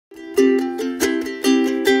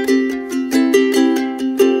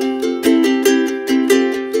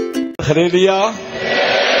Hallelujah.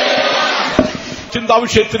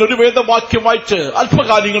 ചിന്താവിഷയത്തിന് ഒരു വേദവാക്യം വായിച്ച്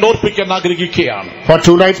അല്പകാര്യങ്ങൾ ഓർപ്പിക്കാൻ ആഗ്രഹിക്കുകയാണ്. For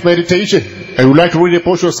tonight's meditation, I would like to read a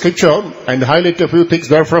portion of scripture and highlight a few things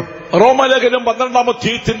therefrom. റോമാലേഖനം 12-ാം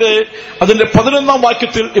അധ്യായത്തിന്റെ അതിന്റെ 11-ാം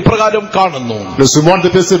വാക്യത്തിൽ ഇപ്രകാരം കാണുന്നു. Let's read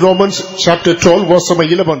the passage Romans chapter 12 verse number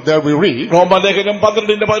 11. There we read. റോമാലേഖനം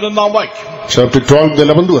 12-ന്റെ 11-ാം വാക്യം. Chapter 12 the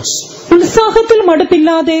 11th verse. ഉത്സാഹത്തിൽ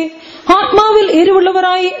മടുപ്പില്ലാതെ ആത്മാവിൽ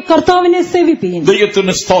എരിവുള്ളവരായി കർത്താവിനെ സേവിപ്പീൻ.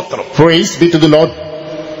 ദൈവത്തിന് സ്തോത്രം. Praise be to the Lord.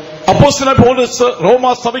 അപ്പോസ്തലൻ പൗലോസ്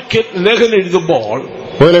റോമാ സഭയ്ക്ക് ലേഖനം എഴുതുമ്പോൾ,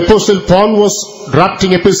 while Apostle Paul was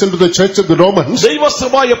drafting epistle to the church of the Romans,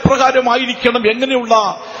 ദൈവസഭ എപ്രകാരമായിരിക്കണം, എങ്ങനെയുള്ള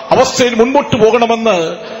അവസ്ഥയിൽ മുൻപോട്ട് പോകണമെന്ന്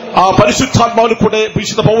പരിശുദ്ധാത്മാവിൽ കൂടെ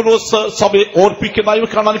വിശുദ്ധ പൗലോസ് സഭയെ ഓർപ്പിക്കുന്നതായി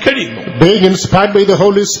കാണാൻ കഴിയുന്നു. being inspired by the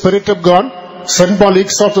Holy Spirit of God, St. Paul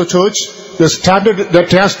exhorts the church the standard that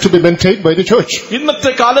has to be maintained by the church.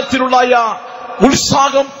 ഇന്നത്തെ കാലത്തിലുള്ള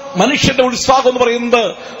ഉത്സാഹം, മനുഷ്യന്റെ ഉത്സാഹം എന്ന് പറയുന്നത്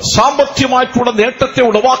സാമ്പത്തികമായിട്ടുള്ള നേട്ടത്തെ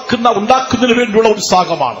ഉണ്ടാക്കുന്നതിന് വേണ്ടിയുള്ള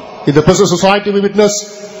ഉത്സാഹമാണ്. In the present society we witness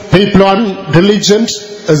people are diligent,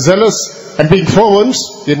 zealous and being fervent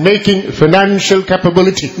in making financial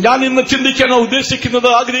capability. ഞാൻ ഇന്ന് ചിന്തിക്കാൻ ഉദ്ദേശിക്കുന്നത്,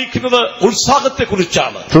 ആഗ്രഹിക്കുന്നത് ഉത്സാഹത്തെ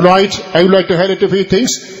കുറിച്ചാണ്. Tonight I would like to highlight a few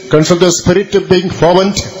things concerning the spirit of being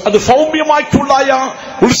fervent. അത് ഭൗമ്യമായിട്ടുള്ള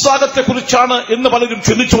ഉത്സാഹത്തെ കുറിച്ചാണ് എന്ന് പലരും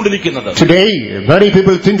ചിന്തിച്ചുകൊണ്ടിരിക്കുന്നത്. Today many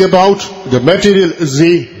people think about the material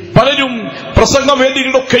zeal. പലരും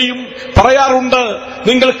പ്രസംഗവേദികളൊക്കെയും പറയാറുണ്ട്,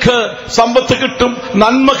 നിങ്ങൾക്ക് സമ്പത്ത് കിട്ടും,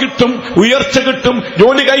 നന്മ കിട്ടും, ഉയർച്ച കിട്ടും,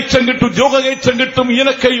 ജോലി കയറ്റം കിട്ടും, ഉദ്യോഗകയറ്റം കിട്ടും,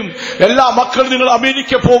 ഇങ്ങനെയൊക്കെയും എല്ലാ മക്കളും നിങ്ങൾ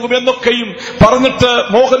അമേരിക്ക പോകും എന്നൊക്കെയും പറഞ്ഞിട്ട്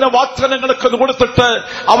മോഹന വാഗ്ദാനങ്ങളൊക്കെ കൊടുത്തിട്ട്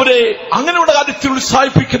അവരെ അങ്ങനെയുള്ള കാര്യത്തിൽ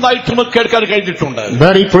ഉത്സാഹിപ്പിക്കുന്നതായിട്ടും കേൾക്കാൻ കഴിഞ്ഞിട്ടുണ്ട്.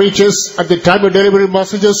 Many preachers at the time of delivering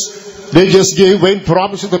messages, they just gave vain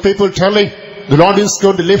promises to the people, telling the Lord is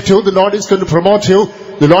going to lift you, the Lord is going to promote you,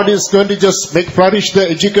 the Lord is going to just make flourish the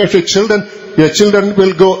educated children, your children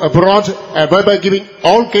will go abroad, and by giving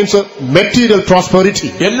all kinds of material prosperity.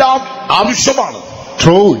 എല്ലാം ആവശ്യമാണ്.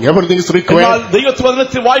 True, everything is required.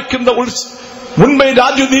 ദൈവവചനത്തിൽ വായിക്കുന്ന മുൻപേ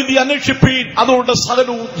രാജ്യനീതി അന്വേഷിപ്പീൻ, അതുകൊണ്ട്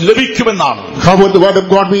സകലവും ലഭിക്കുമെന്നാണ്. However, the word of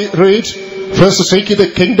God we read, first seek ye the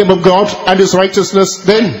kingdom of God and his righteousness,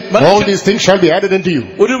 then all these things shall be added unto you.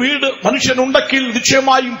 ഒരു വീട് മനുഷ്യനുണ്ടെങ്കിൽ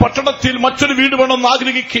നിശ്ചയമായും പട്ടണത്തിൽ മറ്റൊരു വീട് വേണമെന്ന്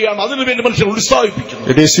ആഗ്രഹിക്കുകയാണ്. അതിനുവേണ്ടി മനുഷ്യൻ ഉത്സാഹിപ്പിക്കുന്നു.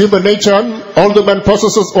 It is human nature. Although man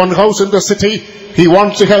possesses one house in the city, he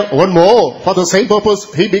wants to have one more. For the same purpose,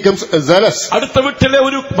 he becomes zealous. അടുത്ത വീട്ടിലെ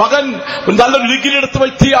ഒരു മകൻ നല്ലൊരു ഡിഗ്രി എടുത്ത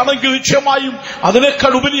വ്യക്തിയാണെങ്കിൽ നിശ്ചയമായും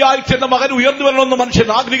അതിനേക്കാൾ ഉപരിയായിട്ട് എന്റെ മകൻ ഉയർന്നു വരണമെന്ന് മനുഷ്യൻ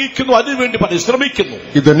ആഗ്രഹിക്കുന്നു, അതിനുവേണ്ടി പരിശ്രമിക്കുന്നു.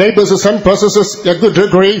 If the neighbor's son possesses a good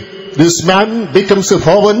degree, this man becomes a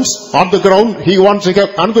fervent on the ground. He wants to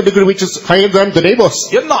have another degree which is higher than the neighbors.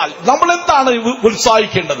 എന്നാൽ നമ്മൾ എന്താണ്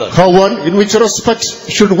ഉത്സാഹിക്കേണ്ടത്? However, in which respect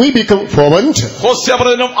should we become fervent? Hosea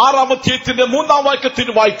പ്രവചനം 6-ാം അധ്യായത്തിന്റെ 3-ാം വാക്യത്തിൽ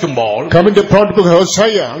വായിക്കുമ്പോൾ, coming to the book of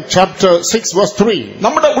Hosea chapter 6 verse 3,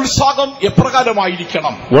 നമ്മുടെ ഉത്സാഹം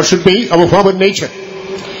എപ്രകാരമായിരിക്കണം? what should be our fervent nature?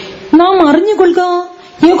 നാം അറിഞ്ഞുകൊള്ളുക,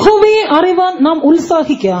 യഹോവയെ അറിവാൻ നാം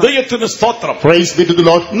ഉത്സാഹിക്കുക. ദൈവത്തിന് സ്തോത്രം. Praise be to the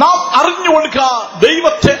Lord. നാം അറിഞ്ഞുകൊള്ളുക,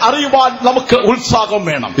 ദൈവത്തെ അറിയുവാൻ നമുക്ക് ഉത്സാഹം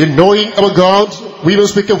വേണം. In knowing our God, we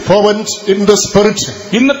must become fervent in the spirit.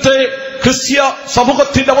 ഇന്നത്തെ ക്രിസ്ത്യ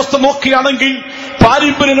സമൂഹത്തിന്റെ അവസ്ഥ നോക്കുകയാണെങ്കിൽ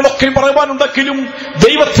പാരമ്പര്യങ്ങളൊക്കെ പറയുവാനുണ്ടെങ്കിലും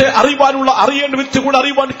ദൈവത്തെ അറിയേണ്ട വ്യക്തി കൂടെ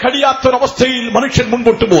അറിയുവാൻ കഴിയാത്തൊരവസ്ഥയിൽ മനുഷ്യൻ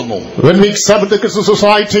മുൻപോട്ട് പോകുന്നു. When we examine the Christian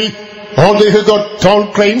society, all they have got tall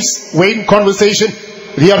claims, vain conversation.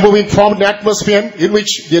 They are moving from an atmosphere in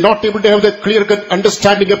which they are not able to have the clear-cut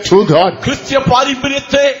understanding of true God. ക്രിസ്ത്യ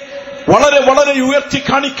പാരമ്പര്യത്തെ വളരെ വളരെ ഉയർത്തി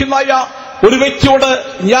കാണിക്കുന്നതായ ഒരു വ്യക്തിയോട്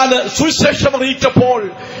ഞാൻ സുവിശേഷം അറിയിച്ചപ്പോൾ,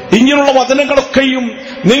 ഇങ്ങനെയുള്ള വചനങ്ങളൊക്കെയും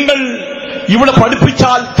നിങ്ങൾ ഇവിടെ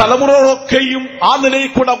പഠിപ്പിച്ചാൽ തലമുറകളൊക്കെയും ആ നിലയിൽ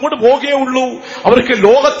കൂടെ അങ്ങോട്ട് പോകുകയുള്ളൂ, അവർക്ക്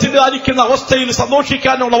ലോകത്തിലായിരിക്കുന്ന അവസ്ഥയിൽ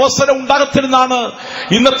സന്തോഷിക്കാനുള്ള അവസരം ഉണ്ടാകത്തില്ലെന്നാണ്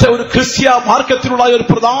ഇന്നത്തെ ഒരു ക്രിസ്ത്യ മാർഗത്തിലുള്ള ഒരു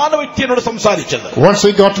പ്രധാന വ്യക്തി എന്നോട് സംസാരിച്ചത്. Once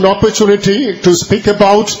we got an opportunity to speak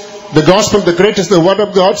about the gospel, the greatest, the word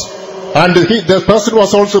of God, and the person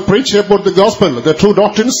was also preaching about the gospel, the true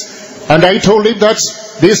doctrines, and I told him that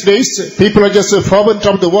these days people are just fervent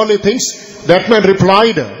of the worldly things. That man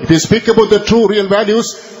replied, if you speak about the true real values,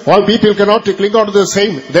 all people cannot cling on to the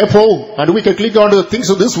same. Therefore, and we can cling on to the things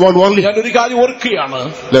of this world only. ഞാനൊരു കാര്യം ഓർക്കുകയാണ്.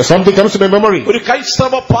 Something comes to my memory. ഒരു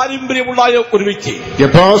ക്രൈസ്തവ പാരമ്പര്യമുള്ള ഒരു വ്യക്തി,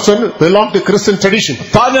 a person belonged to Christian tradition.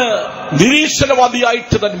 താന്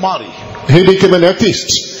നിരീശ്വരവാദിയായിട്ട് തന്നെ മാറി. He became an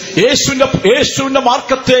atheist. യേശുവിന്റെ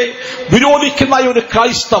മാർഗത്തെ വിരോധിക്കുന്ന ഒരു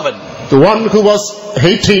ക്രൈസ്തവൻ, the one who was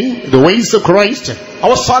hating the ways of Christ.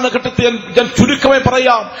 അവസാന ഘട്ടത്തിൽ ഞാൻ ചുരുക്കമായി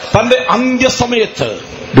പറയാം, തന്റെ അന്ത്യസമയത്ത്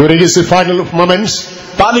during his final moments,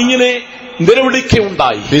 താൻ ഇങ്ങനെ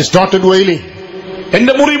നിലവിളിക്കുകയുണ്ടായി. he started wailing.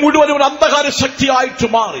 എന്റെ മുറി മുഴുവനും ഒരു അന്ധകാര ശക്തിയായിട്ട്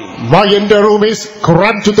മാറി. My entire room is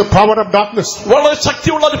crammed to the power of darkness. വളരെ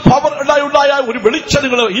ശക്തിയുള്ള ഒരു പവർ ഉണ്ടായ ഒരു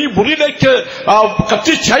വെളിച്ചങ്ങൾ ഈ മുറിയിലേക്ക്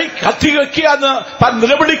കത്തിവെക്കുകയെന്ന് താൻ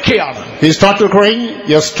നിലവിളിക്കുകയാണ്. He started crying,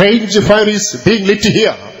 a strange fire is being lit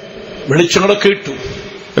here. വെളിച്ചങ്ങളൊക്കെ ഇട്ടു.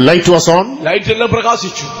 The light was on. Light എല്ലാം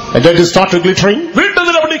പ്രകാശിച്ചു. And then it started glittering. വീണ്ടും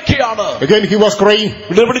നിലവിളിക്കുകയാണ്. Again he was crying.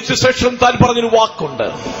 നിലവിളിച്ച ശേഷം താൻ പറഞ്ഞൊരു വാക്കുണ്ട്.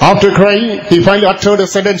 After crying, he finally uttered a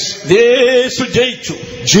sentence. യേശു ജയിച്ചു.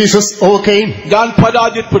 Jesus overcame. ഞാൻ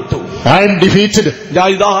പരാജയപ്പെട്ടു. I am defeated. ഞാൻ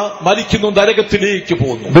ഇതാ മരിക്കുന്നു, നരകത്തിലേക്ക്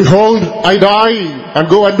പോകുന്നു. Behold, I die and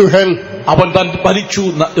go unto hell. അവൻ താൻ മരിച്ചു,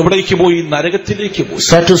 എവിടേക്ക് പോയി? നരകത്തിലേക്ക് പോയി.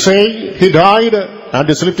 So to say, he died and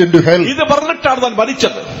is slipped into hell. ഇത് പറഞ്ഞിട്ടാണ് താൻ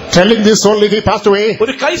മരിച്ചത്. Telling this only, he passed away.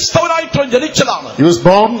 ഒരു ക്രൈസ്തവനായിട്ട് ജനിച്ചതാണ്. He was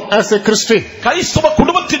born as a Christian. ക്രൈസ്തവ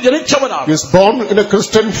കുടുംബത്തിൽ ജനിച്ചവനാണ്. He was born in a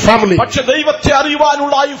Christian family. പക്ഷെ ദൈവത്തെ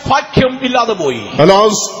അറിയുവാനുള്ള ഈ ഭാഗ്യം ഇല്ലാതെ പോയി.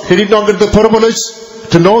 Alas, he did not get the privilege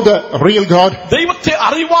to know the real God. ദൈവത്തെ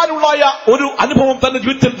അറിയുവാനുള്ള ഒരു അനുഭവം തന്റെ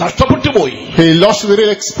ജീവിതത്തിൽ നഷ്ടപ്പെട്ടു പോയി. He lost the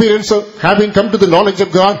real experience of having come to the knowledge of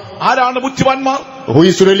God. ആരാണ് ബുദ്ധിമാന്മാർ? Who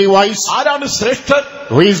is really wise? ആരാണ് ശ്രേഷ്ഠൻ?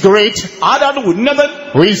 Who is great? ആരാണ് ഉന്നതൻ?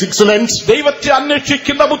 Who is excellent? ദൈവത്തെ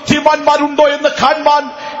അന്വേഷിക്കുന്ന ബുദ്ധിമാന്മാരുണ്ടോ എന്ന് കാണുവാൻ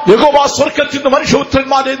യഹോവ സ്വർഗ്ഗത്തിൽ നിന്ന്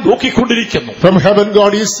മനുഷ്യപുത്രന്മാരെ നോക്കിക്കൊണ്ടിരിക്കുന്നു. From heaven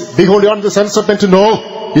God is beholding on the sons of men to know,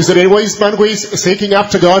 is there a wise man who is seeking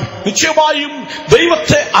after God? നിശ്ചയമായും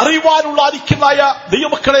ദൈവത്തെ അറിയുവാനുള്ള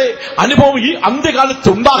ദൈവമക്കളെ അനുഭവം ഈ അന്ത്യകാലത്ത്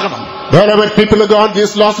ഉണ്ടാകണം. Wherever people of God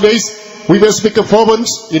these last days, we must become fervent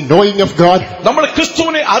in knowing of God. നമ്മൾ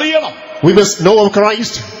ക്രിസ്തുവിനെ അറിയണം. We must know of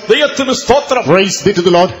Christ. ദൈവത്തിന് സ്തോത്രം. Praise be to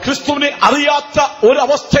the Lord. ക്രിസ്തുവിനെ അറിയാത്ത ഒരു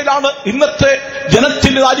അവസ്ഥയിലാണ് ഇന്നത്തെ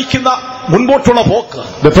ജനത്തിനായിരിക്കുന്ന മുൻപോട്ടുള്ള പോക്ക്.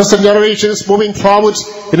 The present generation is moving forward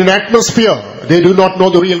in an atmosphere. They do not know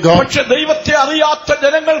the real God. പക്ഷെ ദൈവത്തെ അറിയാത്ത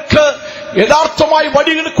ജനങ്ങൾക്ക് യഥാർത്ഥമായ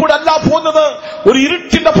വഴികളിൽ കൂടെ അല്ല പോകുന്നത്, ഒരു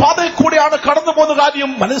ഇരുട്ടിന്റെ പാതയിൽ കൂടെയാണ് കടന്നു പോകുന്ന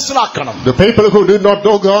കാര്യം മനസ്സിലാക്കണം. The people who do not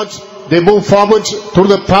know God, they move forward through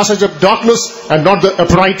the passage of darkness and not the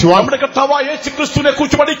upright one. നമ്മുടെ കർത്താവായ യേശുക്രിസ്തുവിനെ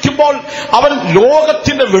കുറിച്ച് പഠിക്കുമ്പോൾ അവൻ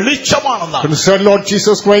ലോകത്തിന്റെ വെളിച്ചമാണെന്നാണ്. Concerning Lord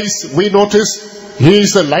Jesus Christ, we notice He is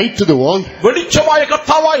the light to the world. വെളിച്ചമായ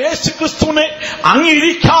കർത്താവായ യേശുക്രിസ്തുവിനെ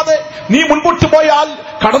അംഗീകരിക്കാതെ നീ മുൻപോട്ട് പോയാൽ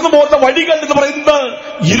കടന്നു പോകുന്ന വഴികൾ എന്ന് പറയുന്നത്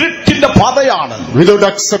ഇരുട്ടിന്റെ പാതയാണ്. Without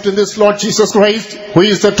accepting this Lord Jesus Christ, who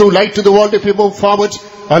is the true light to the world, if you move forward,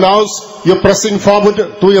 allows you pressing forward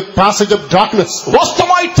through a passage of darkness.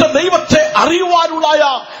 വാസ്തവമായിട്ട് ദൈവത്തെ അറിയുവാനുള്ള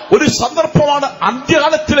ഒരു സന്ദർഭമാണ്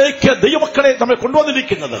അന്ത്യകാലത്തിലേക്ക് ദൈവമക്കളെ നമ്മെ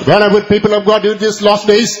കൊണ്ടുവന്നിരിക്കുന്നത്. Whenever people of God in these last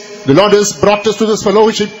days, the Lord has brought us to this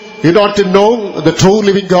fellowship in order to know the true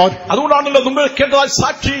living God. അതുകൊണ്ടാണല്ലോ നമ്മൾ കേട്ടതായ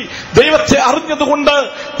സാക്ഷി ദൈവത്തെ അറിഞ്ഞതുകൊണ്ട്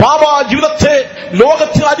പാപ ജീവിതത്തെ,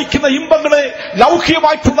 ലോകത്തിലായിരിക്കുന്ന ഇമ്പങ്ങളെ,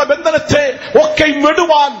 ലൗകികമായിട്ടുള്ള ബന്ധനത്തെ ഒക്കെ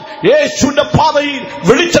വിടുവാൻ യേശുവിന്റെ പാതയിൽ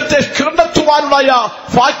വെളിച്ചത്തെ കണ്ടെത്തുവാനുള്ള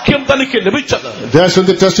ഭാഗ്യം തനിക്ക് ലഭിച്ചത്. There's in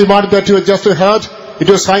the testimony that you have just heard, it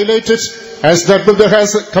was highlighted as that brother has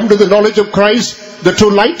come to the knowledge of Christ, the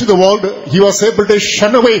true light to the world. He was able to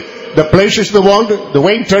shun away the pleasures of the world, the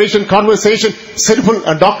vain tradition, conversation, sinful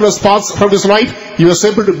and darkness paths from his life. He was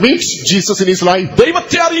able to meet Jesus in his life.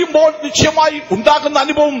 ദൈവത്തെ അറിയുമ്പോൾ നിശ്ചയമായി ഉണ്ടാകുന്ന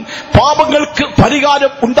അനുഭവം പാപങ്ങൾക്ക്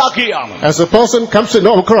പരിഹാരം ഉണ്ടാക്കുകയാണ്. As a person comes to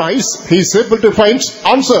know Christ, he is able to find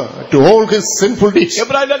answer to all his sinful deeds.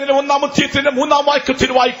 എബ്രായ ലേഖനം 1-ാം അധ്യായത്തിന്റെ 3-ാം വാക്യത്തിൽ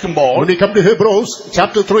വായിക്കുമ്പോൾ, when we come to Hebrews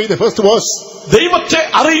chapter 3, the first verse, ദൈവത്തെ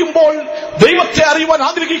അറിയുമ്പോൾ, ദൈവത്തെ അറിയുവാൻ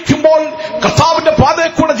ആഗ്രഹിക്കുമ്പോൾ, കർത്താവിന്റെ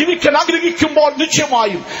പാതയിൽ കൂടെ ജീവിക്കാൻ ആഗ്രഹിക്കുമ്പോൾ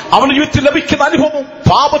നിശ്ചയമായും അവന്റെ ജീവിതത്തിൽ ലഭിക്കുന്ന അനുഭവം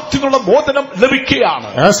പാപത്തിനുള്ള മോചനം ലഭിക്കുകയാണ്.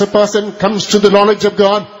 As a person comes to the knowledge of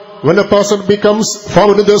God, when a person becomes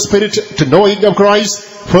forward in the spirit to knowing of Christ,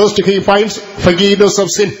 first he finds forgiveness of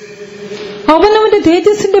sin. അവനവന്റെ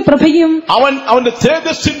തേജസ്സിന്റെ പ്രഭയും അവന്റെ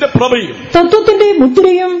തേജസ്സിന്റെ പ്രഭയും തത്വത്തിന്റെ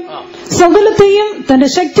മുദ്രയും സകലത്തെയും തന്റെ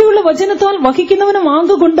ശക്തിയുള്ള വചനത്താൽ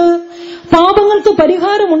വഹിക്കുന്നവനുമാകൊണ്ട് പാപങ്ങൾക്ക്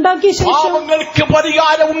പരിഹാരമുണ്ടാക്കിയ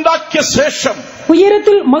ശേഷം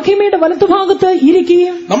ഉയരത്തിൽ മഹിമയുടെ വലത്തുഭാഗത്ത്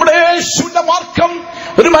ഇരിക്കുകയും. നമ്മുടെ യേശുവിന്റെ മാർഗം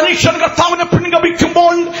ഒരു മനുഷ്യൻ കർത്താവിനെ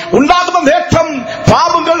പിൻഗമിക്കുമ്പോൾ ഉണ്ടാകുന്ന നേട്ടം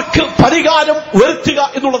പാപങ്ങൾക്ക് പരിഹാരം വരുത്തുക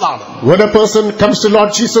എന്നുള്ളതാണ്. When a person comes to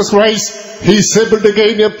Lord Jesus Christ, he is able to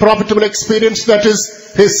gain a profitable experience, that is,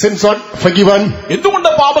 his sins are forgiven. എന്തുകൊണ്ട്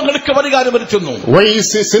പാപങ്ങൾക്ക് പരിഹാരം വരുത്തുന്നു? Why is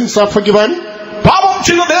his sins are forgiven? പാപം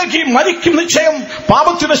ചെയ്തതേക്ക് മരിക്കും നിശ്ചയം.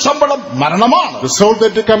 പാപത്തിന്റെ ശമ്പളം മരണമാണ്. The soul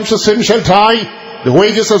that comes to sin shall die, the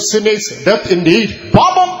wages of sin is death indeed.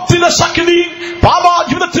 പാപത്തിന്റെ ശക്തി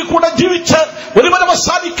പാപജീവിതത്തിൽ കൂടെ ജീവിച്ച് ഒരുവൻ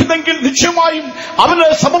അവസാനിക്കുന്നെങ്കിൽ നിശ്ചയമായും അവന്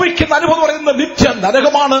സംഭവിക്കുന്ന അനുഭവം പറയുന്നത് നിത്യ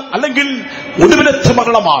നരകമാണ്, അല്ലെങ്കിൽ ഒടുവിലത്തെ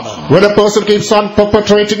മരണമാണ്. When a person keeps on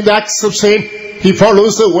perpetrating the acts of sin, he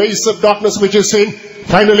follows the ways of darkness which is sin.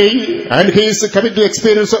 Finally, and he is coming to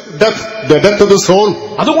experience death, the death of the soul.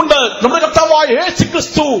 അതുകൊണ്ട് നമ്മുടെ കർത്താവായ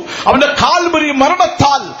യേശുക്രിസ്തു അവന്റെ Calvary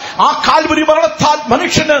മരണത്താൽ, ആ Calvary മരണത്താൽ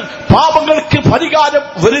മനുഷ്യന് പാപങ്ങൾക്ക് പരിഹാരം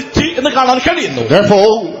വരുത്തി എന്ന് കാണാൻ കഴിയുന്നു.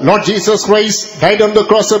 Therefore, Lord Jesus Christ died on the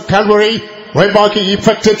cross of Calvary, whereby he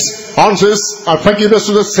effected answers or forgiveness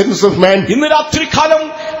to the sins of man. ഇന്ന് രാത്രികാലം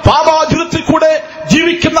പാപജീവിതത്തിൽ കൂടെ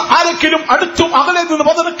ജീവിക്കുന്ന ആരെങ്കിലും അടുത്തും അകലെ നിന്ന്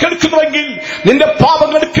വചനം കേൾക്കുന്നുവെങ്കിൽ നിന്റെ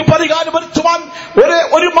പാപങ്ങൾക്ക് പരിഹാരം വരുത്തുവാൻ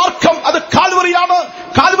ഒരു മാർഗം അത് കാൽവറിയാണ്.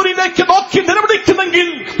 കാൽവറിയിലേക്ക് നോക്കി നിലവിളിക്കുന്നെങ്കിൽ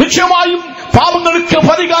നിശ്ചയമായും പാപങ്ങൾക്ക്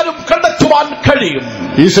പരിഹാരം കണ്ടെത്തുവാൻ കഴിയും.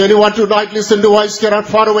 Is anyone tonight listen to voice cannot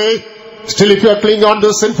far away? Still, if you are clinging on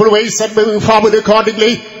to sinful ways and moving forward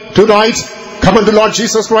accordingly, tonight come unto Lord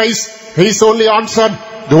Jesus Christ. He is the only answer,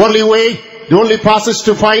 the only way, the only passage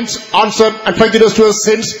to find answer and forgiveness to our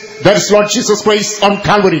sins. That is Lord Jesus Christ on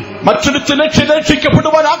Calvary. മറ്റൊരുത്തിന്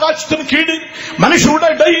രക്ഷിക്കപ്പെടുവാൻ ആകാശത്തിന് കീഴിൽ മനുഷ്യരുടെ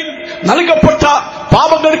ഇടയിൽ നൽകപ്പെട്ട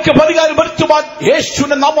പാപങ്ങൾക്ക് പരിഹാരം വരുത്തുവാൻ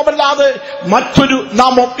യേശുവിന്റെ നാമമല്ലാതെ മറ്റൊരു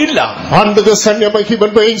നാമം ഇല്ല. Under the sun among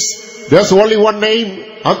human beings, there's only one name,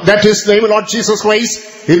 that is name Lord Jesus Christ,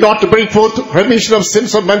 in order to bring forth remission of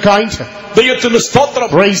sins of mankind. ദൈവത്തിന്റെ സ്തോത്രം.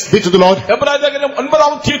 Praise be to the Lord. എബ്രായലേഖനം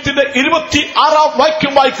 9-ാം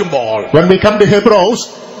വാക്യം വായിക്കുമ്പോൾ, when we come to Hebrews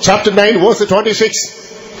chapter 9 verse 26,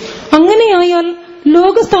 അങ്ങനെയായാൽ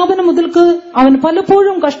ലോകസ്ഥാപനം മുതൽക്ക് അവൻ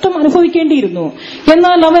പലപ്പോഴും കഷ്ടം അനുഭവിക്കേണ്ടിയിരുന്നു.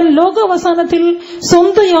 എന്നാൽ അവൻ ലോകാവസാനത്തിൽ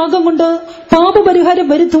സ്വന്തം യാഗം കൊണ്ട് പാപപരിഹാരം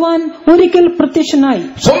വരുത്തുവാൻ ഒരിക്കൽ പ്രത്യക്ഷനായി.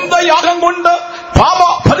 സ്വന്തം യാഗം കൊണ്ട്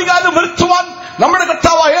പാപപരിഹാരം വരുത്തുവാൻ നമ്മുടെ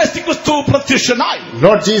കർത്താവായ യേശുക്രിസ്തു പ്രത്യക്ഷനായി.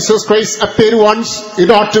 Lord Jesus Christ appeared once in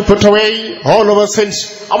order to put away all our sins.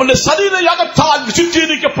 അവന്റെ ശരീരയാഗത്താൽ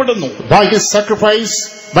വിശുദ്ധീകരിക്കപ്പെടുന്നു. By his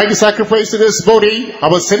sacrifice in his body,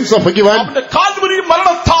 our sins are forgiven. അവന്റെ കാൽവരി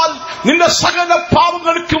മരണത്താൽ നിന്റെ സകല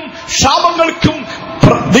പാപങ്ങൾക്കും ശാപങ്ങൾക്കും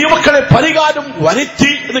ദൈവമക്കളെ പരിഹാരം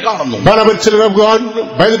വരുത്തി എന്ന് കാണുന്നു. Beloved children of God,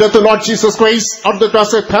 by the death of Lord Jesus Christ on the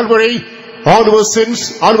cross of Calvary, all our sins,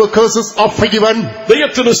 all our curses are forgiven.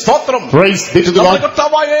 ദൈവത്തിന് സ്തോത്രം. Praise be to the Lord.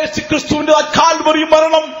 കർത്താവായ യേശുക്രിസ്തുവിന്റെ കാൽവരി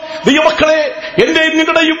മരണം ദൈവമക്കളെ എന്റെയും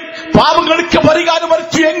നിങ്ങളുടെയും പാപങ്ങൾക്ക് പരിഹാരം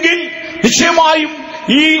വരുത്തിയെങ്കിൽ നിശ്ചയമായും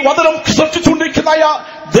ഈ വചനം ശ്രദ്ധിച്ചുകൊണ്ടിരിക്കുന്ന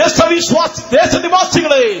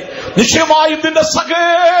ദേശനിവാസികളെ നിശ്ചയമായും നിന്റെ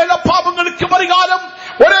സകല പാപങ്ങൾക്ക് പരിഹാരം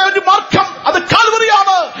ഒരേ ഒരു മാർഗം, അത്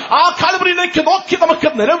കാൽവറിയാണ്. ആ കാൽവറിയിലേക്ക് നോക്കി നമുക്ക്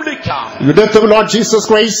നിലവിളിക്കാം. The death of Lord Jesus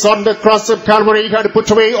Christ on the cross of Calvary had put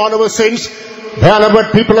away all our sins. Beloved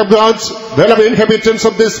people of God, beloved inhabitants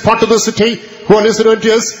of this part of the city who are listening to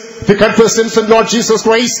us, if you confess sins in Lord Jesus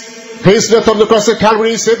Christ, his death on the cross of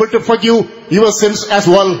Calvary is able to forgive your sins as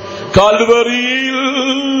well. കാൽവറിയിൽ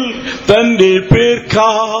തന്റെ പേർക്കാ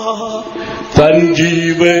തൻ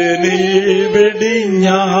ജീവനെ വെടിഞ്ഞ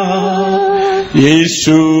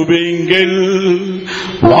യേശുവിങ്കൽ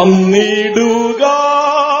വന്നിടുക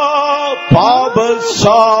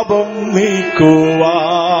പാപശാപം നീക്കുവാൻ.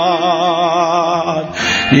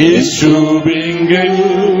 യേശുവിങ്കൽ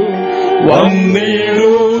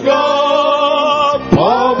വന്നിടുക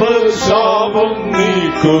പാപശാപം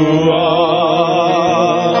നീക്കുവാൻ.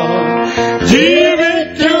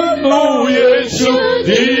 ജീവിക്കുന്നു യേശു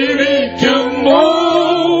ജീവിക്കുന്നു,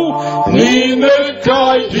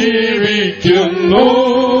 നിനക്കായി ജീവിക്കുന്നു.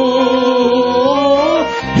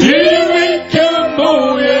 ജീവിക്കുന്നു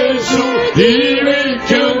യേശു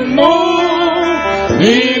ജീവിക്കുന്നു,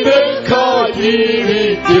 നിനക്കായി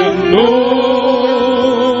ജീവിക്കുന്നു.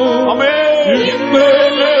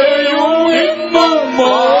 ഇന്നലെയും ഇന്നും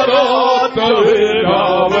മാറാത്തവൻ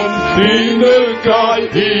നിനക്കായി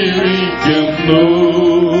ജീവിക്കുന്നു.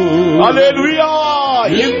 ഹല്ലേലൂയ.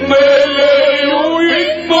 ഇന്നലെയും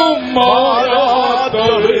ഇന്നും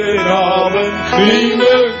മാറാത്തവൻ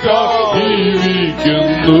നിനക്കായി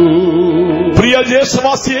ജീവിക്കുന്നു. പ്രിയ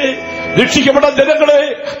ദേശവാസിയെ, രക്ഷിക്കപ്പെട്ട ജനങ്ങളെ,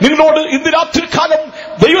 നിങ്ങളോട് ഇന്ന് രാത്രികാലം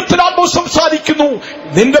ദൈവത്തിനാത്മാവ് സംസാരിക്കുന്നു.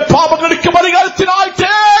 നിന്റെ പാപങ്ങൾക്ക് പരിഹാരത്തിനായിട്ട്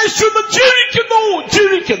യേശു ജീവിക്കുന്നു.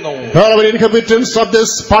 All our inhabitants of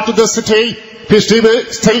this part of the city, please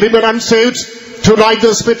still remain unsaved. Tonight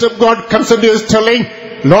the Spirit of God comes and is telling,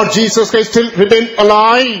 Lord Jesus Christ still remain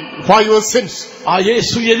alive for your sins. ആ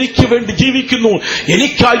യേശു എനിക്ക് വേണ്ടി ജീവിക്കുന്നു,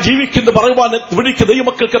 എനിക്കായി ജീവിക്കുന്നു പറയുവാൻ വിളിക്ക്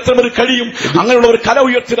ദൈവമക്കൾക്ക് എത്ര പേര് കഴിയും? അങ്ങനെയുള്ള ഒരു കല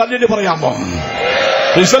ഉയർത്തി അല്ലേ പറയാമോ?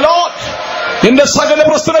 Praise the Lord. നിന്റെ സകല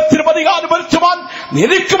പ്രശ്നത്തിന് പരിഹാരം വരുത്തുവാൻ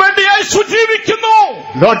എനിക്ക് വേണ്ടി യേശു ജീവിക്കുന്നു.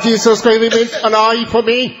 Lord Jesus Christ remains alive for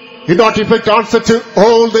me. in not effect answer to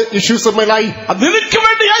all the issues of my life. നിനക്ക്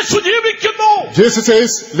വേണ്ടി യേശു ജീവിക്കുന്നു. Jesus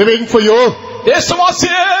is living for you.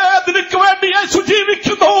 യേശുവാസിയേ, നിനക്ക് വേണ്ടി യേശു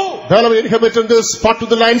ജീവിക്കുന്നു. Beloved, inhabitant this part of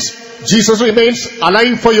the lands, Jesus remains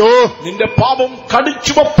alive for you. നിന്റെ പാപം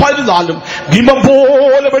കടിച്ചുവപ്പായിരുന്നാലും ഹിമം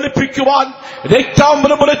പോലെ വെളുപ്പിക്കുവാൻ,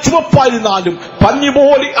 രക്താംബരം പോലെ ചുവപ്പായിരുന്നാലും പഞ്ഞി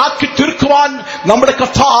പോലെ ആക്കി തീർക്കുവാൻ നമ്മുടെ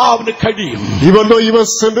കർത്താവിന് കഴിയും. Even though your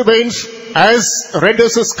sin remains as red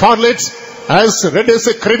as a scarlet, as red as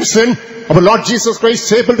a crimson, our Lord Jesus Christ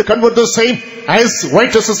is able to convert the same as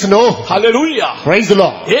white as snow. Hallelujah. Praise the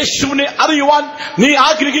Lord. യേശുവിനെ അറിയുവാൻ നീ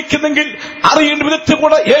ആഗ്രഹിക്കുന്നെങ്കിൽ അറിയേണ്ട വിധത്തിൽ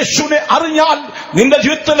കൂടെ യേശുവിനെ അറിഞ്ഞാൽ നിന്റെ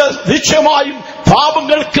ജീവിതത്തിൽ നിശ്ചയമായും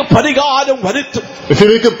പാപങ്ങൾക്ക് പരിഹാരം വരുത്തും. If you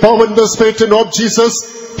make a power in the spirit to know Jesus,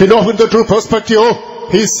 to know in the true perspective,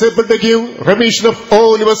 He is able to give remission of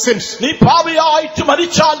all your sins. നീ പാപിയായിട്ട്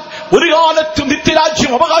മരിച്ചാൽ ഒരു കാലത്തും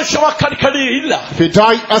നിത്യരാജ്യം അവകാശമാക്കാൻ കഴിയില്ല. If you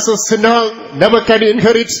die as a sinner, never can you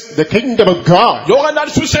inherit the kingdom of God. യോഹന്നാൻ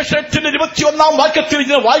സുവിശേഷത്തിന്റെ 21-ാം വാക്യത്തിൽ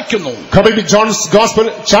ഇങ്ങനെ വായിക്കുന്നു. Coming to John's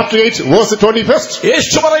Gospel, chapter 8, verse 21.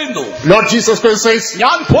 യേശു പറയുന്നു, Lord Jesus Christ says,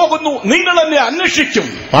 ഞാൻ പോകുന്നു, നിങ്ങൾ എന്നെ അന്വേഷിക്കും.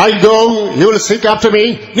 I go, you will seek after me.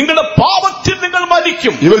 നിങ്ങളുടെ പാപത്തിൽ നിങ്ങൾ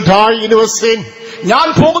മരിക്കും. You will die in your sin. ഞാൻ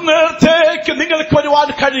പോകുന്നിടത്തേക്ക് നിങ്ങൾക്ക് വരുവാൻ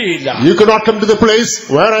കഴിയില്ല. You cannot come to the place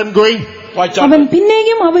where I am going. അവൻ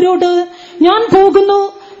പിന്നെയും അവരോട്, ഞാൻ പോകുന്നു,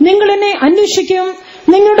 നിങ്ങൾ എന്നെ അന്വേഷിക്കും,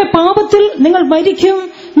 നിങ്ങളുടെ പാപത്തിൽ നിങ്ങൾ മരിക്കും,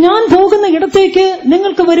 ഞാൻ പോകുന്ന ഇടത്തേക്ക്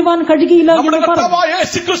നിങ്ങൾക്ക് വരുവാൻ കഴിയില്ല എന്ന് പറഞ്ഞു.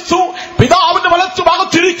 യേശുക്രിസ്തു പിതാവിന്റെ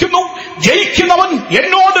വലത്തുഭാഗത്തിരിക്കുന്നു, ജയിക്കുന്നവൻ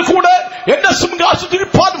എന്നോട് കൂടെ എന്റെ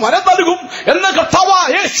സിംഹാസനത്തിരിപ്പാൻ വരം നൽകും എന്ന് കർത്താവായ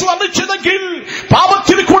യേശു അറിയിച്ചതെങ്കിൽ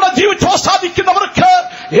പാപത്തിൽ കൂടെ ജീവിച്ചവസാനിക്കുന്നവർക്ക്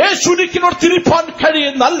യേശുവിനോട് തിരിപ്പാൻ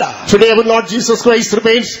കഴിയുന്നല്ല. Today our Lord Jesus Christ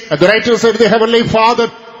remains at the right side of the Heavenly Father.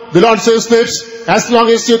 The Lord says that as long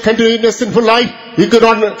as you continue in a sinful life, you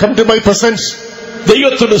cannot come to my presence.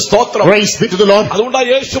 ദൈവത്തിന്റെ സ്തോത്രം. Praise be to the Lord. അതുകൊണ്ടാണ്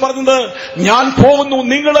യേശു പറഞ്ഞത്, ഞാൻ പോകുന്നു,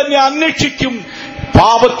 നിങ്ങൾ എന്നെ അന്വേഷിക്കും,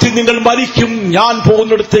 പാപത്തിൽ നിങ്ങൾ മരിക്കും, ഞാൻ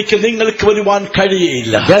പോകുന്നിടത്തേക്ക് നിങ്ങൾക്ക് വരുവാൻ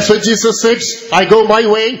കഴിയില്ല. That's what Jesus said. I go my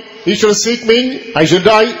way, you shall seek me, I shall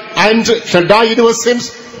die and shall die in your sins.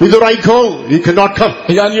 Whither I go, you cannot come.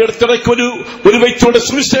 ഞാൻ ഈ അടുത്തിടയ്ക്ക് ഒരു വ്യക്തിയോട്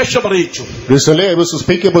സുവിശേഷം അറിയിച്ചു. Recently I was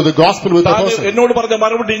speaking about the gospel with a person. എന്നോട് പറഞ്ഞ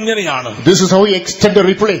മറുപടി ഇങ്ങനെയാണ്. This is how he extended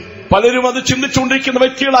reply. പലരും അത് ചിന്തിച്ചുകൊണ്ടിരിക്കുന്ന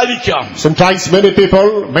വ്യക്തികളായിരിക്കാം. Sometimes many people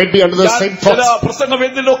might be under the same thoughts. ചില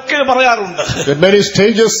പ്രസംഗവേദിയിലൊക്കെ പറയാറുണ്ട്. In many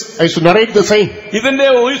stages I should narrate the same. ഇതിന്റെ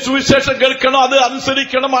ഒരു സുവിശേഷം കേൾക്കണം, അത്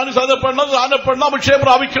അനുസരിക്കണം, അനുസരണപ്പെടണം, സ്ഥാനപ്പെടണം, അഭിഷേകം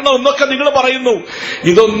പ്രാപിക്കണം എന്നൊക്കെ നിങ്ങൾ പറയുന്നു.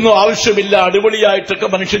 ഇതൊന്നും ആവശ്യമില്ല. അടിപൊളിയായിട്ടൊക്കെ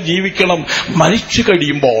മനുഷ്യൻ ജീവിക്കണം. മരിച്ചു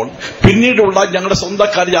കഴിയുമ്പോൾ പിന്നീടുള്ള ഞങ്ങളുടെ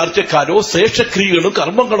സ്വന്തക്കാരോ ചാർച്ചക്കാരോ ശേഷക്രിയകളും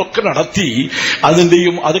കർമ്മങ്ങളൊക്കെ നടത്തി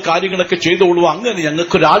അതിന്റെയും അത് കാര്യങ്ങളൊക്കെ ചെയ്തോളൂ. അങ്ങനെ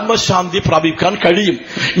ഞങ്ങൾക്കൊരു ആത്മശാന്തി പ്രാപിക്കാൻ കഴിയും.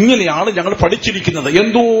 ഇങ്ങനെയാണ് ഞങ്ങൾ പഠിച്ചിരിക്കുന്നത്.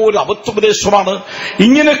 എന്തോ ഒരു അബദ്ധോപദേശമാണ്.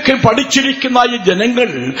 ഇങ്ങനെയൊക്കെ പഠിച്ചിരിക്കുന്ന ഈ ജനങ്ങൾ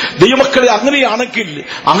ദൈവമക്കളെ അങ്ങനെയാണെങ്കിൽ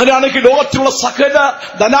ലോകത്തിലുള്ള സകല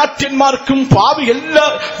ധനാട്യന്മാർക്കും പാപി എല്ലാ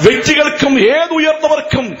വ്യക്തികൾക്കും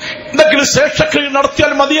ഏതുയർന്നവർക്കും എന്തെങ്കിലും ശേഷക്രിയ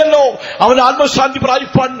നടത്തിയാൽ മതിയല്ലോ അവൻ ആത്മശാന്തി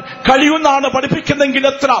പ്രാപിപ്പാൻ കഴിയുമെന്നാണ് പഠിപ്പിക്കുന്നെങ്കിൽ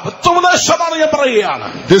എത്ര അബദ്ധോപദേശമാണ് ഞാൻ പറയുകയാണ്.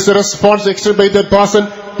 This response extended by that person.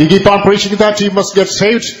 You keep on preaching that you must get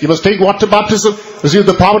saved, you must take water baptism, receive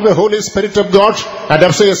the power of the Holy Spirit of God, and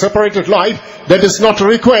have a separated life. That is not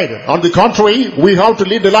required. On the contrary, we have to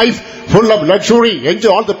lead a life full of luxury,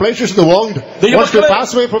 enjoy all the pleasures of the world. Once we pass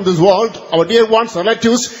away from this world, our dear ones,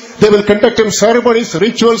 relatives, they will conduct in ceremonies,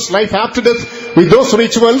 rituals, life after death. With those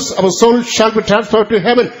rituals, our soul shall be transferred to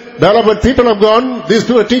heaven. Beloved people of God, these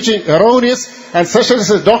people are teaching erroneous and such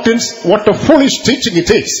as doctrines. What a foolish teaching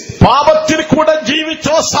it is. പാപത്തിൽ കൂടെ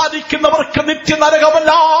ജീവിച്ചവസാനിക്കുന്നവർക്ക്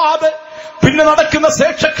നിത്യനരകമല്ലാതെ പിന്നെ നടക്കുന്ന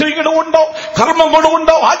ശേഷക്രിയകളുമുണ്ടോ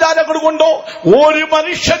കർമ്മങ്ങളുമുണ്ടോ ആചാരങ്ങളുമുണ്ടോ ഒരു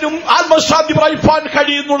മനുഷ്യനും ആത്മശാന്തി പ്രാപിപ്പാൻ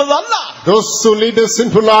കഴിയുന്നുള്ളതല്ല. Those who lead a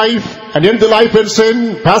sinful life and end the life in sin,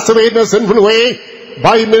 pass away in a sinful way,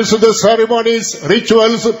 by means of the ceremonies,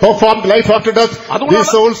 rituals, performed life after death, these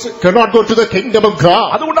souls cannot go to the kingdom of God.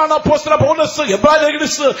 അതുകൊണ്ടാണ് അപ്പോസ്തലൻ പൗലോസ്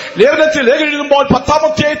ലേഖനത്തിൽ എഴുതുമ്പോൾ 10-ാം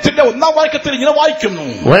അധ്യായത്തിന്റെ 1-ാം വാക്യത്തിൽ ഇങ്ങനെ വായിക്കുന്നു.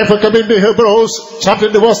 Wherefore coming to Hebrews, chapter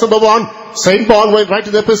verse number 1, Saint Paul, when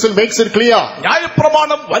writing the epistle, makes it clear.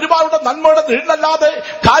 ന്യായപ്രമാണം വരുവാനുള്ള നന്മയുടെ നിഴലല്ലാതെ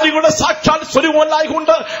കാര്യങ്ങളുടെ സാക്ഷാൽ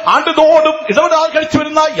സ്വരൂപമല്ലായിക്കൊണ്ട് ആണ്ടുതോടും ഇടപെടാൻ കഴിച്ചു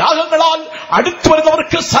വരുന്ന യാഗങ്ങളാൽ അടുത്തു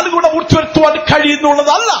വരുന്നവർക്ക് സൽഗുണം പൂർത്തിവരുത്തുവാൻ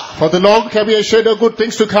കഴിയുന്നുള്ളതല്ല. For the law can be a shadow of good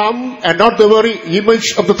things to come, and not the very image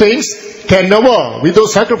of the things, can never, with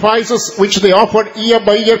those sacrifices which they offered year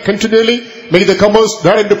by year continually, make the comers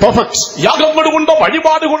therein perfect. യാഗങ്ങളുണ്ടോ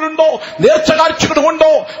വഴിപാടുകളുണ്ടോ നേർച്ച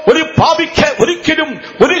കാഴ്ചകളുണ്ടോ ഒരു പാപിക്ക് ഒരിക്കലും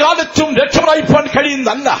ഒരു കാലത്തും രക്ഷപ്രാപിപ്പാൻ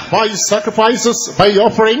കഴിയുന്നതല്ല. By sacrifices, by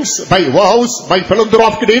offerings, by vows, by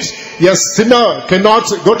philanthropic deeds, a sinner cannot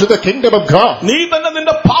go to the kingdom of God. നീ തന്നെ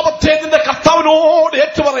നിന്റെ പാപത്തെ നിന്റെ കർത്താവിനോട്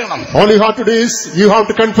ഏറ്റുപറയണം. All you have to do is, you have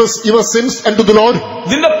to confess your sins unto the Lord.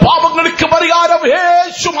 നിന്റെ പാപങ്ങൾക്ക് പരിഹാരം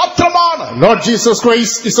യേശു മാത്രമാണ്. Lord Jesus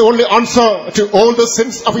Christ is the only answer to all the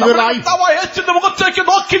sins of your life. യേശുവിന്റെ മുഖത്തേക്ക്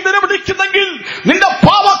നോക്കി നിലവിളിക്കുന്നെങ്കിൽ നിന്റെ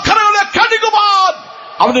പാപക്കറകളെ കഴുകുവാൻ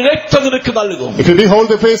അവന് രക്തം നിനക്ക് നൽകും. If you behold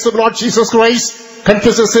the face of Lord Jesus Christ,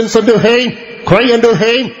 confess your sins unto Him, cry unto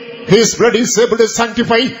Him, His blood is able to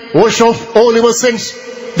sanctify, wash off all your sins.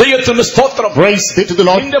 ദൈവത്തിന്റെ സ്തോത്രം. Praise be to the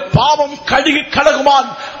Lord. നിന്റെ പാപം കഴുകി കടകുവാൻ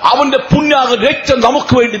അവന്റെ പുണ്യാക രക്തം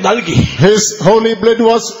നമുക്ക് വേണ്ടി നൽകി. His holy blood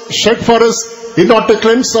was shed for us in order to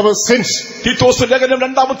cleanse our sins. Titus ലേഖനം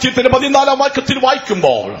 2-ാം വാക്യത്തിൽ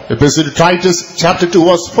വായിക്കുമ്പോൾ, Epistle Titus chapter 2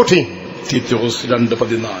 verse 14. Titus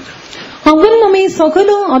 2:14. അവൻ നമ്മെ സകല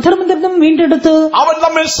അധർമ്മത്തിൽ നിന്നും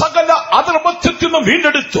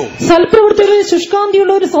വീണ്ടെടുത്ത് സൽപ്രവൃത്തികളിൽ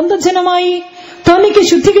ശുഷ്കാന്തിയുള്ള ഒരു സ്വന്തം ജനമായി തനിക്ക്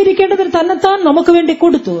ശുദ്ധീകരിക്കേണ്ടതിന് തന്നെത്താൻ നമുക്ക് വേണ്ടി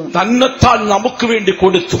കൊടുത്തു.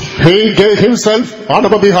 He gave himself on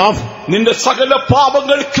our behalf. നിന്റെ സകല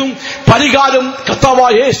പാപങ്ങൾക്കും പരിഹാരം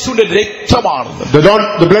കർത്താവായ യേശുവിന്റെ രക്തമാണ്.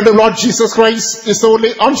 The blood of Lord Jesus Christ is the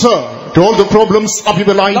only answer to all the problems of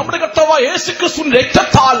your life. നമ്മുടെ കർത്താവായ യേശുക്രിസ്തുവിന്റെ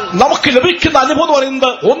രക്തത്താൽ നമുക്ക് ലഭിക്കുന്ന അനുഭവം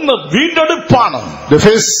പറയുന്നത് ഒന്ന് വീണ്ടെടുപ്പാണ്. The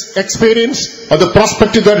first experience or the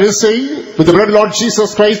perspective that is saying with the blood of Lord Jesus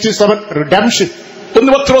Christ is our redemption.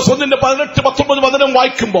 1 പത്രോസ് 1:18-19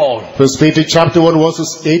 വായിക്കുമ്പോൾ, 1 Peter chapter 1 verses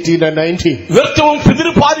 18 and 19. വ്യർത്ഥവും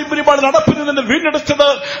പിതൃപാരമ്പര്യമാണ് നടപ്പിൽ നിന്ന് വീണ്ടെടുത്തത്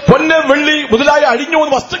പൊന്ന് വെള്ളി മുതലായ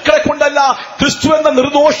അഴിഞ്ഞുപോകുന്ന വസ്തുക്കളെ കൊണ്ടല്ല, ക്രിസ്തു എന്ന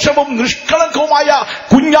നിർദോഷവും നിഷ്കളങ്കവുമായ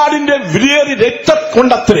കുഞ്ഞാടിന്റെ വിലയേറിയ രക്തം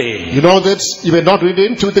കൊണ്ടത്രേ. You know that you were not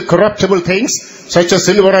redeemed with the corruptible things such as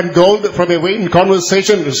silver and gold from a vain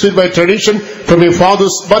conversation received by tradition from your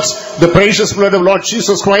fathers, but the precious blood of Lord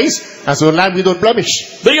Jesus Christ as a lamb without blemish.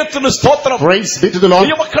 ദൈവത്തിന് സ്തോത്രം. Praise be to the Lord.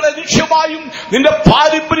 ദൈവമക്കളെ, നിശ്ചയമായും നിന്റെ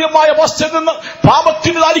പാരമ്പര്യമായ അവസ്ഥയിൽ നിന്ന്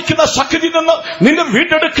പാപത്തിന് ലാലിക്കുന്ന ശക്തിയിൽ നിന്ന് നിന്നെ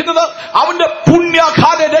വീണ്ടെടുക്കുന്നത് അവന്റെ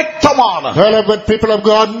പുണ്യാഘാത രക്തമാണ്. Beloved people of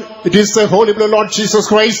God, it is the holy blood of Lord Jesus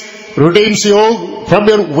Christ redeems you from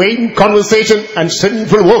your vain conversation and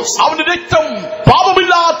sinful works. അവന്റെ രക്തം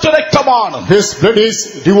പാപമില്ലാത്ത രക്തമാണ്. His blood is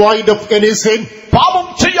devoid of any sin. പാപം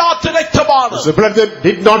ചെയ്യാത്ത രക്തമാണ്. The blood that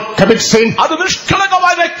did not commit sin. അത്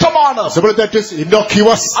നിഷ്കളങ്കമായ രക്തമാണ്. The blood that is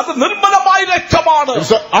innocuous. അത് നിർമ്മലമായ രക്തമാണ്.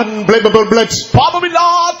 It's an unblameable blood.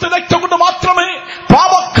 പാപമില്ലാത്ത രക്തം കൊണ്ട് മാത്രമേ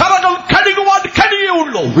പാപക്കറകൾ കഴുകുവാൻ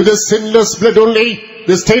കഴിയുള്ളൂ. With the sinless blood only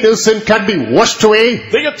the stain of sin can be washed away.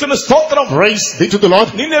 ദൈവത്തിന് സ്തോത്രം. Praise be to the Lord.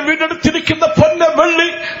 നിന്നെ വീണ്ടെടുത്തിരിക്കുന്ന പൊന്ന് വെള്ളി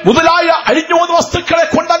മുതലായ അഴിഞ്ഞുപോകുന്ന വസ്തുക്കളെ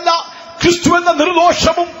കൊണ്ടല്ല, ക്രിസ്തു എന്ന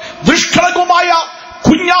നിർദോഷവും നിഷ്കളങ്കവുമായ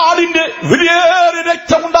കുഞ്ഞാടിന്റെ വിലയേറിയ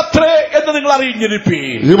രക്തമുണ്ടത്രേ എന്ന് നിങ്ങൾ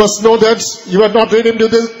അറിഞ്ഞിരിപ്പീൻ. You must know that you are not redeemed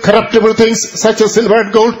with the corruptible things such as silver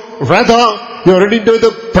and gold. Rather, you are redeemed with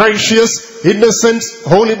the precious, innocent,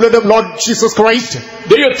 holy blood of Lord Jesus Christ.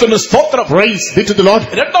 ദൈവത്തിന് സ്തോത്രം. Praise be to the Lord.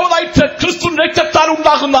 രണ്ടാമതായിട്ട് ക്രിസ്തുവിന്റെ രക്തത്താൽ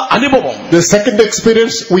ഉണ്ടാകുന്ന അനുഭവം. The second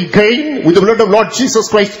experience we gain with the blood of Lord Jesus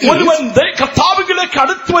Christ is, ഒരുവൻ കർത്താവിലേക്ക്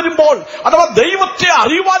അടുത്തു വരുമ്പോൾ അഥവാ ദൈവത്തെ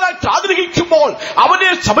അറിയുവാനായിട്ട് ആഗ്രഹിക്കുമ്പോൾ അവനെ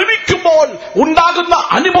സമീപിക്കുമ്പോൾ ഉണ്ടാകുന്ന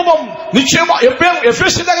അനുഭവം നിശ്ചയമായി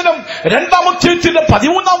എഫേസ്യ ലേഖനം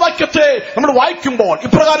 2-ാം വാക്യത്തെ നമ്മൾ വായിക്കുമ്പോൾ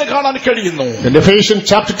ഇപ്രകാരം കാണാൻ കഴിയുന്നു. in Ephesians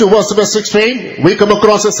chapter 2 verse 16 we come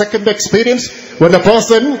across a second experience when a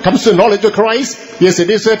person comes to knowledge of Christ. Yes, it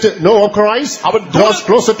is to know of Christ, draws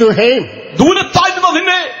closer to Him. ദൂരത്തായിരുന്ന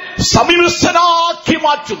നിന്നെ സമീപസ്ഥനാക്കി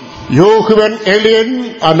മാറ്റുന്നു. You who were an alien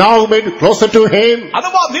are now made closer to Him.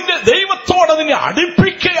 അഥവാ നിന്റെ ദൈവത്തോട് നിന്നെ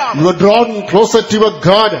അടുപ്പിക്കുകയാണ്. You are drawn closer to your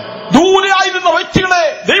God. ദൂരെയായിരുന്ന വ്യക്തികളെ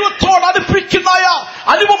ദൈവത്തോട് അടുപ്പിക്കുന്ന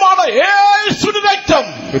അനുഭവമാണ് യേശുവിന്റെ രക്തം.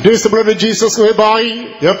 It is the blood of Jesus whereby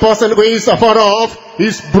a person who is afar off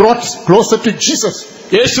is brought closer to Jesus.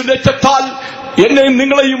 യേശുവിന്റെ രക്തത്താൽ എന്നെയും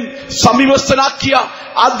നിങ്ങളെയും സമീപസ്ഥനാക്കിയ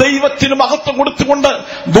ആ ദൈവത്തിന് മഹത്വം കൊടുത്തുകൊണ്ട്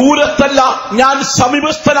ദൂരത്തല്ല, ഞാൻ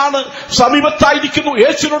സമീപത്തായിരിക്കുന്നു,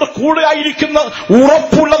 യേശുവിനോട് കൂടെ ആയിരിക്കുന്ന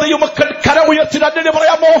ഉറപ്പുള്ള ദൈവമക്കൾ കരമുയർത്തി അന്യനെ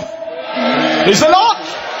പറയാമോ?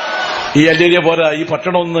 ഈ അല്ലേരിയ പോരാ, ഈ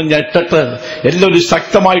പട്ടണമൊന്നും ഞെട്ടിട്ട് എല്ലാവരും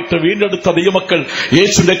ശക്തമായിട്ട് വീണ്ടെടുത്ത ദൈവമക്കൾ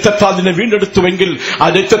യേശു രക്തത്താൽ നിന്നെ വീണ്ടെടുത്തുവെങ്കിൽ ആ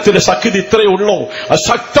രക്തത്തിന്റെ ശക്തി ഇത്രയേ ഉള്ളൂ.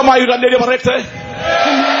 ശക്തമായൊരു അല്ലേരിയ പറയട്ടെ.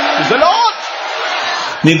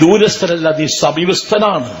 നീ ദൂരസ്ഥനല്ല, നീ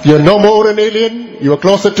സമീപസ്ഥനാണ്. You are no more an alien, you are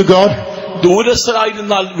closer to God.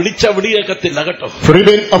 ദൂരസ്ഥനായിരുന്നാൽ വിളിച്ച വിളിയേക്കത്തില്ല കേട്ടോ.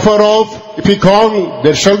 Freedom afar off, if you call,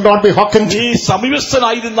 there shall not be hearkened. നീ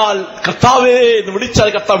സമീപസ്ഥനായിരുന്നാൽ കർത്താവേ എന്ന് വിളിച്ചാൽ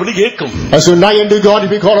കർത്താവ് വിളി കേൾക്കും. As you nigh unto God,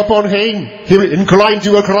 if you call upon Him, He will incline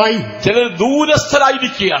to your cry. ചിലർ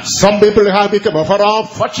ദൂരസ്ഥരായിരിക്കുകയാണ്. Some people have become afar off,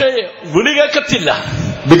 പക്ഷേ വിളി കേൾക്കത്തില്ല.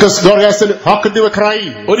 because God has hearkened to your cry.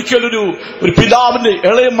 ഒരിക്കലൊരു പിതാവിന്റെ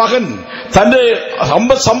ഇളയ മകൻ തന്റെ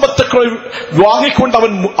സമ്പത്തൊക്കെ വാങ്ങിക്കൊണ്ട്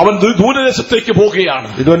അവൻ ദൂരദേശത്തേക്ക് പോവുകയാണ്.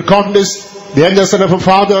 One countless the younger son of a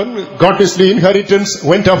father got his inheritance,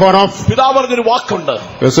 went afar off. പിതാവ് പറഞ്ഞൊരു വാക്കുണ്ട്.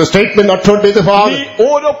 There's a statement uttered by the father. നീ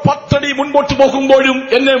ഓരോ 10 അടി മുൻപോട്ട് പോകുമ്പോഴും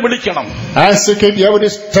എന്നെ വിളിക്കണം. As you keep every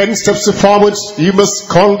 10 steps forwards, you must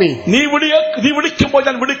call me. നീ വിളിക്കുമ്പോൾ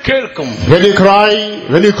ഞാൻ വിളി കേൾക്കും. When you cry,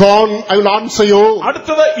 when you call, I will answer you.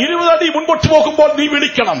 അടുത്തത് 20 അടി മുൻപോട്ട് പോകുമ്പോൾ നീ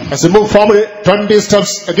വിളിക്കണം. As you move forward 20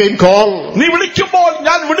 steps, again call. നീ വിളിക്കുമ്പോൾ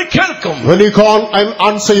ഞാൻ വിളി കേൾക്കും. When you call, I will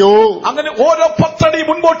answer you. അങ്ങനെ ഓരോ 10 അടി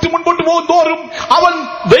മുൻപോട്ട് പോകുന്തോറും അവൻ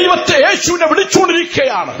ദൈവത്തെ യേശുവിനെ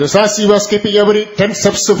വിളിച്ചുകൊണ്ടിരിക്കുകയാണ്. Just as he was keeping every 10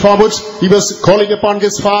 steps forwards, he was calling upon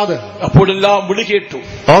his father. അപ്പോഴെല്ലാം വിളി കേട്ടു.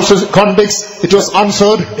 Also context, it was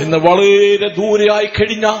answered. എന്ന് വളരെ ദൂരെയായി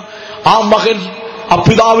കഴിഞ്ഞ ആ മകൻ ആ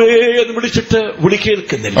പിതാവേ എന്ന് വിളിച്ചിട്ട് വിളി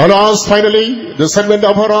കേൾക്കുന്നില്ല. Alas, finally, the son went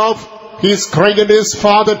afar off. He is crying at his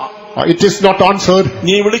father. It is not answered.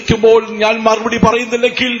 നീ വിളിക്കുമ്പോൾ ഞാൻ മറുപടി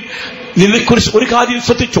പറയുന്നില്ലെങ്കിൽ നിന്നെക്കുറിച്ച് ഒരു കാര്യം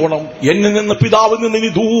ശ്രദ്ധിച്ചോണം. എന്നിൽ നിന്ന് പിതാവിൽ നിന്ന് നീ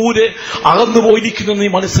ദൂരെ അകന്നു പോയിരിക്കുന്നു നീ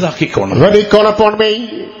മനസ്സിലാക്കിക്കോണം. When you call upon me,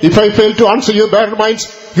 if I fail to answer you, bear in mind,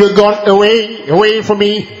 you have gone away from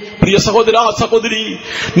me. പ്രിയ സഹോദര സഹോദരി,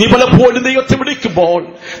 നീ പലപ്പോഴും ദൈവത്തെ വിളിക്കുമ്പോൾ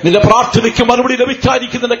നിന്റെ പ്രാർത്ഥനയ്ക്ക് മറുപടി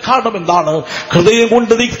ലഭിക്കാതിരിക്കുന്നതിന്റെ കാരണം എന്താണ്? ഹൃദയം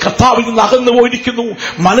കൊണ്ട് നീ കർത്താവിൽ നിന്ന് അകന്നു പോയിരിക്കുന്നു,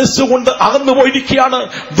 മനസ്സുകൊണ്ട് അകന്നു പോയിരിക്കുകയാണ്,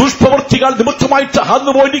 ദുഷ്പ്രവൃത്തികൾ നിമിത്തമായിട്ട്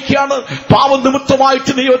അകന്നു പോയിരിക്കുകയാണ്, പാവം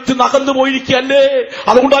നിമിത്തമായിട്ട് ദൈവത്തിൽ നിന്ന് അകന്നു പോയിരിക്കുകയല്ലേ?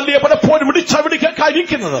 അതുകൊണ്ടല്ലേ പലപ്പോഴും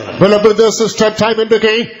വിളിക്കാതിരിക്കുന്നത്. Time and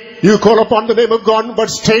again you call upon the name of God, but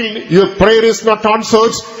still your prayer is not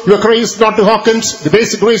answered, your cry is not hearkened. The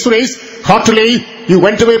basic reason is, heartily you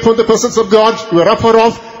went away from the presence of God, you were afar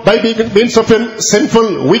off by being means of sinful,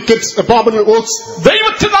 wicked, abominable works.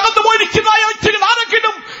 ദൈവത്തിൽ അകന്നു പോയിരിക്കുന്ന വ്യക്തികൾ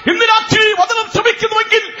ആരെങ്കിലും ഇന്ന് രാത്രി വചനം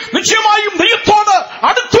ശ്രമിക്കുന്നുവെങ്കിൽ നിശ്ചയമായും ദൈവത്തോട്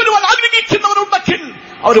അടുത്തു വരുവാൻ ആഗ്രഹിക്കുന്നവരുണ്ടെങ്കിൽ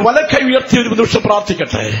അവർ വലക്കൈ ഉയർത്തി ഒരു നിമിഷം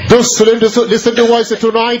പ്രാർത്ഥിക്കട്ടെ. Those who listen to voice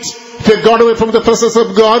tonight, if you have gone away from the presence of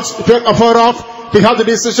God, if you are afar off, if you have the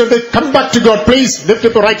decision to come back to God, please lift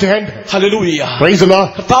up your right hand. Hallelujah. Praise the Lord.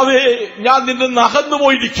 കർത്താവേ, ഞാൻ നിന്നിൽ നിന്ന് അകന്നു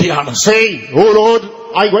പോയിരിക്കുകയാണ്. Say, oh Lord,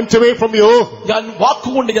 I went away from you. ഞാൻ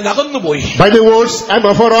വാക്കുകൊണ്ട് ഞാൻ അകന്നുപോയി. By the words I am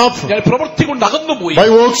afar off. ഞാൻ പ്രവൃത്തി കൊണ്ട് അകന്നുപോയി. By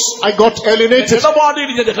words I got alienated. ഇടപാടിൽ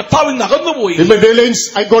ഞാൻ കർത്താവിൽ നിന്ന് അകന്നുപോയി. In my dealings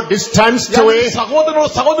I got distanced away.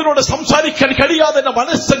 സഹോദരനോട് സംസാരിക്കാൻ കഴിയാതെ എന്റെ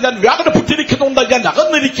മനസ്സ് ഞാൻ വ്യാകുലപ്പെട്ടിരിക്കുന്നുണ്ട്, ഞാൻ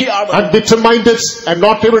അകന്നിരിക്കുകയാണ്. I'm determined and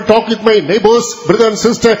not able to talk with my neighbors, brother and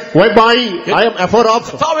sister, whereby I am afar off.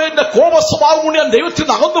 കർത്താവേ, എന്റെ കോപ സ്വഭാവം കൊണ്ട് ഞാൻ ദൈവത്തിൽ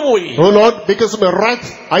നിന്ന് അകന്നുപോയി. Oh Lord, because of my wrath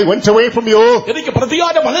I went away from you. എനിക്ക്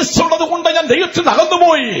പ്രതികാര മനസ്സുള്ളത് കൊണ്ട് ഞാൻ ദൈവത്തിൽ നിന്ന് അകന്നുപോയി.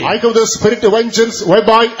 I have the spirit of vengeance,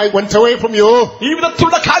 whereby I went away from you. ഈ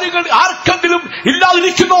വിധത്തിലുള്ള കാര്യങ്ങൾ ആർക്കെങ്കിലും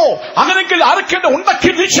ഇല്ലാതിരിക്കുന്നു, അങ്ങനെങ്കിൽ ആർക്കെങ്കിലും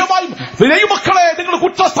ഉണ്ടെങ്കിൽ നിശ്ചയമായും ദൈവമക്കളെ നിങ്ങൾ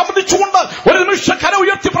കുറ്റം സംബന്ധിച്ചുകൊണ്ട് ഒരു നിമിഷം കര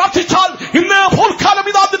ഉയർത്തി പ്രാർത്ഥിച്ചാൽ ഇന്ന് പോൽക്കാലം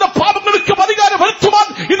ഇതാതിന്റെ പാപങ്ങൾക്ക് പരിഹാരം വരുത്തുവാൻ,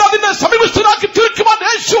 ഇതാതിന്റെ സമീപസ്ഥനാക്കി തീർക്കുവാൻ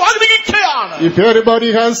യേശു ആഗ്രഹിക്കുകയാണ്. If everybody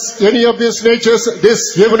has any of these natures this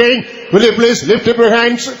evening, will you please lift up your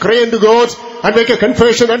hands, cry unto God and make a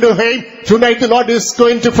confession unto Him. Tonight the Lord is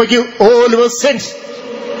going to forgive all your sins.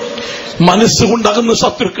 മനസ്സുകൊണ്ട് അകന്ന്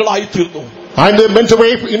ശത്രുക്കളായി തീർന്നു. And they went away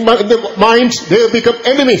in the mind, they have become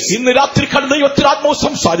enemies. ഇന്ന് രാത്രി ദൈവത്തിൽ ആത്മാവ്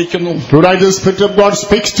സംസാരിക്കുന്നു. Tonight the Spirit of God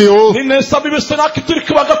speaks to you. നിന്നെ സമീപസ്ഥനാക്കി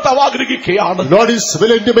തീർക്കുവാൻ കർത്താവ് ആഗ്രഹിക്കുകയാണ്. Lord is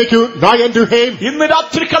willing to make you nigh unto Him. ഇന്ന്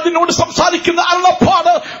രാത്രി അതിനോട് സംസാരിക്കുന്ന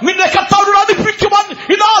അരുളപ്പാട് നിന്നെ കർത്താവിനോട് അടുപ്പിക്കുവാൻ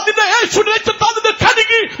ഇതാ നിന്റെ യേശുവിന്റെ രക്തത്താൽ നിന്നെ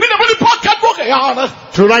കഴുകി നിന്നെ വെളിപ്പാക്കാൻ പോകുകയാണ്.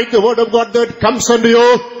 Tonight the word of God that comes unto you,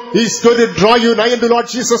 He is going to draw you nigh unto Lord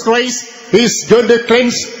Jesus Christ. He is going to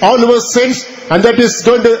cleanse all our sins, and that is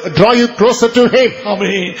going to draw you closer to Him.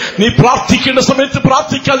 ആമേൻ. നീ പ്രാർത്ഥിക്കേണ്ട സമയത്ത്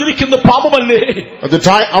പ്രാർത്ഥിക്കാതിരിക്കുന്ന പാപമല്ലേ? At the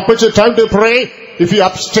time, opportune time to pray, if you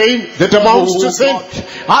abstain, that amounts to sin.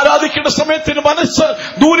 ആരാധിക്കേണ്ട സമയത്തിന് മനസ്സ്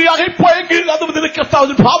ദൂരെയായി പോയെങ്കിൽ അത് നിനക്ക്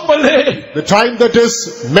പാപമല്ലേ? The time that is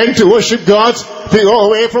meant to worship God, if you go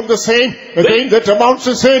away from the sin, again that amounts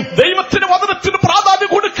to sin. ദൈവത്തിന്റെ വചനത്തിന്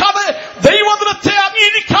പ്രാധാന്യം കൊടുക്കാതെ ദൈവവചനത്തെ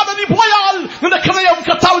അംഗീകരിക്കാതെ നീ പോയാൽ നിന്റെ ഹൃദയം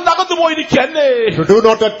കർത്താവിൽ അകന്നു പോയിരിക്കല്ലേ? If you do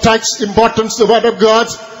not attach importance to the word of God,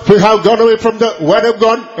 if you have gone away from the word of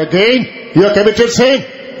God, again you have committed sin.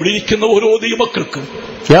 വിളിക്കുന്ന ഓരോ ദൈവമക്കൾക്കും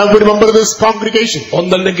you have to remember this congregation.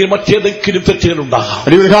 ഒന്നല്ലെങ്കിൽ മറ്റേതെങ്കിലും തെറ്റുകളുണ്ടാകാം.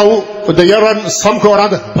 And you will have the error some or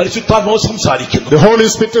other. പരിശുദ്ധാത്മാവ് സംസാരിക്കുന്നു. The Holy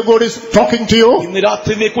Spirit of God is talking to you. ഇന്ന്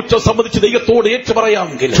രാത്രി നീ കുറ്റം സംബന്ധിച്ച് ദൈവത്തോട് ഏറ്റു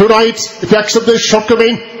പറയാമെങ്കിൽ, tonight if you accept the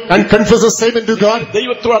shortcoming and confess the same unto God,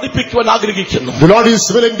 ദൈവത്തോട് അടുപ്പിക്കുവാൻ ആഗ്രഹിക്കുന്നു. the Lord is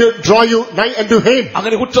willing to draw you nigh unto Him.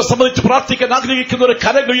 അങ്ങനെ കുറ്റം സംബന്ധിച്ച് പ്രാർത്ഥിക്കാൻ ആഗ്രഹിക്കുന്ന ഒരു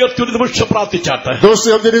കരങ്ങൾ ഉയർത്തി ഒരു നിമിഷം പ്രാർത്ഥിച്ചാട്ടെ. Those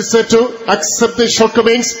who have the desire to accept the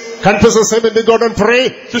shortcomings, confess the same unto God and pray,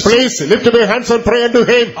 please lift up your hands and pray unto Him.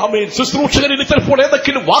 ആമേൻ. ശുശ്രൂഷകരിൽ ചിലപ്പോൾ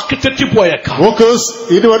ഏതെങ്കിലും വാക്ക് തെറ്റിപ്പോയേക്കാം. Workers,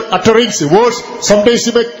 in your utterance sufferings, wars. Sometimes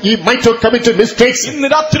he might have committed mistakes. ഇന്ന്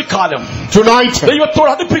രാത്രികാലം Tonight, ദൈവത്തോട്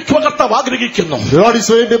അടുപ്പിക്കുവാൻ കർത്താവ് ആഗ്രഹിക്കുന്നു. the Lord is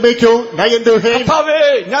going to make you nigh unto Him. കർത്താവേ,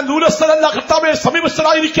 ഞാൻ ദൂരസ്ഥനല്ല, കർത്താവേ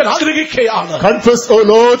സമീപസ്ഥനായിരിക്കാൻ ആഗ്രഹിക്കുകയാണ്. Confess, O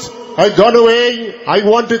Lord, I gone away. I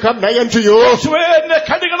want to come nigh unto you. യേശുവേ, എന്നെ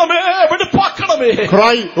കഴുകണമേ, വെടിപ്പാക്കണമേ.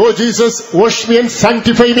 Cry, Oh Jesus, wash me and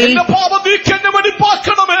sanctify me. എന്റെ പാപം നീക്കി എന്നെ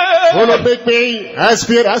വെടിപ്പാക്കണമേ. O Lord, make me as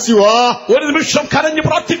pure as you are. ഒരു നിമിഷം കരഞ്ഞ്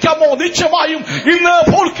പ്രാർത്ഥിക്കാമോ? നിശ്ചയമായും ഇന്ന്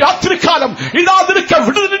ഇപ്പോൾ രാത്രികാലം ഇതാ നിനക്ക്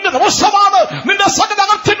വിടുതലിന്റെ ദിവസമാണ്. നിന്റെ സകല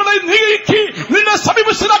അകൃത്യങ്ങളെ നീക്കി നിന്നെ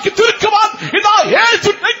സമീപസ്ഥനാക്കി തീർക്കുവാൻ ഇതാ യേശു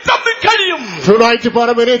രക്തം കഴിയും. Tonight, for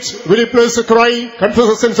a minute, will you please cry, confess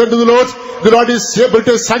your sins unto the Lord. The Lord is able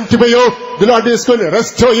to sanctify you. The Lord is going to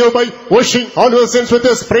restore you by washing all your sins with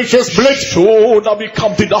His precious blood. So now we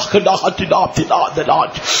come to the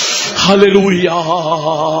Lord. Hallelujah.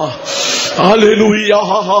 Hallelujah.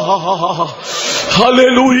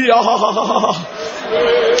 Hallelujah.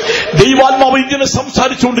 ദൈവാത്മാവ് ഇങ്ങനെ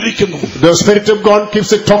സംസാരിച്ചുകൊണ്ടിരിക്കുന്നു. The Spirit of God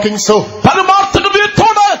keeps it talking so. പരമാർത്ഥ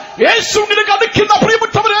ഹൃദയത്തോട് യേശുവിലേക്ക് അടുക്കുന്ന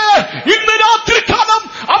പ്രിയപ്പെട്ടവരെ, ഇന്ന് രാത്രികാലം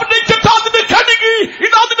അവന്റെ അതിനെ കഴുകി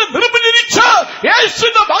ഇതിനെ നിർമ്മിച്ച്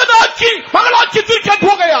യേശുവിന്റെ മകളാക്കി തീർക്കാൻ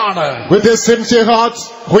പോകുകയാണ്. With his sincere heart,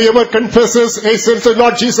 whoever confesses his sins to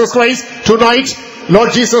Lord Jesus Christ, tonight,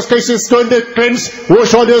 Lord Jesus Christ is going to cleanse,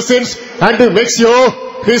 wash all your sins, and to make you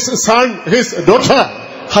his son, his daughter.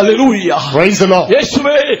 Hallelujah. Praise the Lord.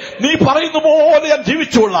 യേശുവേ, നീ പറയുന്ന പോലെ ഞാൻ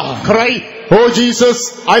ജീവിച്ചോളാം. Cry, Oh Jesus,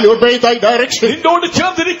 I'll obey thy direction. നിന്നോട്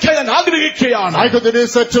ചേർന്നിരിക്കാൻ ഞാൻ ആഗ്രഹിക്കുകയാണ്. I have the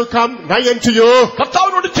desire to come nigh unto you.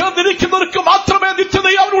 കർത്താവിനോട് ചേർന്നിരിക്കുന്നവർക്ക് മാത്രമേ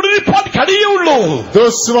നിത്യതയെ അവനോട് ഇരിപ്പാൻ കഴിയുള്ളൂ.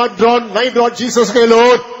 Those who are drawn nigh Lord Jesus Christ,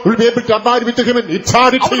 Lord, will be able to abide with him in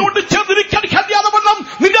eternity. അവനോട് ചേർന്നിരിക്കാൻ കഴിയാതെ വണ്ണം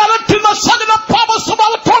നിന്നെ അലട്ടുന്ന സകല പാപ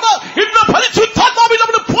സ്വഭാവത്തോട് ഇന്ന് പരിശുദ്ധാത്മാവിൽ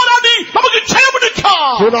നമ്മൾ പോരാടി നമുക്ക് ജയമെടുക്കാം.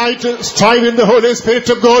 Tonight, strive in the Holy Spirit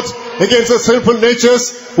of God against the sinful natures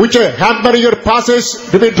which are hampering your passage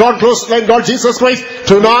to be drawn close like Lord Jesus Christ.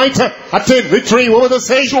 Tonight, attain victory over the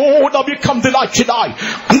same.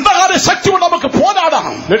 അന്ധകാര ശക്തിയോട് നമുക്ക്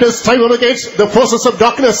പോരാടാം. Let us strive against the forces of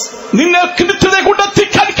darkness. നിന്നെ നിത്യതയെ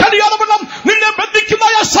കൊണ്ടെത്തിക്കാൻ കഴിയാതെ വണ്ണം നിന്നെ ബന്ധിക്കുന്ന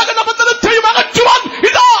സകല ബന്ധനത്തെയും അകറ്റുവാൻ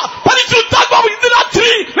ഇതാ പരിശുദ്ധാത്മാവ് ഇന്ന്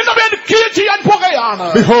രാത്രി നിന്നെ മേൽ ക്രിയ ചെയ്യാൻ പോകുകയാണ്.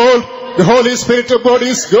 Behold, the Holy Spirit of God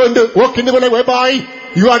is going to work in the way whereby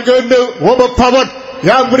you are going to overpower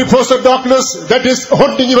every force of darkness that is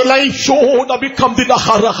haunting your life.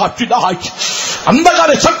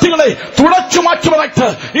 അന്ധകാര ശക്തികളെ തുളച്ചു മാറ്റുവാനായിട്ട്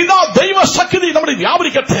ഇതാ ദൈവശക്തി നമ്മുടെ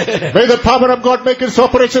വ്യാപരിക്കട്ടെ. May the power of God make its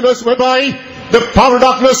operation whereby the power of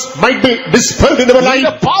darkness might be dispelled in our life.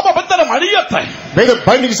 പാപബന്ധനം അഴിയട്ടെ. May the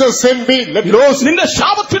bindings of sin be let loose. നിന്റെ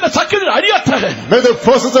ശാപത്തിന്റെ ശക്തി അഴിയട്ടെ. May the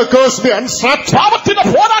forces of curse be unstrapped. പാപത്തിന്റെ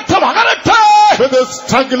പോരാട്ടം അകലട്ടെ. May the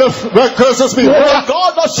struggle of curses be over.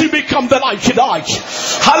 God does he become the light tonight.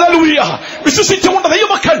 Hallelujah. വിശ്വസിച്ചുകൊണ്ട്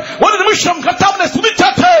ദൈവമക്കൾ ഒരു നിമിഷം കർത്താവിനെ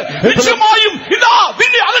സ്തുതിച്ചാട്ടെ. നിശ്ചയമായും ഇതാ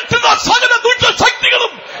നിന്നെ അകറ്റുന്ന സകല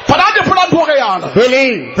ദുഷ്ടശക്തികളും പരാജയപ്പെടാൻ പോകുകയാണ്.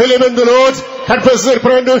 Believe in the Lord. Confess your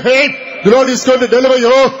prayer to Him. The Lord is going to deliver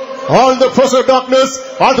you. All the forces of darkness,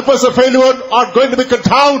 all the forces of failure are going to be cut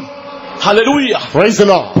down. Hallelujah. Praise the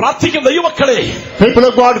Lord. പ്രാർത്ഥിക്കുന്ന ദൈവമക്കളെ, people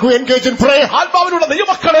of God who engage in prayer, ആത്മാവിലുള്ള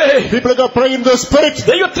ദൈവമക്കളെ, people of God pray in the Spirit.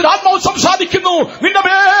 ദൈവത്തിന്റെ ആത്മാവ് സംസാരിക്കുന്നു, നിന്റെ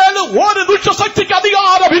മേൽ ഒരു ദുഷ്ടശക്തിക്ക്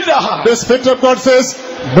അധികാരമില്ല. The Spirit of God says,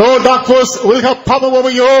 no dark force will have power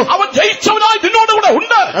over you. അവൻ ജയിച്ചവനായി നിന്നോടുകൂടെ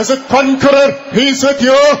ഉണ്ട്. As a conqueror, he is with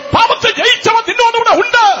you. പാപത്തെ ജയിച്ചവൻ നിന്നോടുകൂടെ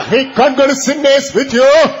ഉണ്ട്. He conquered sickness with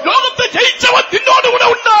you. ലോകത്തെ ജയിച്ചവൻ നിന്നോടുകൂടെ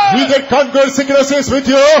ഉണ്ട്. He that conquered sickness is with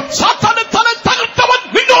you. സാത്താനെ തകർത്തവൻ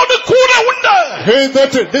നിന്നോട് കൂടെ ഉണ്ട്. He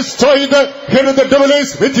that destroyed the head of the devil is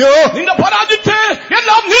with you. നിന്റെ പരാജയത്തെ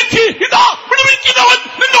എല്ലാം നീക്കി ഇതാ വിടുവിക്കുന്നവൻ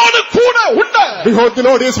നിന്നോട് കൂടെ ഉണ്ട്. Behold, the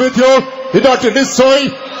Lord is with you. He not to destroy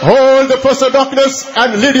all the force of darkness and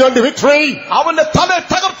lead you unto victory. അവന്റെ തല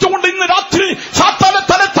തകർത്തുകൊണ്ട് ഇന്ന് രാത്രി, സാത്താനെ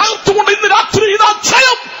തല തകർത്തുകൊണ്ട് ഇന്ന് രാത്രി ഇതാ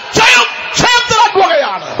ജയം ജയം ജയം തരാൻ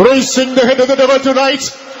പോകുകയാണ്. Bruising the head of the devil tonight,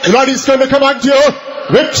 the Lord is going to command you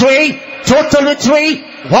victory, total victory,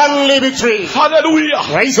 only victory. Hallelujah.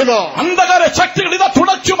 Praise the Lord. അന്ധകാര ശക്തികൾ ഇതാ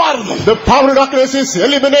തുടച്ചു മാറുന്നു. The power of darkness is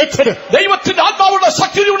eliminated. ദൈവത്തിന്റെ ആത്മാവുള്ള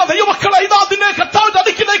ശക്തിയുള്ള ദൈവമക്കളെ ഇതാ അതിനെ കർത്താവിന്റെ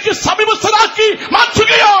അടുക്കിലേക്ക് സമീപസ്ഥരാക്കി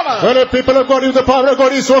മാറ്റുകയാണ്. When the people of God, if the power of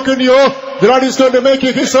God is working in you, the Lord is going to make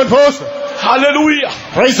you his own force. Hallelujah.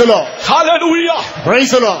 Praise the Lord. Hallelujah.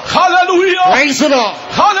 Praise the Lord. Hallelujah. Praise the Lord.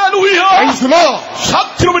 Hallelujah. Praise the Lord.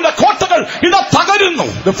 ശത്രുവിന്റെ കോട്ടകൾ ഇതാ തകരുന്നു.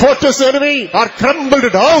 The fortress enemy are crumbled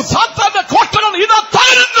down. സാത്താന്റെ കോട്ടകൾ ഇതാ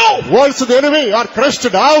തകരുന്നു. Walls of the enemy are crushed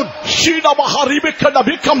down. Shina maharibekana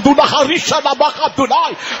become duna harishana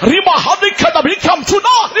bakadunai. Rima harikana become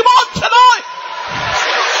tuna. Rima tanai.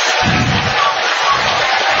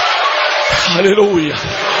 Hallelujah.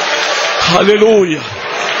 Hallelujah.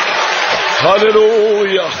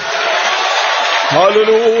 Hallelujah.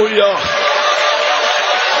 Hallelujah.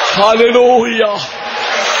 Hallelujah.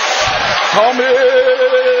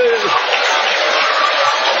 Amen.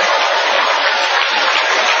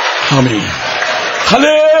 Amen.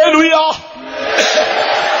 Hallelujah.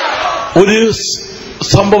 ഒരു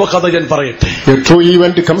സംഭവ കഥ ഞാൻ പറയട്ടെ. A true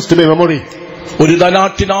event comes to my memory. ഒരു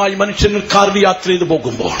ധനാഢ്യനായ മനുഷ്യൻ കാറിൽ യാത്ര ചെയ്ത്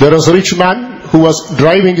പോകുമ്പോൾ There was a rich man who was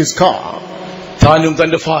driving his car. താനും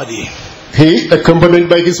തന്റെ ഭാര്യയും He accompanied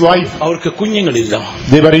by his wife. അവർക്ക് കുഞ്ഞുങ്ങളില്ല.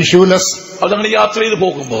 They were issueless. അതങ്ങനെ യാത്ര ചെയ്ത്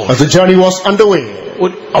പോകുമ്പോൾ As the journey was underway,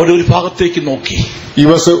 അവരൊരു ഭാഗത്തേക്ക് നോക്കി.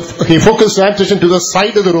 he focused attention to the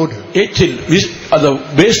side of the road. ഏറ്റിൽ അത്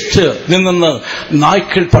വേസ്റ്റ് നിന്ന്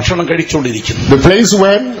നായ്ക്കൾ ഭക്ഷണം കഴിച്ചുകൊണ്ടിരിക്കുന്നു. The place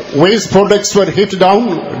where waste products were heaped down,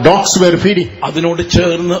 dogs were feeding. അതിനോട്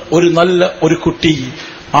ചേർന്ന് ഒരു നല്ല ഒരു കുട്ടി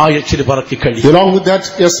ആ എച്ചിൽ പറക്കി കഴിയും. Along with that,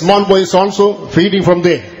 a small boy is also feeding from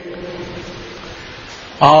there.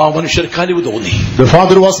 ആ മനുഷ്യർ കനിവ് തോന്നി. The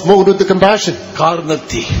father was moved with the compassion. Car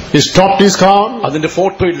നിർത്തി. He stopped his car. അതിന്റെ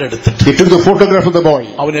ഫോട്ടോയിൽ എടുത്തിട്ട് He took the photograph of the boy.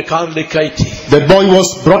 അവനെ കാറിലേക്ക് കയറ്റി. That boy was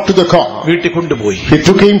brought to the car. വീട്ടിൽ കൊണ്ടുപോയി. He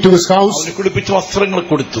took him to his house. അവനെ കുളിപ്പിച്ച വസ്ത്രങ്ങൾ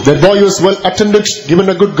കൊടുത്തു. That boy was well attended, given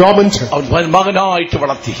a good garment. അവൻ മകനായിട്ട്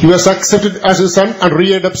വളർത്തി. He was accepted as his son and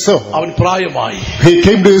reared up so. അവൻ പ്രായമായി. He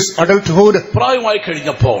came to his adulthood. പ്രായമായി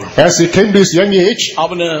കഴിഞ്ഞപ്പോൾ As he came to his young age,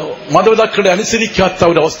 അവന് മാതാപിതാക്കളെ അനുസരിക്കാത്ത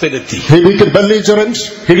ഒരു അവസ്ഥയിലെത്തി. he became belligerent.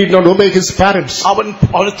 He did not obey his parents. അവന്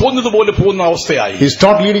തോന്നുന്നതുപോലെ പോകുന്ന അവസ്ഥയായി. He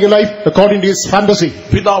started leading a life according to his fantasy.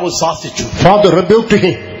 പിതാവ് ശാസിച്ചു. Father rebuked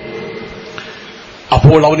him.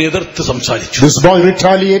 അപ്പോൾ അവൻ എതിർത്ത് സംസാരിച്ചു. This boy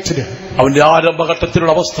retaliated. അവന്റെ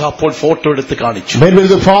ആരംഭഘട്ടത്തിലുള്ള അവസ്ഥ അപ്പോൾ ഫോട്ടോ എടുത്ത് കാണിച്ചു. When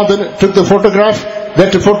the father took the photograph,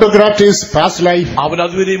 that photographed his past life. അവൻ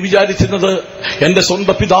അതുവരെ വിചാരിച്ചിരുന്നത് എന്റെ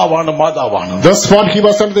സ്വന്തം പിതാവാണ് മാതാവാണ്. Thus far he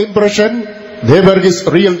was under the impression they were his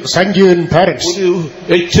real sanguine parents. ഒരു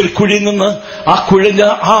എച്ചിൽ കുഴിയിൽ നിന്ന് ആ കുഴഞ്ഞ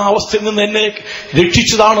ആ അവസ്ഥയിൽ നിന്ന് എന്നെ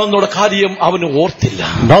രക്ഷിച്ചതാണോ എന്നുള്ള കാര്യം അവന് ഓർത്തില്ല.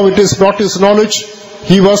 Now it is brought his knowledge.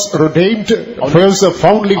 He was redeemed, was a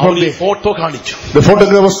foundling from there. Photo കാണിച്ചു. The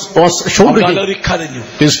photograph was shown to him. കരഞ്ഞു.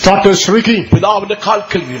 He started shrieking. പിതാവിന്റെ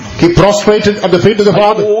കാൽക്കൽ വീണു. He prostrated at the feet of the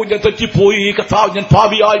father. ഞാൻ തെറ്റിപ്പോയി കർത്താവ്, ഞാൻ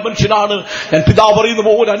പാപിയായ മനുഷ്യനാണ്, ഞാൻ പിതാവ് പറയുന്ന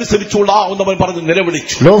പോലെ അനുസരിച്ചുകൊള്ളാം എന്നവൻ പറഞ്ഞ്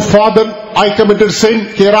നിലവിളിച്ചു. No, Father, I committed sin.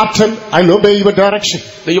 Hereafter I'll obey your direction.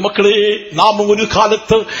 ദൈവമക്കളെ, നാം ഒരു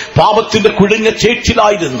കാലത്ത് പാപത്തിന്റെ കുഴഞ്ഞ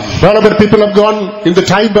ചേച്ചിലായിരുന്നു. Wherever people have gone in the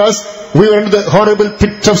time past, we were in the horrible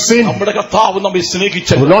pit of sin. നമ്മുടെ കർത്താവ് നമ്മെ സ്നേഹിച്ചു.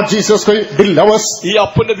 Lord Jesus Christ did love us. ഈ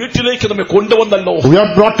അപ്പന്റെ വീട്ടിലേക്ക് നമ്മെ കൊണ്ടുവന്നല്ലോ. We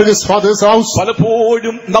are brought to his father's house.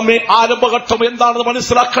 പലപ്പോഴും നമ്മെ ആരംഭഘട്ടം എന്താണെന്ന്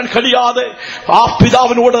മനസ്സിലാക്കാൻ കഴിയാതെ ആ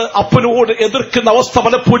പിതാവിനോട് അപ്പനോട് എതിർക്കുന്ന അവസ്ഥ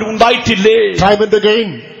പലപ്പോഴും ഉണ്ടായിട്ടില്ലേ? Time and again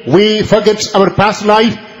we forget our past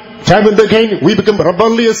life. Time and again we become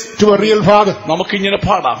rebellious to a real father. നമുക്കിങ്ങനെ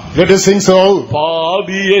പാടാം. Let us sing so.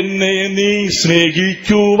 പാപി എന്നെ നീ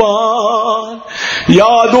സ്നേഹിക്കുവാൻ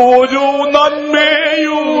യാതൊരു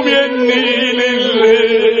നന്മയും എന്നിലില്ലേ.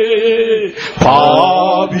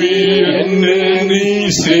 പാപി എന്നെ നീ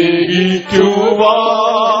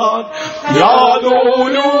സ്നേഹിക്കുവാൻ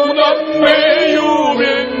യാതൊരു നന്മയും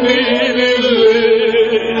എന്നിലില്ലേ.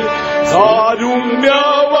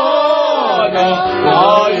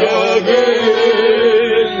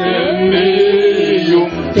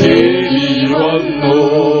 എന്നെയും തേടി വന്നു.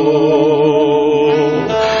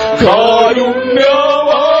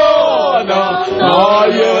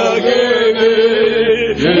 കാരുണ്യവാനായകനെ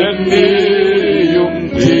എന്നെയും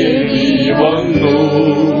തേടി വന്നു.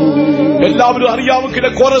 എല്ലാവരും അറിയാമെങ്കിലെ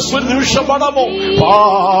കോറസ് ഒരു നിമിഷം പാടാമോ?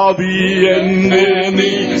 പാപി എന്നെ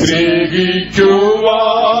നീ സ്നേഹിക്കുവാൻ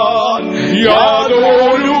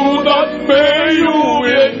യാതൊരു നന്മയും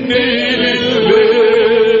എന്നിലില്ലേ.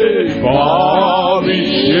 പാപി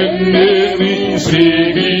എന്നെ നീ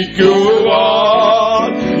സ്നേഹിക്കുവാൻ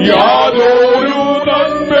യാതൊരു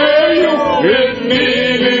നന്മയും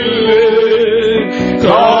എന്നിലില്ലേ.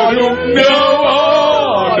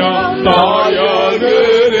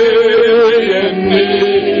 കാരുണ്യവാനായകനെ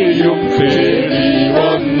എന്നെയും തേടി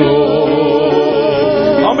വന്നു.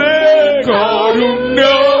 ആമേൻ.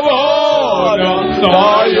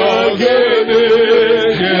 കാരുണ്യവാനായകനെ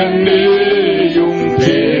എന്നെയും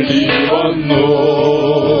തേടി വന്നു.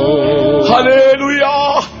 ഹല്ലേലൂയ.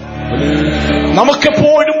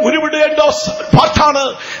 നമുക്കെപ്പോഴും ഉരുവിടേണ്ട പാട്ടാണ്.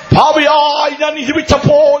 പാപിയായി ഞാൻ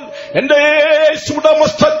ജീവിച്ചപ്പോൾ എന്റെ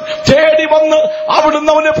യേശുദമസ്ഥൻ തേടി വന്ന്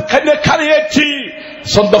അവിടുന്ന് അവനെ കരയേറ്റി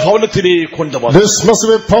സ്വന്തം ഭവനത്തിലേക്ക് കൊണ്ടുവന്നു. This must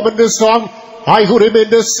be a permanent song. I who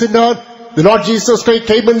remained a sinner, the Lord Jesus Christ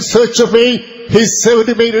came in search of me. He saved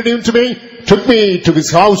me, redeemed me, took me to his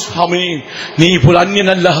house. ആമേൻ. നീ ഇപ്പോൾ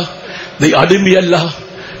അന്യനല്ല, നീ അടിമയല്ല,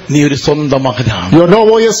 നീ ഒരു സ്വന്തം മകനാണ്. You are no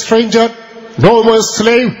more a stranger, no more a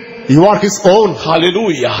slave. You are His own.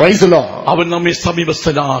 Hallelujah. Praise the Lord. അവൻ നമ്മെ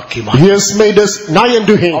സമീപസ്ഥനാക്കി He has made us nigh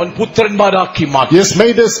unto Him. അവൻ പുത്രന്മാരാക്കി He മാറ്റി. has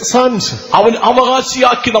made us sons. അവൻ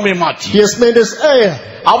അവകാശിയാക്കി നമ്മെ മാറ്റി. He has made us heir.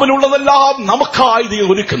 അവനുള്ളതെല്ലാം നമുക്കായി ദൈവം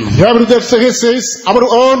ഒരുക്കുന്നു. Everything that He says, our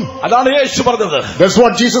own. അതാണ് യേശു പറഞ്ഞത്. That's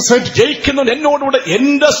what Jesus said. ജയിക്കുന്നവൻ എന്നോടുകൂടെ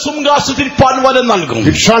എന്റെ സിംഹാസനത്തിരിപ്പാൻ വരം നൽകും.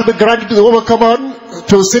 It shall be granted to the overcomer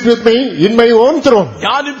to sit with me in my own throne.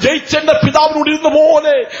 ഞാനും ജയിച്ച എന്റെ പിതാവിനോട് ഇരുന്ന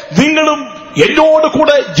പോലെ നിങ്ങളും എന്നോട്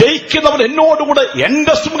കൂടെ ജയിക്കുന്നവൻ എന്നോടുകൂടെ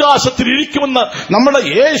എന്റെ സിംഹാസനത്തിൽ ഇരിക്കുമെന്ന് നമ്മുടെ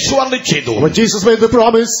യേശു അരുളി ചെയ്തു. When Jesus made the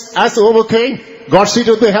promise, as the overcame, God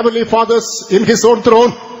seated the heavenly fathers in His own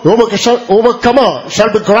throne. The overcomer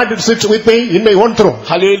shall be granted to sit with me in my own throne.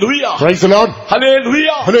 Hallelujah. Praise the Lord.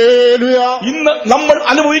 Hallelujah. Hallelujah. ഇന്ന് നമ്മൾ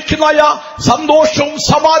അനുഭവിക്കുന്ന സന്തോഷവും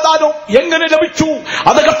സമാധാനവും എങ്ങനെ ലഭിച്ചു?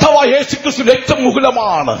 അത് കർത്താവായ യേശുക്രിസ്തു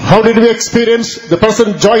രക്തമുകുലമാണ്. How did we experience the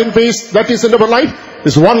present joy and peace that is in our life?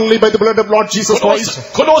 Is only by the blood of Lord Jesus Christ.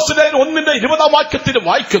 കൊലോസ്യർ 1:20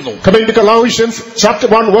 വായിക്കുന്നു. Coming to Colossians chapter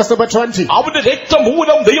 1 verse number 20. അവന്റെ രക്തം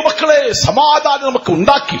മൂലം ദൈവമക്കളെ സമാധാനം നമുക്ക്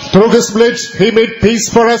ഉണ്ടാക്കി. Through His blood He made peace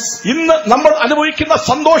for us. ഇന്ന് നമ്മൾ അനുഭവിക്കുന്ന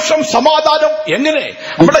സന്തോഷം സമാധാനം എങ്ങനെ?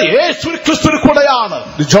 നമ്മുടെ യേശുക്രിസ്തുവിൽ കൂടെയാണ്.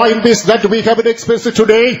 The joy and peace that we have experienced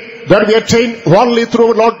today, that we attain only through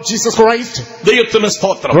our Lord Jesus Christ. ദൈവത്തിന്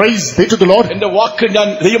സ്തോത്രം. Praise be to the Lord. എന്റെ വാക്ക്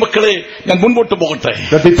ദൈവമക്കളെ ഞാൻ മുൻപോട്ട് പോകട്ടെ.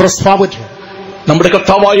 Let me press forward. നമ്മുടെ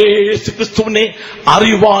കർത്താവായ യേശുക്രിസ്തുവിനെ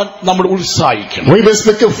അറിയുവാൻ നമ്മൾ ഉത്സാഹിക്കണം. We must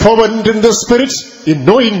look forward in the Spirit in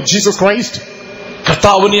knowing Jesus Christ.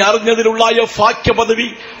 കർത്താവിനെ അറിഞ്ഞതിലുള്ള ഭാഗ്യ പദവി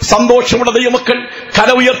സന്തോഷമുള്ള ദൈവമക്കൾ കര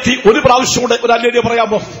ഉയർത്തി ഒരു പ്രാവശ്യം കൂടെ ഒരു ഹല്ലേലൂയ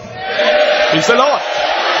പറയാമോ?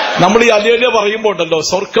 നമ്മൾ ഈ ഹല്ലേലൂയ പറയുമ്പോൾ ഉണ്ടല്ലോ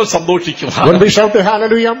സ്വർഗ്ഗം സന്തോഷിക്കും. When we shout to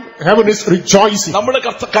hallelujah, heaven is rejoicing. നമ്മൾ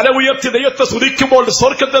കര ഉയർത്തി ദൈവത്തെ സ്തുതിക്കുമ്പോൾ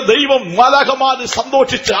സ്വർഗ്ഗത്തെ ദൈവം മാലാഖമാര്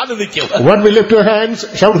സന്തോഷിച്ച് ആനന്ദിക്കും. When we lift our hands,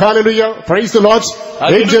 shout hallelujah, praise the Lord,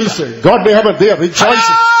 angels, God in heaven, they are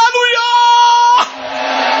rejoicing.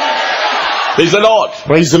 Praise the Lord.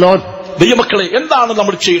 Praise the Lord. ദൈവമക്കളെ എന്താണ്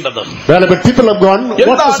നമ്മൾ ചെയ്യേണ്ടത്? People have gone.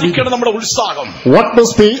 എന്തായിരിക്കണം നമ്മുടെ ഉത്സാഹം? What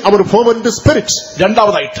must be our fervent spirit?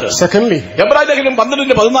 രണ്ടാമതായിട്ട് Secondly, എബ്രായലേഖനം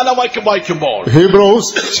 12:14 വായിക്കുമ്പോൾ Hebrews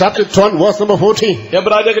chapter 12 verse number 14.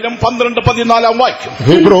 എബ്രായലേഖനം 12:14 വായിക്കും.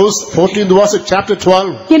 Hebrews 14 verse chapter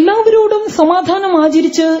 12. എല്ലാവരോടും സമാധാനം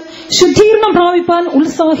ആചരിച്ച് ശുദ്ധീകരണം പ്രാപിപ്പാൻ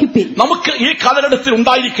ഉത്സാഹിപ്പിൻ. നമുക്ക് ഈ കാലഘട്ടത്തിൽ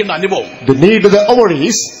ഉണ്ടായിരിക്കുന്ന അനുഭവം, The need of the hour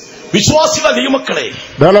is, വിശ്വാസികളുടെ ദൈവമക്കളെ,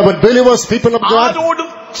 beloved believers, people of God, ആരോടും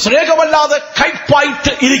സ്നേഹമല്ലാതെ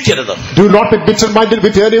കൈപ്പായിട്ട് ഇരിക്കരുത്. do not be bitter-minded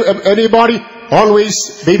with anybody. Always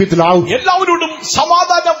be with love. എല്ലാവരോടും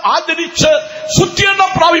സമാധാനം ആചരിച്ച് ശുദ്ധീകരണം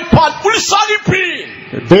പ്രാപിപ്പാൻ ഉത്സാഹിപ്പീൻ.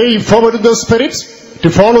 Be forward in the Spirit to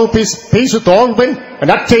follow peace with all men and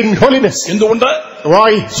attain holiness. എന്തുകൊണ്ട്?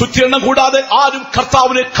 Why? ശുദ്ധീകരണം കൂടാതെ ആരും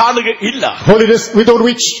കർത്താവിനെ കാണുകയില്ല. Holiness without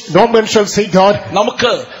which no man shall see God.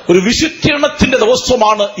 നമുക്ക് ഒരു വിശുദ്ധീകരണത്തിന്റെ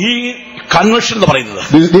ദിവസമാണ് ഈ കൺവെൻഷൻ എന്ന് പറയുന്നത്.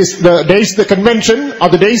 The days of the convention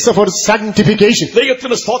are the days of our sanctification.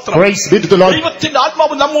 ദൈവത്തിന്റെ സ്തോത്രം. Praise be to the Lord. ദൈവത്തിന്റെ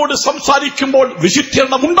ആത്മാവ് നമ്മോട് സംസാരിക്കുമ്പോൾ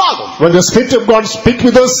വിശുദ്ധീകരണം ഉണ്ടാകും. When the Spirit of God speaks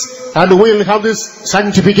with us, and we will have this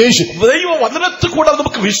sanctification. ദൈവവചനത്തിൽ കൂടെ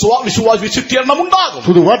നമുക്ക് വിശുദ്ധീകരണം ഉണ്ടാകും.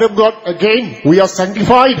 Through the word of God again we are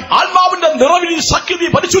sanctified. ആത്മാവിന്റെ നിറവിൽ ശക്തി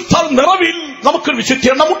പരിശുദ്ധാത്മാവിന്റെ നിറവിൽ നമുക്ക്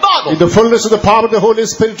വിശുദ്ധീകരണം ഉണ്ടാകും. In the fullness of the power of the Holy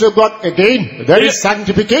Spirit of God again there is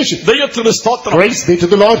sanctification. ദൈവത്തിന്റെ സ്തോത്രം. Praise be to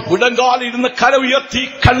the Lord. ഉടങ്കാലിൽ ഇരുന്ന് കര ഉയർത്തി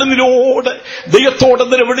കണ്ണുനീരോട് ദൈവത്തോട്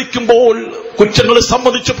നിലവിളിക്കുമ്പോൾ, കുറ്റങ്ങളെ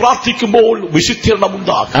സംബന്ധിച്ച് പ്രാർത്ഥിക്കുമ്പോൾ വിശുദ്ധീകരണം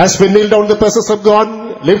ഉണ്ടാകും. As we kneel down in the presence of God,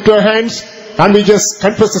 lift our hands and we just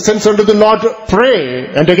confess the sins unto the Lord, pray,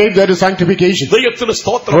 and again there is sanctification. ദൈവത്തിന്റെ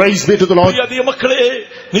സ്തോത്രം. Praise be to the Lord. ദൈവമക്കളെ,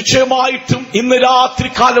 നിശ്ചയമായിട്ടും ഇന്ന്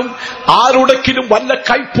രാത്രികാലം ആരുടെക്കിലും വല്ല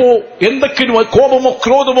കയ്പോ എന്തെങ്കിലും കോപമോ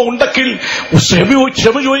ക്രോധമോ ഉണ്ടെങ്കിൽ,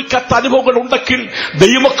 ക്ഷമ ചോദിക്കാത്ത അനുഭവങ്ങൾ ഉണ്ടെങ്കിൽ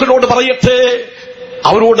ദൈവമക്കളോട് പറയട്ടെ,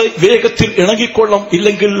 അവരോട് വേഗത്തിൽ ഇണങ്ങിക്കൊള്ളും,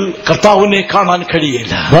 ഇല്ലെങ്കിൽ കർത്താവിനെ കാണാൻ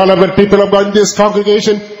കഴിയില്ല. Beloved people of God in this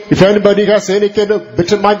congregation, if anybody has any kind of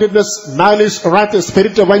bitter-mindedness, malice, wrath,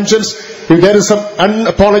 spirit of vengeance, if there is some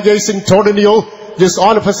unapologizing tone in you, just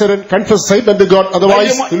all of a sudden confess Satan unto God,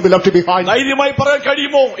 otherwise you will be left behind. ധൈര്യമായി പറയാൻ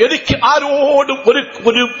കഴിയുമോ? എനിക്ക് ആരോടും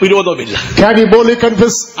ഒരു വിരോധമില്ല. Can you boldly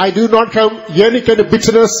confess, I do not have any kind of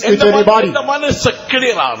bitterness with anybody? എന്റെ മനസ്സ്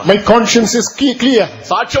ക്ലിയറാണ്. My conscience is clear.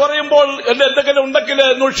 സാക്ഷി പറയുമ്പോൾ എന്തെങ്കിലും ഉണ്ടെങ്കിൽ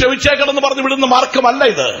എന്നോട് ക്ഷമിച്ചേക്കണമെന്ന് പറഞ്ഞു വിടുന്ന മാർഗമല്ല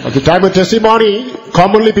ഇത്. At the time of testimony,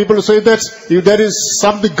 commonly people say that if there is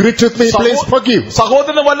something great with me, please forgive.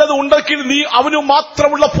 സഹോദരന് വല്ലതും ഉണ്ടെങ്കിൽ നീ അവന്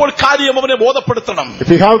മാത്രമുള്ളപ്പോൾ കാര്യം അവനെ ബോധപ്പെടുത്തണം.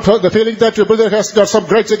 If you have the feeling that your brother has got some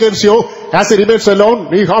grudge against you, as he remains alone,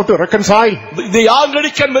 we have to reconcile. നീ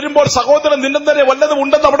യാഗടിക്കാൻ വരുമ്പോൾ സഹോദരൻ നിന്നെ തന്നെ വല്ലതും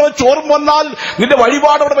ഉണ്ടെന്ന് അവിടെ വെച്ച് ഓർമ്മ വന്നാൽ നിന്റെ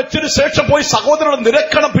വഴിപാട് അവിടെ വെച്ചതിന് ശേഷം പോയി സഹോദരൻ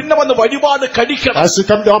നിരക്കണം, പിന്നെ വന്ന് വഴിപാട് കഴിക്കണം. As you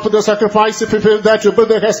come to offer the sacrifice, if you feel that your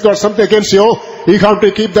brother has got something against you, you have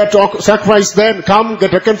to keep that sacrifice then. Come,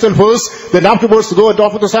 get reconciled first, then afterwards go and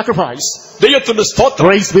offer the sacrifice. ദൈവത്തിന്റെ സ്തോത്രം.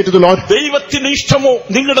 Praise be to the Lord. ദൈവത്തിന് ഇഷ്ടമോ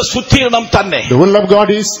നിങ്ങളുടെ ശുദ്ധീകരണം തന്നെ. The will of God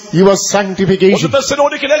is your sanctification.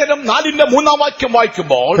 തെസ്സലോനിക്ക ലേഖനം 4:3 വാക്യം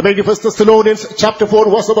വായിക്കുമ്പോൾ, 1 Thessalonians chapter 4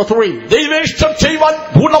 verse number 3. ദൈവേഷ്ടം ചെയ്യുവാൻ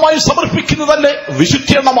പൂർണ്ണമായി സമർപ്പിക്കുന്നത് തന്നെ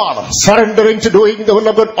വിശുദ്ധീകരണമാണ്. Surrendering to doing the will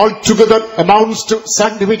of God altogether amounts to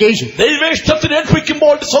sanctification. ദൈവേഷ്ടത്തിന്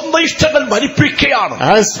ഏൽപ്പിക്കുമ്പോൾ സ്വന്തം ഇഷ്ടങ്ങൾ മരിപ്പിക്കുകയാണ്.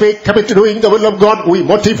 As we commit to doing the will of God, we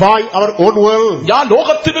mortify our own will. ഞാൻ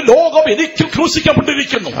ലോകത്തിന്, ലോകം എനിക്ക്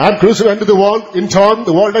ക്രൂശിക്കപ്പെട്ടിരിക്കുന്നു. I am crucified unto the world, in turn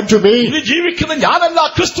the world unto me. ഇനി ജീവിക്കുന്നത് ഞാനല്ല,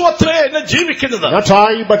 ക്രിസ്തു അത്രേ എന്നെ ജീവിക്കുന്നത്. Not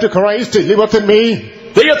I, but Christ liveth in me.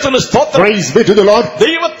 ദൈവത്തിന് സ്തോത്രം. Praise be to the Lord.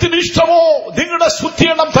 ദൈവത്തിന് ഇഷ്ടമോ നിങ്ങളുടെ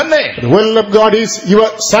ശുദ്ധീകരണം തന്നെ. The will of God is your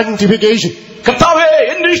sanctification. കർത്താവേ,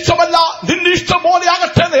 എന്റെ ഇഷ്ടമല്ല നിന്റെ ഇഷ്ടം പോലെ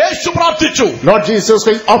ആകട്ടെ എന്ന് യേശു പ്രാർത്ഥിച്ചു. Lord Jesus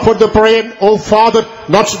Christ offered the prayer, "Oh Father,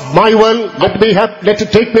 not my will, let it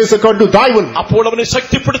take place according to thy will." അപ്പോൾ അവനെ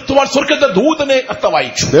ശക്തിപ്പെടുത്തുവാൻ സ്വർഗ്ഗത്തിന്റെ ദൂതനെ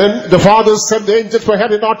അയച്ചു. Then the Father sent the angels for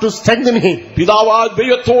heaven not to strengthen him. പിതാവായ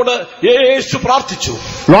ദൈവത്തോട് യേശു പ്രാർത്ഥിച്ചു.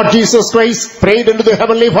 Lord Jesus Christ prayed unto the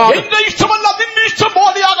heavenly Father, എന്റെ ഇഷ്ടമല്ല നിന്റെ ഇഷ്ടം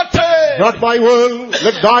പോലെ ആകട്ടെ. Not my will,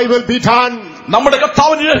 let thy will be done. നമ്മുടെ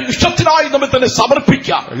കർത്താവിന്റെ ഇഷ്ടത്തിനായി നമ്മെ തന്നെ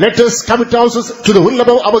സമർപ്പിക്കാം. Let us commit ourselves to the will of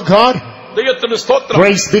our God. ദൈവത്തിന്റെ സ്തോത്രം.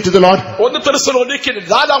 Praise be to the Lord. 1 തെസ്സലോനിക്കർ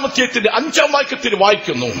 4 വാക്യത്തിൽ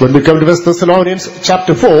വായിക്കുന്നു. When we come to 1 Thessalonians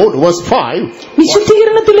chapter 4 verse 5,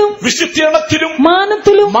 വിശുദ്ധീകരണത്തിലും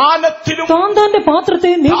മാനത്തിലും താന്താന്റെ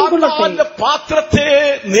പാത്രത്തെ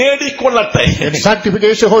നേടിക്കൊള്ളട്ടെ. in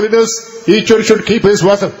sanctification, holiness, each one should keep his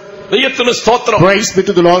vessel. ദൈവത്തിന് സ്തോത്രം. Praise be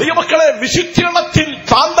to the Lord. ദൈവമക്കളെ, വിശുദ്ധീകരണത്തിൽ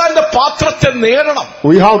താന്താന്റെ പാത്രത്തെ നേടണം.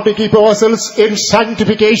 We have to keep ourselves in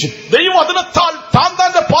sanctification. ദൈവവചനത്താൽ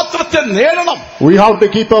താന്താന്റെ പാത്രത്തെ നേടണം. We have to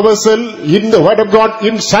keep ourselves in the word of God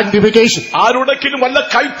in sanctification. ആരുടെങ്കിലും വല്ല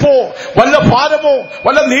കയ്പോ വല്ല ഭാരമോ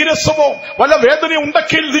വല്ല നീരസമോ വല്ല വേദനയോ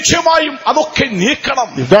ഉണ്ടെങ്കിൽ നിശ്ചയമായും അതൊക്കെ നീക്കണം.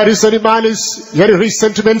 If there is any malice, any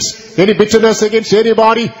resentment, any bitterness against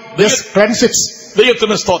anybody, just cleanse it.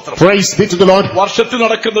 ദൈവത്തിന് സ്തോത്രം. Praise be to the Lord. വർഷത്തിൽ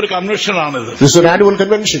നടക്കുന്ന ഒരു കൺവെൻഷനാണിത്. This is an annual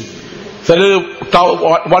convention.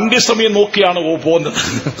 വണ്ടി സമയം നോക്കിയാണ് പോകുന്നത്.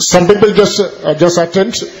 Some people just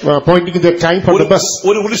attend, pointing the time for the bus.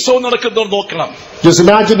 ഒരു ഉത്സവം നടക്കുന്നത് നോക്കണം. Just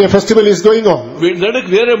imagine a festival is going on.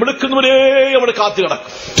 വേറെ വിളിക്കുന്നവരേ അവിടെ കാത്തു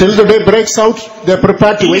കിടക്കും. Till the day breaks out, they are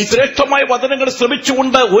prepared to wait. ശ്രേഷ്ഠമായ വചനങ്ങൾ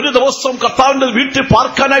ശ്രമിച്ചുകൊണ്ട് ഒരു ദിവസം കർത്താവിന്റെ വീട്ടിൽ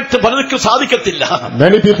പാർക്കാനായിട്ട് പലർക്കും സാധിക്കത്തില്ല.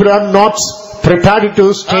 Many people are not prepared to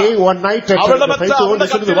stay one night at the faith to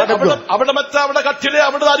listen to the word of God. അവിടെ കട്ടില്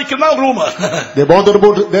അവിടെ ധരിക്കുന്ന room. They bother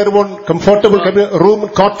about their own comfortable room,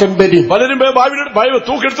 cot and bedding. പലരും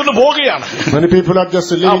തൂക്കെടുത്തോണ്ട് പോവുകയാണ്. Many people are just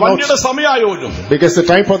leaving out വണ്ടിയുടെ സമയമായോലും because the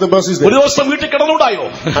time for the bus is there. ഒരു ദിവസം വീട്ടിൽ കിടന്നുണ്ടായോ?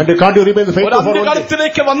 And they can't remain the faithful for one day.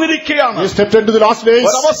 കാലത്തിലേക്ക് വന്നിരിക്കുകയാണ്. We stepped into the last days.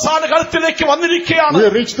 ഒരു അവസാന കാലത്തിലേക്ക് വന്നിരിക്കുകയാണ്.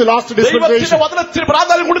 We reached the last dispensation. ദൈവത്തിന്റെ വചനത്തിന്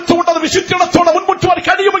പ്രാധാന്യം കൊടുത്തുകൊണ്ട് അത് വിശുദ്ധീകരണത്തോടെ മുൻപോട്ടുവാൻ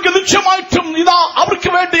കഴിയുമെങ്കിൽ നിശ്ചയമായിട്ടും ഇതാ അവർക്ക്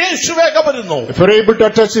വേണ്ടി യേശു വേഗം വരുന്നു. If you are able to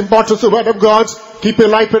attach importance to the word of God, keep your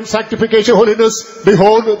life in sanctification, holiness,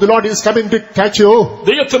 behold, the Lord is coming to catch you.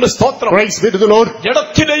 ദൈവത്തിന്റെ സ്തോത്രം. Praise be to the Lord.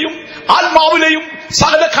 ജഡത്തിലെയും ആത്മാവിലെയും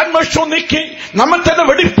സകല കന്മഷവും നീക്കി നമ്മൾ തന്നെ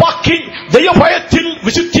വെടിപ്പാക്കി ദൈവഭയത്തിൽ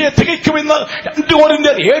വിശുദ്ധിയെ തികയ്ക്കുമെന്ന് 2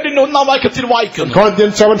 കൊരിന്ത്യർ 7:1 വാക്യത്തിൽ വായിക്കുന്നു.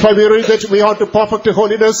 Corinthians 7:5 we read that we have to perfect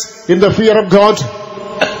holiness in the fear of God.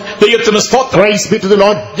 ദൈവത്തിന് സ്തോത്രം. Praise be to the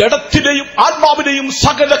Lord. ജഡത്തിലെയും ആത്മാവിലെയും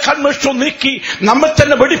സകല കന്മഷവും നീക്കി നമ്മൾ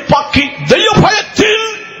തന്നെ വെടിപ്പാക്കി ദൈവഭയത്തിൽ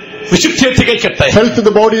വിശുദ്ധിയെ തികയ്ക്കട്ടെ. Health in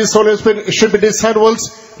the body, soul and spirit should be discernible.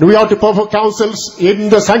 We have to perfect ourselves in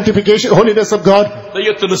the sanctification, holiness of God.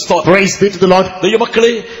 ദൈവത്തിന് സ്തോത്രം. Praise be to the Lord.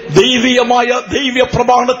 ദൈവമക്കളെ, ദൈവീയമായ ദൈവീയ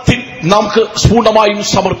പ്രമാണത്തിൽ നമുക്ക് പൂർണ്ണമായും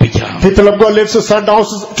സമർപ്പിക്കാം. People of God, let's surrender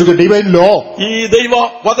ourselves to the divine law. ഈ ദൈവ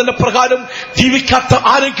വചനപ്രകാരം ജീവിക്കാത്ത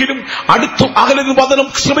ആരെങ്കിലും അടുത്തും അകലും വചനം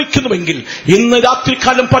ശ്രമിക്കുന്നുവെങ്കിൽ ഇന്ന്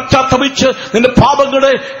രാത്രികാലം പശ്ചാത്തപിച്ച് നിന്റെ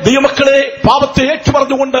പാപങ്ങളെ ദൈവമക്കളെ പാപത്തെ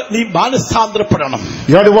ഏറ്റുപറഞ്ഞുകൊണ്ട് നീ മാനസാന്തരപ്പെടണം.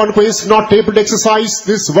 You are the one who is not able to exercise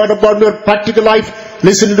this word of God in your practical life.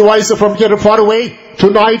 Listen to the voice from here far away.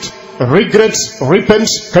 Tonight, regret, repent,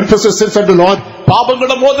 confess your sins unto the Lord.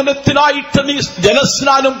 പാപങ്ങളുടെ മോചനത്തിനായിട്ട് നീ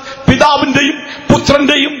ജലസ്നാനം പിതാവിന്റെയും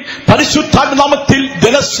പുത്രന്റെയും പരിശുദ്ധാത്മ നാമത്തിൽ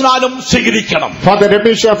ജലസ്നാനം സ്വീകരിക്കണം. For the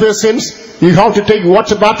remission of your sins, you have to take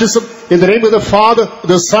water baptism in the name of the Father,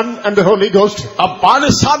 the Son and the Holy Ghost.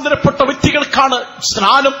 മാനസാന്തരപ്പെട്ട വ്യക്തികൾക്കാണ്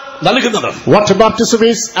സ്നാനം നൽകുന്നത്. Water baptism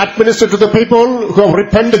is administered to the people who have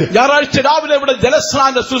repented. ഞായറാഴ്ച രാവിലെ ഇവിടെ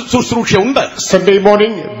ജലസ്നാന ശുശ്രൂഷയുണ്ട്. Sunday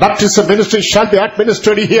morning baptism ministry shall be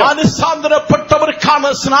administered here.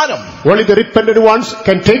 മാനസാന്തരപ്പെട്ടവർക്കാണ് സ്നാനം. Only the repentant ones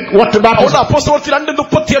can take water baptism. അപ്പോസ്തലർ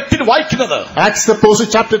 2:38 വായിക്കുന്നത്, Acts the Apostle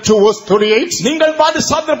chapter 2 verse 38. നിങ്ങൾ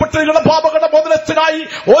മാനസാന്തരപ്പെട്ട നിങ്ങളുടെ പാപങ്ങളുടെ മോചനത്തിനായി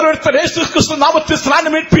ഓരോരുത്തർ യേശുക്രിസ്തു നാമത്തിൽ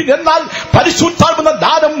സ്നാനമേൽപ്പീൻ, എന്നാൽ പരിശുദ്ധാത്മാവിന്റെ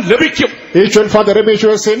ദാനം ലഭിക്കും. Each one for the remission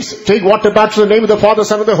of sins take water baptism in the name of the Father,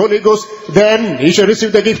 Son and the Holy Ghost, then he shall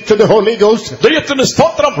receive the gift of the Holy Ghost. ദൈവത്തിന്റെ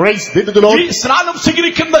സ്തോത്രം. Praise be to the Lord. ഈ സ്നാനം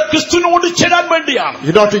സ്വീകരിക്കുന്ന ക്രിസ്തുവിനോട് ചേരാൻ വേണ്ടിയാണ്.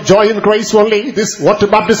 You not to join in Christ only, this water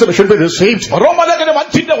baptism should be received. റോമലേഖനം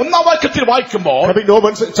 5:1 വാക്യത്തിൽ വായിക്കുമ്പോൾ,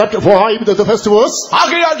 Romans chapter 5 the first verse.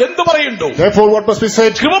 ആകയാൽ എന്ത് പറയുന്നു? Therefore what must be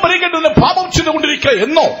said? കൃപ പരിഗണന പാപം ചെയ്തുകൊണ്ടിരിക്കുക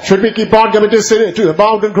എന്നോ? Should we keep on committing sin to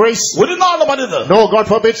abound in grace? ഒരു നാളും അരുത്. No, God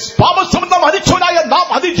forbids. പാപസംബന്ധം മരിച്ചവനായ നാം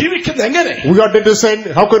അതിജീവിക്കുന്നത് എങ്ങനെ? We are dead to sin.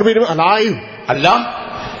 How could we be alive? അല്ല,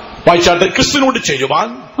 വായിച്ചാട്ടെ, ക്രിസ്തുവിനോട് ചേരുവാൻ.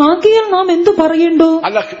 ആകയാൽ നാം എന്തു പറയേണ്ടു?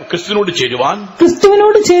 അല്ല, ക്രിസ്തുവിനോട് ചേരുവാൻ,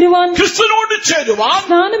 ക്രിസ്തുവിനോട് ചേരുവാൻ, ക്രിസ്തുവിനോട് ചേരുവാൻ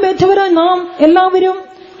സ്നാനമേറ്റവരായി നാം എല്ലാവരും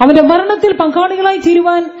അവന്റെ മരണത്തിൽ പങ്കാളികളായി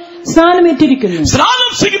തീരുവാൻ സ്നാനമേറ്റിരിക്കുന്നു. സ്നാനം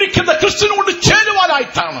സ്വീകരിക്കുന്ന ക്രിസ്തുവിനോട്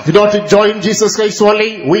ചേരുവാനായിട്ടാണ്. We don't join Jesus Christ only,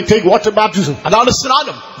 we take water baptism. അതാണ്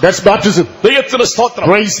സ്നാനം. That's baptism. ദൈവത്തിന്റെ സ്തോത്രം.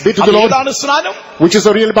 Praise be to the Lord. അതാണ് സ്നാനം. Which is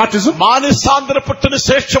the real baptism? മാനസാന്തരപ്പെട്ടതിന്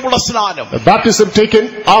ശേഷമുള്ള സ്നാനം. The baptism taken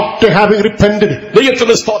after having repented.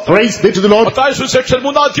 ദൈവത്തിന്റെ സ്തോത്രം. Praise be to the Lord. Mathai സുവിശേഷം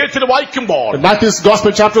 3:3 വായിക്കുമ്പോൾ, Matthew's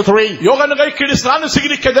Gospel chapter 3. യോഹന്നാൻ കൈക്കീഴിൽ സ്നാനം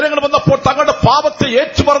സ്വീകരിക്കാൻ ജനങ്ങൾ വന്നപ്പോൾ തങ്ങളുടെ പാപത്തെ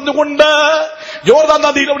ഏറ്റുപറഞ്ഞുകൊണ്ട് യോർദാൻ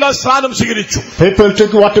നദിയിൽ സ്നാനം സ്വീകരിച്ചു. People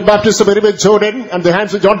took water baptism in Jordan and the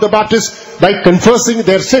hands of John the Baptist by confessing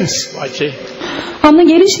their sins. അന്ന്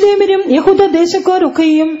യെരുശലേമിലും യഹൂദ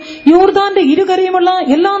ദേശക്കാരൊക്കെയും യോർദാന്റെ ഇരുകരയുമുള്ള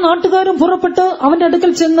എല്ലാ നാട്ടുകാരും പുറപ്പെട്ട് അവന്റെ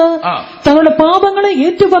അടുക്കൽ ചെന്ന് തങ്ങളുടെ പാപങ്ങളെ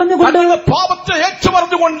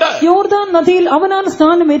ഏറ്റുപറഞ്ഞുകൊണ്ട് യോർദാൻ നദിയിൽ അവനാൽ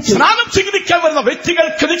സ്നാനമേറ്റു. സ്നാനം സ്വീകരിക്കാൻ വരുന്ന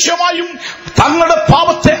വ്യക്തികൾക്ക് നിശ്ചയമായും തങ്ങളുടെ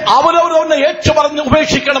പാപത്തെ അവരവരവനെ ഏറ്റുപറഞ്ഞ്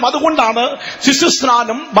ഉപേക്ഷിക്കണം. അതുകൊണ്ടാണ്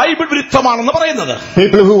ശിശുസ്നാനം ബൈബിൾ വിരുദ്ധമാണെന്ന് പറയുന്നത്.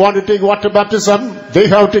 People who want to take water baptism, they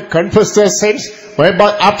have to confess their sins.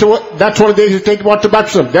 Whereby afterward, that's why they take water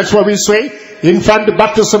baptism. That's why we say infant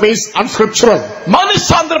baptism is unscriptural.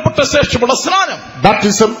 മാനസാന്തരപ്പെട്ട ശേഷമുള്ള സ്നാനം.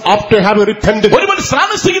 Baptism after having repented. ഒരുവൻ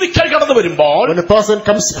സ്നാനം സ്വീകരിക്കാൻ കടന്നു വരുമ്പോൾ, when a person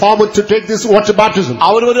comes forward to take this water baptism,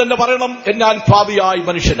 അവർ തന്നെ പറയണം, ഞാൻ പാപിയായ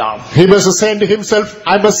മനുഷ്യനാണ്. He must say to himself,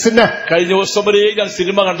 I'm a sinner. കഴിഞ്ഞ ദിവസം വരെ ഞാൻ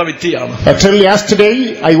സിനിമ കണ്ട വ്യക്തിയാണ്. Until yesterday,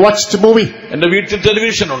 I watched a movie. എന്റെ വീട്ടിൽ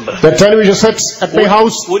ടെലിവിഷൻ ഉണ്ട്. The television sets at my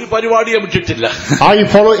house. ഒരു പരിപാടിയെ വിട്ടിട്ടില്ല. I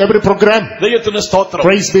follow every program. ദൈവത്തിന്റെ സ്തോത്രം.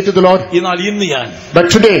 Praise be to the Lord. എന്നാൽ ഇന്ന് ഞാൻ, but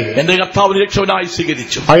today, എന്റെ കർത്താവിനെ രക്ഷകനായി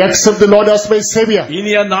സ്വീകരിച്ചു. I accept the Lord as my Savior. ഇനി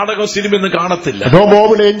ഞാൻ നാടകം സിനിമയൊന്നും കാണത്തില്ല. No more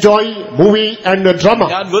will I enjoy movie and drama.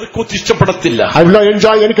 ഞാൻ വെറുക്കൂത്ത് ഇഷ്ടപ്പെടത്തില്ല. I will not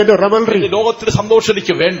enjoy any kind of revelry. ലോകത്തിന് സന്തോഷം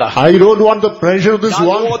എനിക്ക് വേണ്ട. I don't want the pleasure of this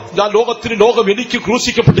world. ഞാൻ ലോകത്തിന്, ലോകം എനിക്ക്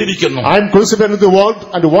ക്രൂശിക്കപ്പെട്ടിരിക്കുന്നു. I am crucified in the world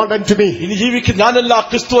and the world unto me. ഇനി ഞാനല്ല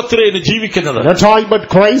ക്രിസ്തുവത്രേ ജീവിക്കുന്നത്. Not I but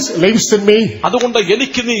Christ lives in me. അതുകൊണ്ട്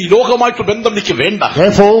എനിക്ക് നീ ലോകമായിട്ട് ബന്ധം എനിക്ക് വേണ്ട.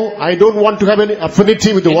 Therefore I don't want to have any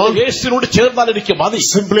affinity with the world. യേശുവിനോട് ചേർന്നാൽ എനിക്ക് മതി.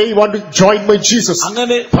 Simply want to join my Jesus.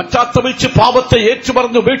 അങ്ങനെ പശ്ചാത്തപിച്ച് പാപത്തെ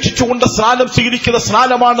ഏറ്റുപറഞ്ഞ് ഉപേക്ഷിച്ചുകൊണ്ട് സ്നാനം സ്വീകരിക്കുന്ന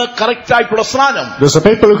സ്നാനമാണ് കറക്റ്റ് ആയിട്ടുള്ള സ്നാനം. There's a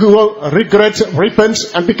people who regret, repent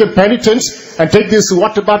and become penitent and take this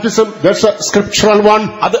water baptism. That's a scriptural one.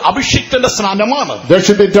 അത് അഭിഷിക്തന്റെ സ്നാനമാണ്. That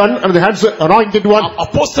should be done and the hands anointed one.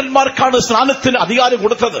 അപ്പോസ്തലന്മാർക്കാണ് സ്നാനത്തിന് അധികാരം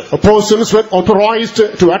കൊടുത്തത്. Apostles were authorized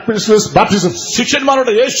to administer this baptism.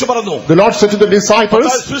 ശിഷ്യന്മാരോട് യേശു പറഞ്ഞു, the Lord said to the disciples,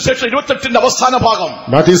 സുവിശേഷം 28 അവസാന ഭാഗം,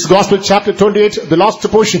 Matthew's Gospel chapter 28, the last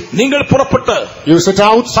portion, നിങ്ങൾ പുറപ്പെട്ട് you set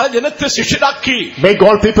out, ജനത്തെ ശിഷ്യരാക്കി, make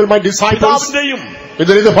all people my disciples, in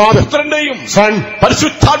the name of the Father, Son,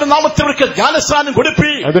 പരിശുദ്ധാത്മ നാമത്തിലേക്ക് ജ്ഞാനസ്നാനം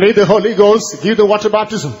കൊടുപ്പി, and the name of the Holy Ghost, give the water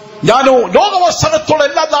baptism. ഞാനോ ലോകാവസാനത്തോളം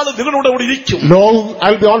എല്ലാ നാളും നിങ്ങളുടെ കൂടെ ഇരിക്കും. No,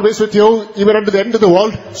 I'll be always with you even unto the end of the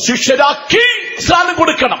world. ശിഷ്യരാക്കി സ്നാനം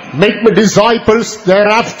കൊടുക്കണം. Make me disciples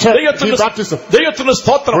thereafter. Give baptism. ദൈവത്തിന്റെ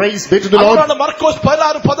സ്തോത്രം. Praise be to the Lord. അതാണ് മാർക്കോസ്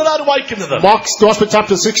 16 വായിക്കുന്നത്. Mark's Gospel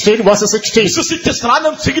chapter 16 verse 16. വിശ്വസിച്ച്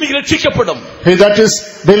സ്നാനം സ്വീകരിച്ച് രക്ഷിക്കപ്പെടും. He that is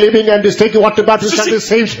believing and is taking water baptism shall be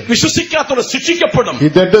saved. വിശ്വസിക്കാത്തവർ ശിക്ഷിക്കപ്പെടും.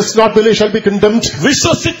 He that does not believe shall be condemned.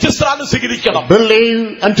 വിശ്വസിച്ച് സ്നാനം സ്വീകരിക്കണം. Believe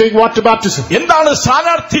and take water baptism. എന്താണ്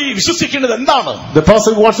സ്ഥാനാർത്ഥി വിശ്വസിക്കേണ്ടത് എന്താണ്? The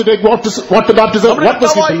person who wants to take water baptism, what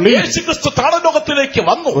must he believe? യേശുക്രിസ്തു താണലോകത്തിലേക്ക്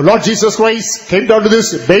വന്നു. Lord Jesus Christ came down to this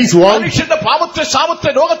base world. മനുഷ്യന്റെ പാപത്തെ ശാപത്തെ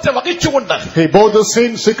രോഗത്തെ വഹിച്ചുകൊണ്ട് He bore the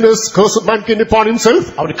sin, sickness, curse of mankind upon himself.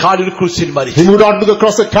 അവൻ കാലിൽ ക്രൂശിൽ മരിച്ചു. He moved on to the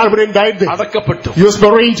cross at Calvary and died there. അടക്കപ്പെട്ടു. He was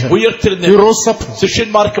buried. ഉയർത്തെഴുന്നേറ്റു. He rose up.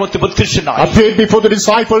 ശിഷ്യന്മാർക്ക് മധ്യ പ്രത്യക്ഷനായി. Appeared before the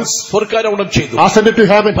disciples. സ്വർഗ്ഗാരോഹണം ചെയ്തു. Ascended to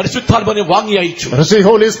heaven. പരിശുദ്ധാത്മാവിനെ വാങ്ങി അയച്ചു. Received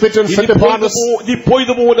Holy Spirit and sent upon us. നീ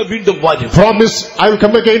പോയതുപോലെ വീണ്ടും വരും. Promised, I will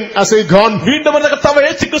come again as I gone. വീണ്ടും വരുന്ന കർത്താവ്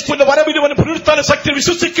യേശുക്രിസ്തുവിന്റെ വരവിലും പുനരുത്ഥാന ശക്തി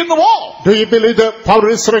വിശ്വസിക്കുന്നുവോ? Do you believe the power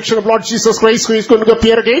of resurrection of Lord Jesus Christ who is going to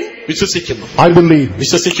appear again? വിശ്വസിക്കുന്നു. I believe.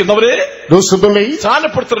 വിശ്വസിക്കുന്നവരെ Those who believe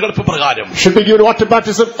സ്ഥാനപ്പെടുത്തൽ പ്രകാരം should be given water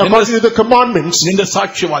baptism according to the commandments. നിന്റെ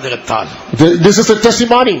സാക്ഷ്യവാചകത്താൽ This is a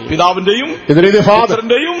testimony. പിതാവിന്റെയും In the name of the Father,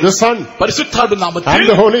 the Son, പരിശുദ്ധാത്മ നാമത്തിൽ and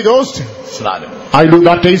the Holy Ghost. സ്നാനം. I do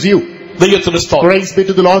baptize you. ദൈവത്തിന്റെ സ്തോത്രം. Praise be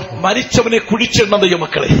to the Lord. മരിച്ചവനെ കുഴിച്ചിടണം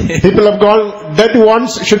ദൈവമക്കളെ. People of God, dead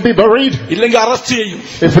ones should be buried. ഇല്ലെങ്കിൽ arrest ചെയ്യും.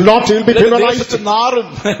 If not, he will be penalized. നാറും.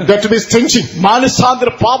 That to be stinching. മാനസാന്തര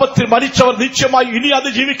പാപത്തിൽ മരിച്ചവർ നിശ്ചയമായി ഇനി അത്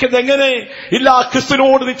ജീവിക്കുന്നത് എങ്ങനെ? ഇല്ല,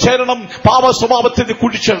 ക്രിസ്തുവിനോട് ചേരണം. പാപ സ്വഭാവത്തിൽ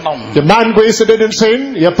കുഴിച്ചിടണം. The man who is dead in sin,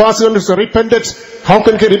 a person who is repented, how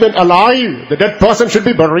can he remain alive? The dead person should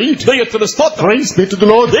be buried. ദൈവത്തിന്റെ സ്തോത്രം. Praise be to the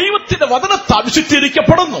Lord. ദൈവത്തിന്റെ വചനത്താൽ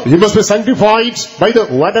വിശുദ്ധീകരിക്കപ്പെടുന്നു. He must be sanctified by the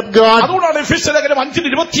word of God. അതുകൊണ്ടാണ് എഫേസ്യ ലേഖനം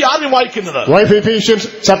 5:26 വായിക്കുന്നത്. Why Ephesians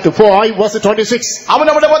chapter 4 verse 26. അവൻ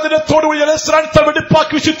അവന്റെ വചനത്തോടുകൂടി ജലസ്നാനത്താൽ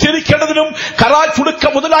വെടിപ്പാക്കി വിശുദ്ധീകരിക്കേണ്ടതിനും കരാർ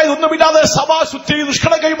ചുടുക്കം മുതലായതൊന്നുമില്ലാതെ സഭാ ശുദ്ധിയും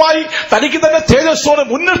നിഷ്കളങ്കയുമായി തനിക്ക് തന്നെ തേജസ്സോടെ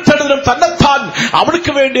മുൻനിർത്തേണ്ടതിനും തന്നെത്താൻ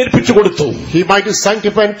അവൾക്ക് വേണ്ടി ഏൽപ്പിച്ചു കൊടുത്തു. He might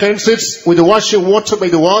sanctify and cleanse it with the washing water by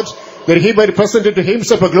the word, that he might present it to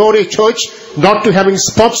himself a glorious church, not to having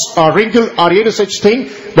spots or wrinkle or any such thing,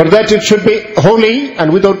 but that it should be holy and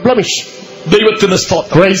without blemish. ദൈവത്തിന്റെ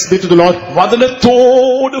സ്തോത്രം. Praise be to the Lord.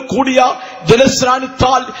 വചനത്തോട് കൂടിയ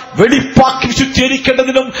ജലസ്നാനത്താൽ വെടിപ്പാക്കി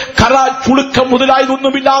വിശുദ്ധീകരിക്കേണ്ടതിനും കരാർ ചുളുക്കം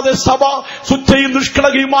മുതലായതൊന്നുമില്ലാതെ സഭ ശുദ്ധയും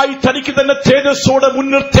നിഷ്കളങ്കയുമായി തനിക്ക് തന്നെ തേജസ്സോടെ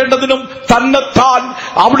മുൻനിർത്തേണ്ടതിനും തന്നെത്താൻ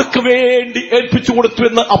അവൾക്ക് വേണ്ടി ഏൽപ്പിച്ചു കൊടുത്തു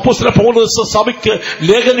എന്ന് അപ്പോസ്തലൻ പൗലോസ് സഭയ്ക്ക്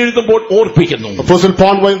ലേഖനം എഴുതുമ്പോൾ ഓർപ്പിക്കുന്നു. Apostle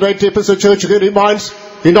Paul, while writing to the church, he reminds,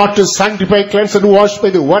 in order to sanctify, cleanse and wash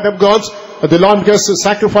by the word of God, the Lord has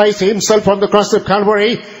sacrificed himself on the cross of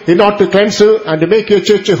Calvary in order to cleanse you and to make your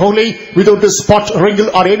church holy without a spot, wrinkle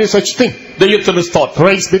or any such thing. ദൈവത്തിന്റെ സ്തോത്രം.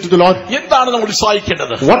 Praise be to the Lord. എന്താണ് നമ്മൾ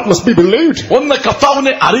ഉത്സാഹിക്കേണ്ടത്? What must be believed? ഒന്ന്,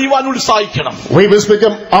 കർത്താവിനെ അറിയുവാൻ ഉത്സാഹിക്കണം. We must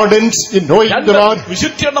become ardent in knowing the Lord.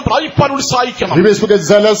 വിശുദ്ധീകരണം പ്രാപിപ്പാൻ ഉത്സാഹിക്കണം. We must become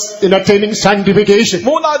zealous in attaining sanctification.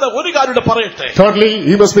 മൂന്നാമത് ഒരു കാര്യം പറയട്ടെ. Thirdly,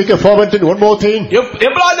 we must become fervent in one more thing.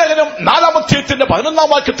 എബ്രായ ലേഖനം 4-ാം അധ്യായത്തിന്റെ 11-ാം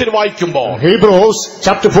വാക്യത്തിൽ വായിക്കുമ്പോൾ Hebrews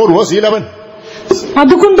chapter 4 verse 11.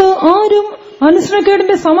 അതുകൊണ്ട് ആരും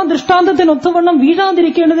അനുസരണക്കേടിന്റെ സമദൃഷ്ടാന്തത്തിനൊത്തവണ്ണം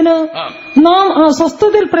വീഴാതിരിക്കേണ്ടതിന് നാം ആ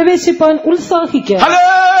സ്വസ്ഥതയിൽ പ്രവേശിപ്പാൻ ഉത്സാഹിക്കുക.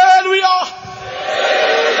 ഹല്ലേലൂയ.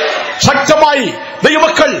 ശക്തമായി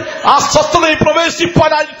ദൈവമക്കൾ ആ സ്വസ്ഥതയിൽ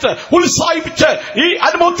പ്രവേശിപ്പാനായിട്ട് ഉത്സാഹിപ്പിച്ച് ഈ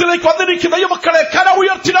അനുഭവത്തിലേക്ക് വന്നിരിക്കുന്ന ദൈവമക്കളെ കര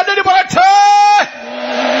ഉയർത്തി നന്ദി പറയട്ടെ.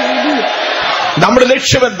 നമ്മുടെ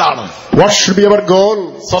ലക്ഷ്യം എന്താണ്? What should be our goal?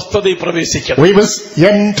 സ്വസ്ഥതയിൽ പ്രവേശിക്കണം. We must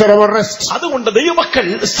enter our rest. അതുകൊണ്ട് ദൈവമക്കൾ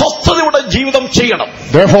സ്വസ്ഥതയുടെ ജീവിതം ചെയ്യണം.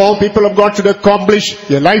 Therefore, people of God should accomplish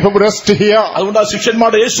a life of rest here. അതുകൊണ്ടാണ്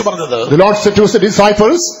ശിഷ്യന്മാരുടെ യേശു പറഞ്ഞത്. The Lord said to his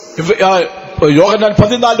disciples, യോഹന്നാൻ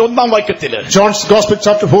 14-1 വാക്യത്തിൽ, John's Gospel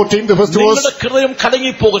chapter 14 the first verse, നിങ്ങളുടെ ഹൃദയം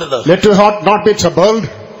കലങ്ങിപ്പോകരുത്. let your heart not be troubled.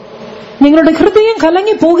 നിങ്ങളുടെ ഹൃദയം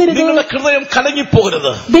കലങ്ങിപ്പോകരുത്. നിങ്ങളുടെ ഹൃദയം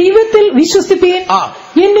കലങ്ങിപ്പോകരുത്. ദൈവത്തിൽ വിശ്വസിപ്പീൻ,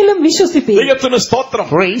 എന്നിലും വിശ്വസിപ്പീൻ. ദൈവത്തിന് സ്തോത്രം.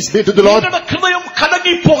 Praise be to the Lord. നിങ്ങളുടെ ഹൃദയം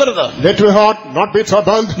കലങ്ങിപ്പോകരുത്. Let your heart not be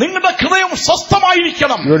troubled. നിങ്ങളുടെ ഹൃദയം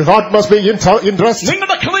സ്വസ്ഥമായിരിക്കണം. Your heart must be in rest.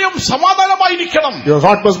 നിങ്ങളുടെ ഹൃദയം സമാധാനമായിരിക്കണം. Your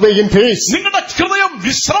heart must be in peace. നിങ്ങളുടെ ഹൃദയം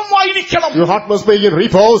വിശ്രമമായിരിക്കണം. Your heart must be in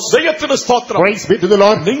repose. ദൈവത്തിന് സ്തോത്രം. Praise be to the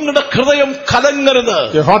Lord. നിങ്ങളുടെ ഹൃദയം കലങ്ങരുത്.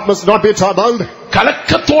 Your heart must not be troubled.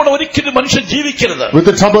 കലക്കത്തോടെ ഒരിക്കലും മനുഷ്യൻ ജീവിക്കരുത്. With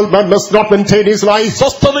the troubled man must not maintain his life.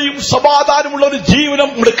 സ്വസ്ഥതയും സമാധാനമുള്ള ഒരു ജീവിതം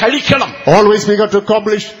ഇവിടെ കഴിക്കണം. Always we got to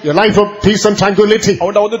accomplish a life of peace and tranquility.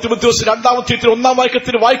 അതുകൊണ്ട് 1 തിമോഥെയോസ് 2-ാം അധ്യായത്തിൽ 1-ാം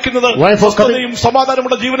വാക്യത്തിൽ വായിക്കുന്നത്, സ്വസ്ഥതയും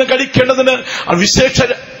സമാധാനമുള്ള ജീവനം കഴിക്കേണ്ടതിന് വിശേഷ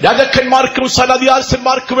രാജാക്കന്മാർക്കും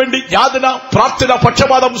സൈന്യാധികാരിമാർക്കും വേണ്ടി യാതന, പ്രാർത്ഥന,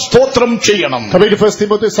 പക്ഷപാതം, സ്തോത്രം ചെയ്യണം. Coming to 1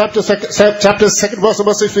 Timothy chapter 2 verse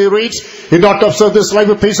 6 we read, in order to observe this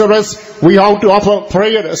life of peace and rest, we have to offer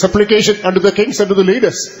prayer, supplication unto the kings unto the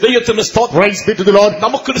leaders. ദൈവത്തിന്റെ സ്തോത്രം. Praise be to the Lord.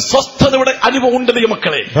 നമുക്കൊരു സ്വസ്ഥതയുടെ അനുഭവം ഉണ്ട്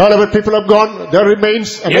ദൈവമക്കളെ. Wherever people have gone, there remains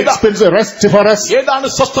an expensive rest for us. ഏതാണ്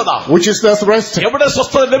സ്വസ്ഥത? Which is this rest? എവിടെ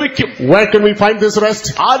സ്വസ്ഥത ലഭിക്കും? Where can we find this rest?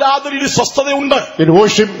 ആരാധനയിൽ സ്വസ്ഥതയുണ്ട്. In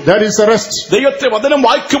worship, there is a rest. ദൈവത്തെ വചനം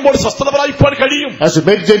വായിക്കുമ്പോൾ സ്വസ്ഥത പ്രാപിക്കാൻ കഴിയും. As we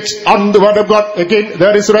meditate on the word of God, again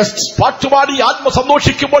there is rest. പാട്ടുപാടി ആത്മ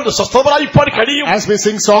സന്തോഷിക്കുമ്പോൾ സ്വസ്ഥത പ്രാപിക്കാൻ കഴിയും. As we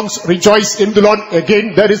sing songs, rejoice in the Lord, again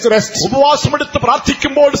there is rest. ഉപവാസമെടുത്ത്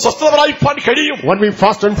പ്രാർത്ഥിക്കുമ്പോൾ സ്വസ്ഥത പ്രാപിക്കാൻ കഴിയും. When we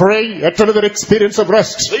fast and pray, yet another experience of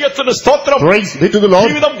rest. ദൈവത്തിന്റെ സ്തോത്രം. Praise be to the Lord.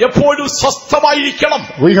 ജീവിതം എപ്പോഴും സ്വസ്ഥമായിരിക്കണം.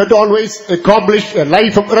 We have to always accomplish a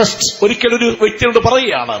life of rest. ഒരിക്കലൊരു വ്യക്തിയോട്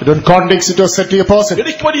പറയുകയാണ്, Don't context it or set to a person.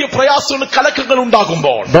 എനിക്ക് വലിയ പ്രയാസങ്ങളും കലക്കങ്ങൾ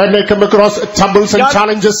ഉണ്ടാകുമ്പോൾ When I come across troubles and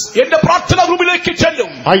challenges, എന്റെ പ്രാർത്ഥനാ റൂമിലേക്ക്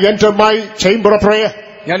ചെല്ലും. I enter my chamber of prayer.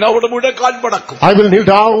 ഞാൻ അവിടെ മുഴക്കാൻ മടക്കും. I will kneel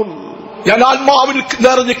down. ഞാൻ ആത്മാവിൽ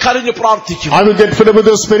നിറഞ്ഞ് കരഞ്ഞ് പ്രാർത്ഥിക്കും. I will get filled with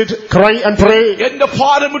the Spirit, cry and pray. എന്റെ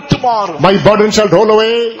ഭാരം വിട്ടു മാറും. My burden shall roll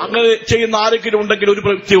away. അങ്ങനെ ചെയ്യുന്ന ആരെങ്കിലും ഉണ്ടെങ്കിൽ, ഒരു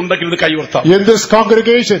വ്യക്തി ഉണ്ടെങ്കിൽ ഇത് കൈവർത്താം. In this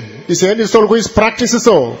congregation, is any soul who is practices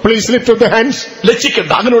so? Please lift up the hands.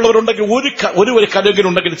 ലജ്ജിക്കണ്ട. അങ്ങനെയുള്ളവരുണ്ടെങ്കിൽ ഒരു കരയെങ്കിലും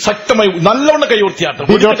ഉണ്ടെങ്കിൽ ശക്തമായി നല്ലവണ്ണം കൈവർത്തിയാട്ടെ.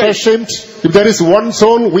 Be not ashamed. If there is one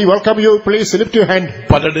soul, we welcome you. Please lift your hand.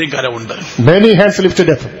 പലരുടെയും കരമുണ്ട്. Many hands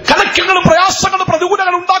lifted up. കലക്കങ്ങളും പ്രയാസങ്ങളും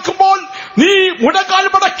പ്രതികൂലങ്ങളും ഉണ്ടാക്കുമ്പോൾ നീ മുഴക്കാൽ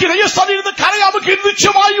മടക്കി ദൈവസന്നിധിയിൽ കരയാമെങ്കിൽ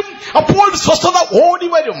നിശ്ചയമായും അപ്പോൾ സ്വസ്ഥത ഓടി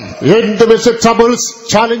വരും. In the midst of troubles,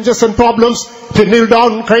 challenges and problems, if you kneel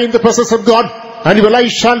down, cry in the presence of God, and your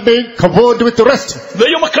life shall be covered with rest.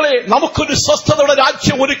 ദൈവമക്കളെ, നമുക്കൊരു സ്വസ്ഥതയുടെ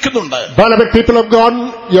രാജ്യം ഒരുക്കുന്നുണ്ട്. Beloved people of God,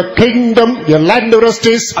 your kingdom, your land of rest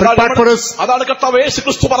is prepared for us. അതാണ് കർത്താവ്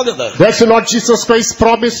യേശുക്രിസ്തു പറഞ്ഞത്. That's the Lord Jesus Christ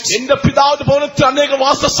promised. എന്റെ പിതാവിന്റെ ഭവനത്തിൽ അനേക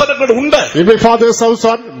വാസസ്ഥലങ്ങൾ ഉണ്ട്. In my Father's house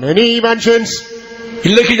are many mansions.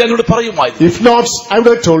 ഇല്ലെങ്കിൽ ഞാനിവിടെ പറയുമായിരുന്നു. If not, I would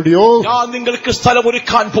have told you. ഞാൻ നിങ്ങൾക്ക് സ്ഥലം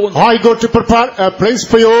ഒരുക്കാൻ പോകുന്നു. I go to prepare a place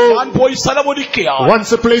for you. ഞാൻ പോയി സ്ഥലം ഒരുക്കുകയാണ്. Once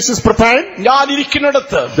the place is prepared, ഞാൻ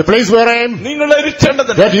ഇരിക്കുന്നിടത്ത് the place where I am, നിങ്ങളെ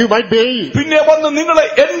ഇരുത്തേണ്ടതിന് that you might be. പിന്നെ വന്ന് നിങ്ങളെ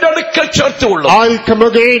എന്റെ അടുക്കൽ ചേർത്തുകൊള്ളും. I'll come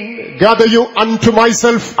again, gather you unto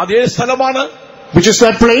myself. അതേ സ്ഥലമാണ്. Which is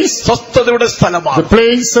that place? സ്വസ്ഥതയുടെ സ്ഥലമാണ്. The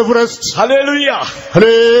place of rest. Hallelujah.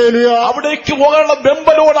 Hallelujah. അവിടേക്ക് പോകാനുള്ള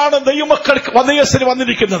വെമ്പലോടാണ് ദൈവമക്കൾക്ക് വന്നേശ്വരി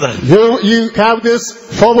വന്നിരിക്കുന്നത്. You have this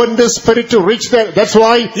fervent spirit to reach there. That's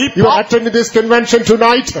why you are attending this convention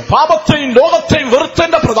tonight. പാപത്തെയും ലോകത്തെയും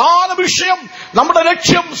വെറുത്തതിന്റെ പ്രധാന വിഷയം, നമ്മുടെ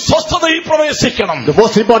ലക്ഷ്യം സ്വസ്ഥതയിൽ പ്രവേശിക്കണം. The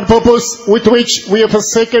most important purpose with which we have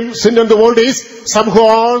forsaken sin in the world is somehow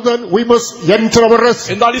or other we must enter our rest.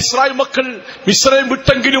 എന്നാൽ Israel മക്കൾ മിസ്രയീം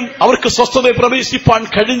വിട്ടെങ്കിലും അവർക്ക് സ്വസ്ഥതയിൽ പ്രവേശിപ്പാൻ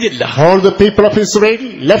കഴിഞ്ഞില്ല. All the people of Israel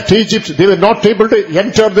left Egypt. They were not able to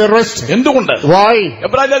enter their rest. എന്തുകൊണ്ട്? Why?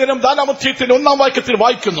 എബ്രായലേഖനം 4-ാം 1-ാം വാക്യത്തിൽ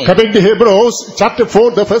വായിക്കുന്നു. Coming to Hebrews chapter 4,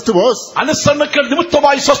 the first verse. അനുസരണക്കേട്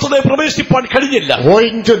നിമിത്തമായി സ്വസ്ഥതയിൽ പ്രവേശിപ്പാൻ കഴിഞ്ഞില്ല.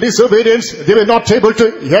 Owing to disobedience, they were not able to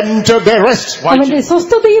enter their rest. അവന്റെ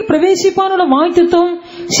സ്വസ്ഥതയിൽ പ്രവേശിപ്പാനുള്ള വാഗ്ദത്തം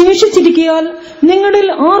ശേഷിച്ചിരിക്കയാൽ നിങ്ങളിൽ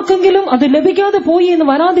ആർക്കെങ്കിലും അത് ലഭിക്കാതെ പോയി എന്ന്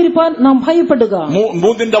വരാതിരിപ്പാൻ നാം ഭയപ്പെടുക.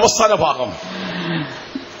 3-ന്റെ അവസാന ഭാഗം.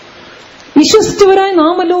 വിശ്വസിച്ചവരായി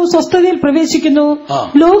നാമല്ലോ സ്വസ്ഥതയിൽ പ്രവേശിക്കുന്നു.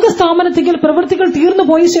 ലോകസ്ഥാപനത്തിൽ പ്രവൃത്തികൾ തീർന്നു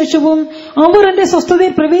പോയ ശേഷവും അവർ എന്റെ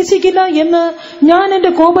സ്വസ്ഥതയിൽ പ്രവേശിക്കില്ല എന്ന് ഞാൻ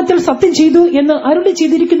എന്റെ കോപത്തിൽ സത്യം ചെയ്തു എന്ന് അരുളി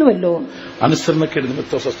ചെയ്തിരിക്കുന്നുവല്ലോ. അനുസരണക്കേട്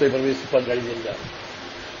നിമിത്തം സ്വസ്ഥതയിൽ പ്രവേശിപ്പാൻ കഴിഞ്ഞില്ല.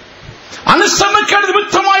 അനുസരണക്കേട്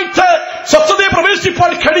നിമിത്തമായിട്ട് സ്വസ്ഥതയിൽ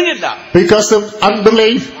പ്രവേശിപ്പാൻ കഴിഞ്ഞില്ല. Because of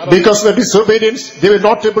unbelief, because of disobedience, they were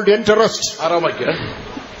not able to enter rest.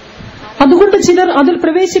 അതുകൊണ്ട് ചിലർ അതിൽ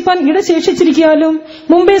പ്രവേശിപ്പാൻ ഇടശേഷിച്ചിരിക്കാലും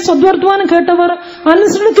മുമ്പേ സ്വദ്വർദ്ധാനം കേട്ടവർ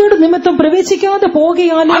അനുസരണക്കേട് നിമിത്തം പ്രവേശിക്കാതെ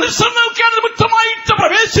പോകയാലും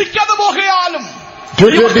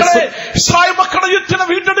ഇസ്രായേൽ മക്കളുടെ യുദ്ധത്തിന്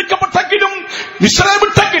വീണ്ടെടുക്കപ്പെട്ടെങ്കിലും ഇസ്രായേൽ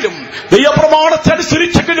വിട്ടെങ്കിലും ദൈവപ്രമാണത്തെ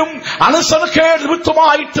അനുസരിച്ചെങ്കിലും അനുസരണക്കേട്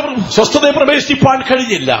നിമിത്തമായിട്ട് സ്വസ്ഥതയെ പ്രവേശിപ്പാൻ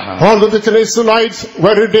കഴിഞ്ഞില്ല. All the Israelites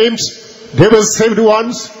were redeemed. They were saved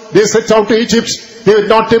once. They set out to Egypt. They were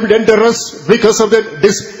not able to enter rest because of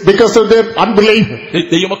their unbelief.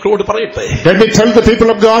 ദൈവമക്കളോട് പറയട്ടെ. Let me tell the people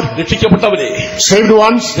of God. രക്ഷിക്കപ്പെട്ടവരെ, saved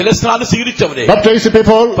ones, ജലസ്നാനം സ്വീകരിച്ചവരെ, baptized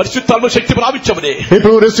people, പരിശുദ്ധാത്മ ശക്തി പ്രാപിച്ചവരെ,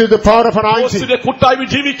 people who received the power of anointing, കൂട്ടായ്മ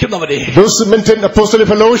ജീവിക്കുന്നവരെ, those who maintain apostolic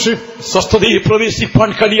fellowship. സ്വസ്ഥതയിൽ പ്രവേശിപ്പാൻ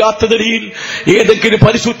കഴിയാത്ത നിലയിൽ ഏതെങ്കിലും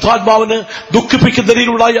പരിശുദ്ധാത്മാവിന് ദുഃഖിപ്പിക്കുന്ന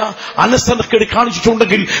നിലയിലുള്ള അനുസരണക്കേട്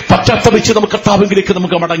കാണിച്ചിട്ടുണ്ടെങ്കിൽ പശ്ചാത്തപിച്ച് നമുക്ക് കർത്താവിലേക്ക്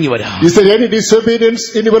നമുക്ക് മടങ്ങി വരാം. Is there any disobedience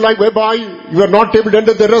in your life whereby you are not able to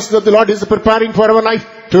enter the rest that the Lord is preparing for our life?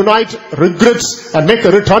 Tonight, regrets and make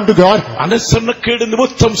a return to God. അനുസരണക്കേട്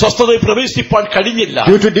നിമിത്തം സ്വസ്ഥതയിൽ പ്രവേശിപ്പാൻ കഴിഞ്ഞില്ല.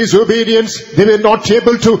 Due to disobedience, they were not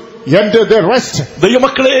able to enter their rest.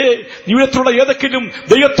 ദൈവമക്കളെ, ജീവിതത്തിലുള്ള ഏതെങ്കിലും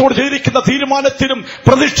ദൈവത്തോട് ചെയ്തിരിക്കുന്ന തീരുമാനത്തിനും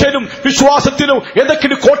പ്രതീക്ഷയിലും വിശ്വാസത്തിനും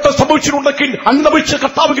ഏതെങ്കിലും കോട്ടം സംഭവിച്ചിട്ടുണ്ടെങ്കിൽ അനുഭവിച്ച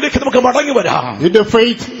കർത്താവിലേക്ക് നമുക്ക് മടങ്ങി വരാം. In the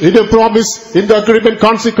faith, in the promise, in the agreement,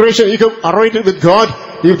 consecration, you have arranged with God.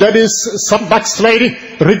 if there is some backsliding,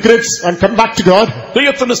 regrets and come back to God.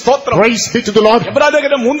 ദൈവത്തിന് സ്തോത്രം. Praise be to the Lord.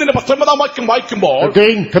 എബ്രായലേഖനം 3:19 വായിക്കുമ്പോൾ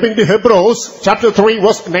Again, coming to Hebrews chapter 3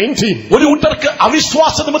 verse 19. ഒരു കൂട്ടർക്ക്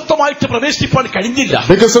അവിശ്വാസ നിമിത്തമായിട്ട് പ്രവേശിപ്പാൻ കഴിഞ്ഞില്ല.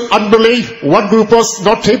 Because of unbelief, one group was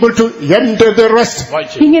not able to enter the rest.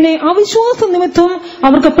 ഇങ്ങനെ അവിശ്വാസ നിമിത്തം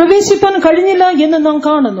അവർക്ക് പ്രവേശിപ്പാൻ കഴിഞ്ഞില്ല എന്ന് നാം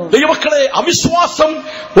കാണുന്നു. ദൈവമക്കളെ, അവിശ്വാസം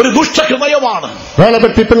ഒരു ദുഷ്ടഹൃദയമാണ്. Well,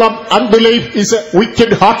 but people of unbelief is a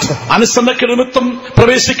wicked heart. അനുസരണക്കേട് നിമിത്തം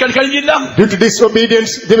പ്രവേശിക്കാൻ കഴിഞ്ഞില്ല. Due to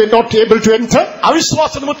disobedience, they were not able to enter.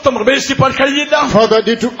 അവിശ്വാസ നിമിത്തം പ്രവേശിപ്പാൻ കഴിഞ്ഞില്ല. Further,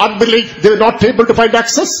 due to unbelief, they were not able to find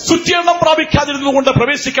access. ശുദ്ധീകരണം പ്രാപിക്കാതിരുന്നുകൊണ്ട്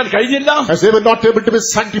പ്രവേശിക്കാൻ കഴിഞ്ഞില്ല. As they were not able to be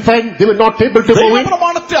sanctified, they were not able to move in.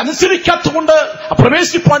 ദൈവപ്രമാണത്തെ അനുസരിക്കാത്തതുകൊണ്ട്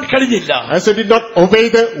പ്രവേശിപ്പാൻ കഴിഞ്ഞില്ല. As they did not obey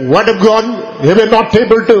the word of God, they were not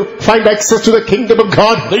able to find access to the kingdom of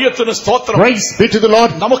God. ദൈവത്തിന് സ്തോത്രം. Praise be to the Lord.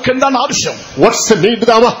 നമുക്ക് എന്താണ് ആവശ്യം? What's the need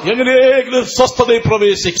now? എങ്ങനെയെങ്കിലും സ്വസ്ഥതയിൽ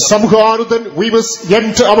പ്രവേശിക്കാം. Somehow then we must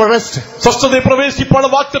enter our rest. സ്വസ്ഥതയിൽ പ്രവേശിപ്പാൻ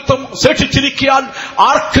വാഗ്ദത്തം ശേഷിച്ചിരിക്കാൻ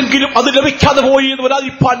ആർക്കെങ്കിലും അത് ലഭിക്കാതെ പോയി എന്ന്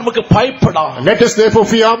വരാതിരിക്കാൻ നമുക്ക് ഭയപ്പെടാം. Let us therefore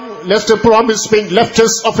fear lest a promise being left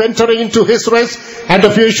us of entering into his rest, and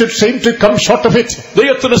if you should seem to come short of it.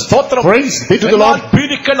 ദൈവത്തിന് സ്തോത്രം. Praise be to the Lord.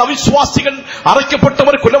 Peedikkal, അവിശ്വാസികൾ,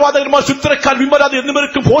 അറയ്ക്കപ്പെട്ടവർ, കൊലപാതകന്മാർ, ശുദ്ധരക്കാർ, വിമരാതി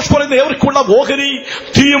എന്നിവർക്കും ഭോഷ് പറയുന്ന ഏവർക്കുള്ള ഓഹരി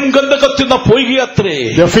തീയും ഗന്ധകത്തുന്ന പൊയ്കയത്രേ.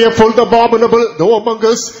 The fearful, the abominable, the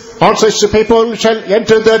whoremongers, all such people shall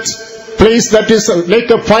enter that place that is a lake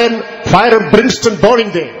of fire and brimstone burning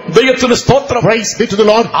there. ദൈവത്തിന് സ്തോത്രം. Praise be to the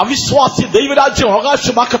Lord. അവിശ്വാസി ദൈവരാജ്യം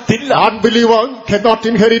അവകാശമാക്കത്തില്ല. Unbeliever cannot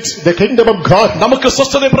inherit the kingdom of God. നമുക്ക്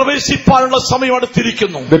സ്വസ്ഥതയിൽ പ്രവേശിപ്പാനുള്ള സമയം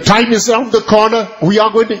അടുത്തിരിക്കുന്നു. The time is around the corner. We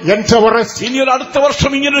are going to enter our rest. ഇനി അടുത്ത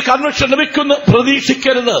വർഷം ഇങ്ങനൊരു കൺവെൻഷൻ ലഭിക്കുന്നു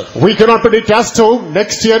പ്രതീക്ഷിക്കരുത്. We cannot predict as to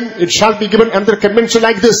next year it shall be given under convention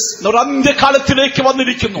like this. ഒരു അന്ത്യകാലത്തിലേക്ക്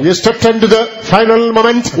വന്നിരിക്കുന്നു. We stepped into the final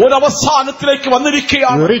moment. ഒരു അവസാനത്തിലേക്ക്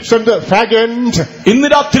വന്നിരിക്കുകയാണ്. We reached on the fag end. ഇന്ന്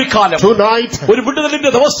രാത്രികാലം Tonight ഒരു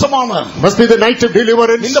വിടുതലിന്റെ ദിവസമാണ്. must be the night of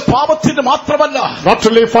deliverance. നിന്റെ പാപത്തിന് മാത്രമല്ല, Not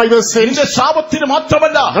only for your sins, നിന്റെ ശാപത്തിന്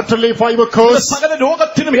മാത്രമല്ല, not only for your curse, സകല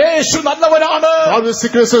രോഗത്തിനും യേശു നല്ലവനാണ്. all the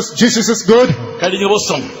sicknesses, Jesus is good. കഴിഞ്ഞ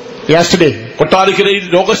ദിവസം Yesterday, കൊട്ടാരക്കരയിൽ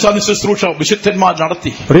രോഗശാന്തി ശുശ്രൂഷ വിശുദ്ധന്മാർ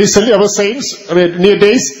നടത്തി. recently our saints, near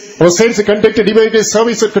days, our saints conducted divine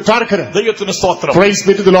service at Kottarakkara. ദൈവത്തിന് സ്തോത്രം. Praise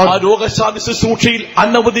be to the ആ Lord. രോഗശാന്തി ശുശ്രൂഷയിൽ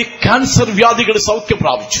അനവധി ക്യാൻസർ വ്യാധികൾ സൗഖ്യം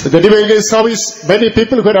പ്രാപിച്ചു. The divine service, many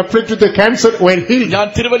people who are afflicted with the cancer were healed. ഞാൻ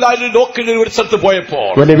തിരുവല്ലായിൽ ലോക്കലിൽ ഒരു സ്ഥലത്ത് പോയപ്പോൾ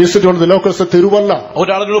When I visited one of the locals of Tiruvalla,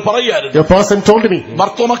 ഒരാളോട് പറയായിരുന്നു. the person told me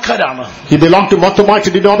മർത്തോമക്കാരാണ്. he belonged to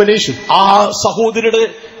Mathomite denomination. ആ സഹോദരിയുടെ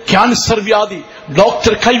cancer വ്യാധി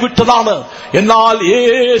doctor കൈവിട്ടതാണ്. എന്നാൽ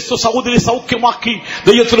യേശു സഹോദരി സൗഖ്യമാക്കി.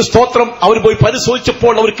 ദൈവത്തിന് സ്തോത്രം. അവർ പോയി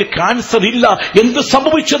പരിശോധിച്ചപ്പോൾ അവർക്ക് ക്യാൻസർ ഇല്ല. എന്ത്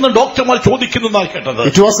സംഭവിച്ചെന്ന് ഡോക്ടർമാർ ചോദിക്കുന്നതാണ് കേട്ടത്.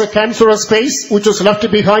 It was a cancerous case which was left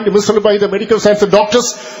behind, misled by the medical science and doctors,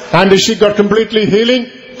 and she got completely healed.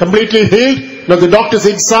 Now the doctors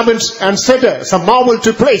examined and said some marvel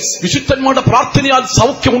took place. വിശുദ്ധന്മാരുടെ പ്രാർത്ഥനയാൽ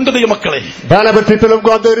സൗഖ്യമുണ്ട് ദൈവമക്കളെ. Beloved people of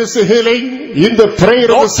God, there is a healing in the prayer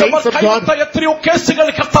of the saints of God. എത്രയോ കേസുകൾ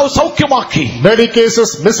കർത്താവ് സൗഖ്യമാക്കി. Many cases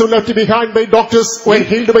misled left behind by doctors were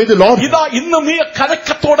healed by the Lord. ഇതാ ഇന്ന് നീ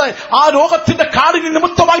കലക്കത്തോടെ ആ രോഗത്തിന്റെ കാടിന്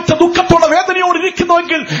നിമിത്തമായിട്ട് ദുഃഖത്തോടെ വേദനയോടെ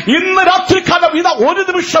ഇരിക്കുന്നുവെങ്കിൽ ഇന്ന് രാത്രികാലം ഇതാ ഒരു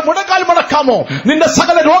നിമിഷം മുടങ്ങാൽ മടക്കാമോ? നിന്റെ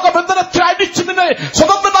സകല രോഗബന്ധനത്തെ അടിച്ച് നിന്നെ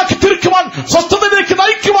സ്വതന്ത്രനാക്കി തീർക്കുവാൻ, സ്വസ്ഥതയിലേക്ക്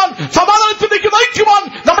നയിക്കുവാൻ, സമാധാനത്തിലേക്ക് നയിക്കുവാൻ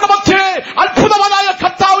നമ്മുടെ മധ്യേ അത്ഭുതമായ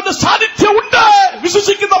കർത്താവിന്റെ സാന്നിധ്യം ഉണ്ട്.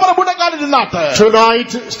 വിശ്വസിക്കുന്നവരെ മുടങ്ങാൻ നിന്നാട്ട്.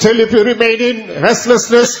 Tonight, still if you remain in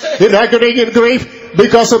restlessness, in agony, in grief,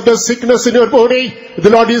 because of the sickness in your body,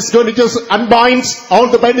 the Lord is going to just unbind all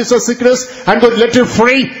the bindings of sickness and going to let you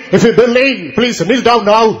free. If you believe, please kneel down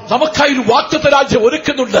now. നമുക്കായി ഒരു വാഗ്ദത്ത രാജ്യം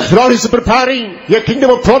ഒരുക്കുന്നുണ്ട്. The Lord is preparing a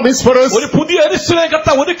kingdom of promise for us. ഒരു പുതിയ യെരൂശലേം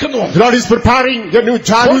കർത്താവ് ഒരുക്കുന്നു. The Lord is preparing a new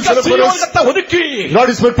Jerusalem for us. The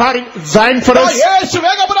Lord is preparing Zion for us. യേശു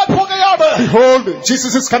വേഗം വരാൻ പോകുകയാണ്. Behold,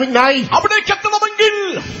 Jesus is coming nigh. അവിടേക്ക് എത്തണമെങ്കിൽ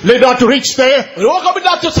Let not to reach there.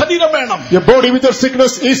 രോഗമില്ലാത്ത ശരീരം വേണം. Your body with your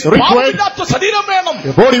sickness is required. പാപമില്ലാത്ത ശരീരം വേണം.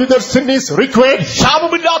 Your body with your sin is required.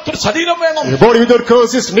 ശാപമില്ലാത്തൊരു ശരീരം വേണം. Your body with your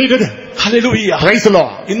curse is needed. Hallelujah. Praise the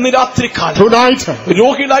Lord. ഇന്ന് രാത്രികാലം Tonight,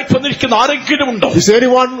 രോഗികളായിട്ട് വന്നിരിക്കുന്ന ആരെങ്കിലും ഉണ്ടോ? is there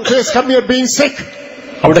anyone who has come here being sick?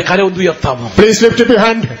 അവിടെ കരം ഒന്ന് ഉയർത്താമോ? Please lift up your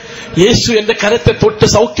hand. യേശു എന്റെ കരത്തെ തൊട്ട്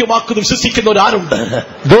സൗഖ്യമാക്കുന്നു വിശ്വസിക്കുന്നവരാരുണ്ട്?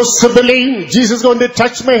 Those who believe Jesus is going to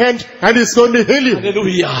touch my hand and is going to heal you.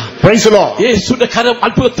 Hallelujah. Praise the Lord. യേശുവിന്റെ കരം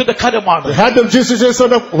അത്ഭുതത്തിന്റെ കരമാണ്. The hand of Jesus is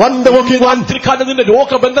on a wonder working one. രാത്രികാലം നിന്റെ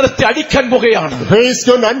രോഗബന്ധനത്തെ അടിക്കാൻ പോകുകയാണ്. He is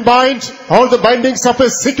going to unbind all the bindings of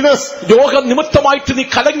his sickness. രോഗനിമിത്തമായിട്ട് നീ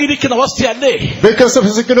കലങ്ങിയിരിക്കുന്ന അവസ്ഥയല്ലേ? Because of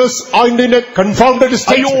his sickness, I'm in a confounded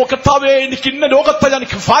state. അയ്യോ കർത്താവേ, എനിക്ക് ഇന്ന രോഗത്തെ ഞാൻ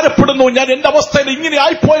ഭാരപ്പെടുന്നു, ഞാൻ എന്റെ അവസ്ഥയിൽ ഇങ്ങനെ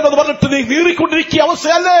ആയിപ്പോയെന്ന് പറഞ്ഞിട്ട് നീ നീറിക്കൊണ്ടിരിക്കുന്ന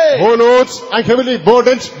അവസ്ഥയല്ലേ? Oh Lord, I'm heavily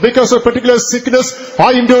burdened because of particular sickness.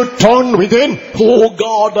 I am torn within. Oh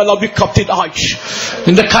God, I love you, 𝔹𝕃𝔼𝕊.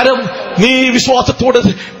 നിന്റെ കരം നീ വിശ്വാസത്തോടെ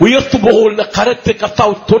ഉയർത്തുമ്പോൾ കരത്തെ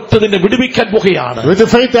കർത്താവ് തൊട്ട് നിന്നെ വിടുവിക്കാൻ പോകുകയാണ്. With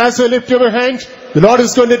the faith as you lift your hand, the Lord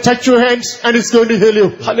is going to touch your hands and is going to heal you.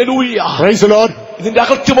 Hallelujah. Praise the Lord. ഇതിന്റെ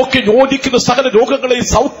അകത്യമൊക്കെ യോജിക്കുന്ന സകല രോഗങ്ങളെ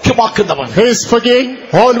സൗഖ്യമാക്കുന്നവൻ. He is forgiving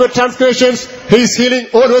all your transgressions. He is healing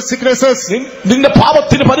all your sicknesses. നിന്റെ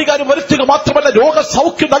പാപത്തിന് പരിഹാരം വരുത്തുക മാത്രമല്ല രോഗ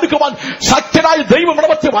സൗഖ്യം നൽകുവാൻ ശക്തനായ ദൈവം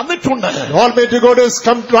ഇടപെട്ട് വന്നിട്ടുണ്ട്. Almighty God has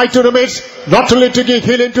come right to the midst, not only to give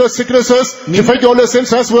healing to your sicknesses, to forgive all your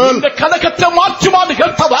sins as well. നിന്റെ കലക്കത്തെ മാറ്റുവാൻ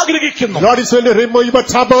കർത്താവ് ആഗ്രഹിക്കുന്നു. Lord is going to remove your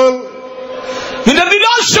trouble. നിന്റെ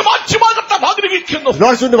നിരാശ മാറ്റുവാൻ കർത്താവ് ആഗ്രഹിക്കുന്നു.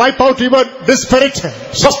 Lord is going to wipe out your despair.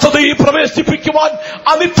 സ്വസ്ഥതയിൽ പ്രവേശിപ്പിക്കുവാൻ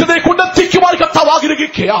അനിത്യതയെ കൊണ്ടെത്തിക്കുവാൻ കർത്താവ്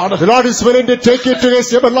ആഗ്രഹിക്കുകയാണ്. The Lord is willing to take you to his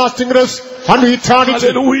everlasting rest and eternity.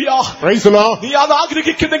 Hallelujah. Praise the Lord. നീ അത്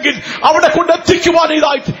ആഗ്രഹിക്കുന്നെങ്കിൽ അവിടെ കൊണ്ടെത്തിക്കുവാൻ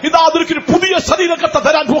ഇതാ അതൊരു പുതിയ ശരീരം കർത്താവ്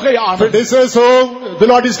തരാൻ പോകുകയാണ്. This is so. The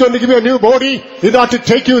Lord is going to give you a new body in order to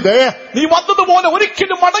take you there. നീ വന്നതുപോലെ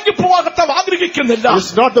ഒരിക്കലും മടങ്ങി പോവാൻ കർത്താവ് ആഗ്രഹിക്കുന്നില്ല.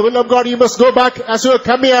 It's not the will of God. You must go back as you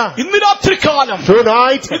come here. ഇന്ന് രാത്രികാലം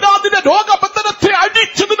Tonight, ഇതാ നിന്റെ രോഗബന്ധനത്തെ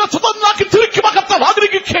അടിച്ച് നിന്നെ സ്വതന്ത്രമാക്കി തിരിക്കുവാൻ കർത്താവ്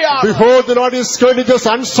ആഗ്രഹിക്കുകയാണ്. behold, the Lord is going to just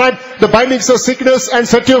unstrap the bindings of sickness and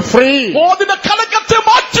set you free. നിന്റെ കലക്കത്തെ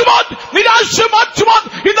മാറ്റുവാൻ നിരാശ മാറ്റുവാൻ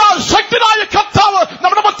ഇതാ ശക്തനായ കർത്താവ്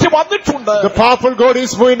നമ്മുടെ മധ്യ വന്നിട്ടുണ്ട്. The powerful God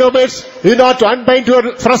is moving in our midst in order to unbind your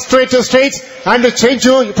frustrated states and to change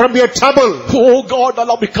you from your trouble. Oh God, I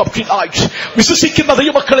love you, 𝔹𝕃𝔼𝕊. വിശ്വസിക്കുന്ന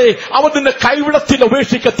ദൈവമക്കളെ അവൻ നിന്നെ കൈവിടത്തിൽ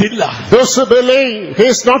ഉപേക്ഷിക്കത്തില്ല. Those who believe, he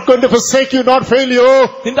is not going to forsake you, not fail you.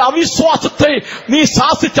 നിന്റെ അവിശ്വാസത്തെ നീ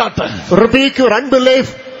ശാസിച്ചാട്ട്. Rebuke your unbelief.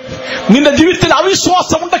 നിന്റെ ജീവിതത്തിൽ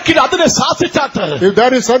അവിശ്വാസം ഉണ്ടെങ്കിൽ അതിനെ ശാസിച്ചാട്ട്. If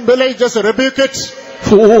there is unbelief, just rebuke it.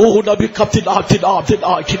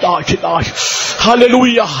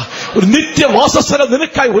 Hallelujah. ഒരു നിത്യവാസസ്ഥലം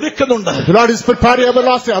നിനക്കായി ഒരുക്കുന്നുണ്ട്. The Lord is preparing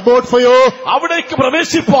everlasting abode for you. അവിടേക്ക്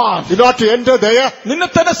പ്രവേശിപ്പാൻ In order to enter there, നിന്നെ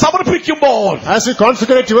തന്നെ സമർപ്പിക്കുമ്പോൾ as you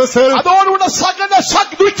consecrate yourself, അതോടുകൂടെ സകല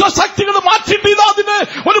ശക്തികൾ മാറ്റിയിട്ട് അതിനെ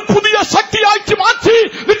ഒരു പുതിയ ശക്തിയായിട്ട് മാറ്റി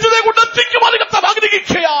നിത്യതയെ കൊണ്ട് എത്തിക്കുവാൻ കർത്താവ്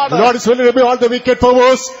ആഗ്രഹിക്കുകയാണ്. the Lord is willing to remove all the wicked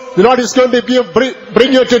powers. The Lord is going to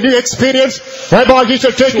bring you to new experience, whereby he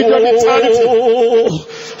shall take you to eternity.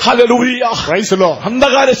 Hallelujah. Praise the Lord.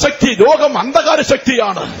 അന്ധകാര ശക്തി, രോഗം അന്ധകാര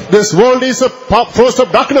ശക്തിയാണ്. This world is a force of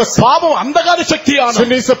darkness. പാപം അന്ധകാര ശക്തിയാണ്.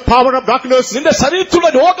 Sin is a power of darkness. നിന്റെ ശരീരത്തിലുള്ള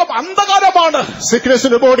രോഗം അന്ധകാരമാണ്. Sickness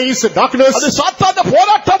in the body is darkness. അത് സാത്താന്റെ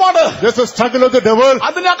പോരാട്ടമാണ്. There's a struggle of the devil.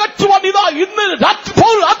 അതിനെ അകറ്റുവാൻ ഇതാ ഇന്ന്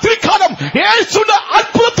രാത്രികാലം യേശുവിന്റെ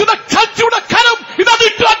അത്ഭുതത്തിന്റെ ശക്തിയുടെ കരം ഇതാ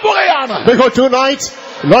നീട്ടാൻ പോകുകയാണ്. Because tonight,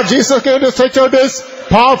 Lord Jesus came to stretch out his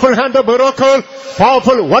powerful hand of miracle,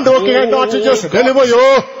 powerful wonder-working hand not to just deliver you.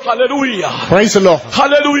 Hallelujah. Praise the Lord.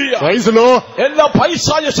 Hallelujah. Praise the Lord. എല്ലാ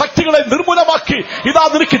പൈശാച ശക്തികളെ നിർമൂലമാക്കി ഇതാ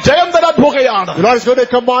നിനക്ക് ജയം തരാൻ പോകുകയാണ്. The Lord is going to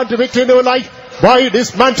command victory in your life by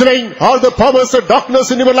dismantling all the powers of darkness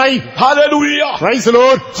in your life. Hallelujah. Praise the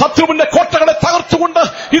Lord. ശത്രുവിന്റെ കോട്ടകളെ തകർത്തുകൊണ്ട്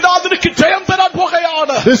ഇതാ നിനക്ക് ജയം തരാൻ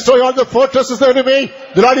പോകുകയാണ്. Destroy all the fortresses of the enemy.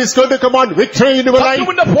 The Lord is going to command victory in your life.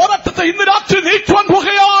 ശത്രുവിന്റെ പോരാട്ടത്തെ ഇന്ന് രാത്രി നീക്കുവാൻ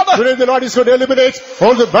പോകുകയാണ്. Today the Lord is going to eliminate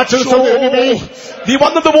all the battles of the enemy. നീ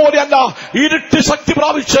വന്നതുപോലെയല്ല, ഇരുട്ട് ശക്തി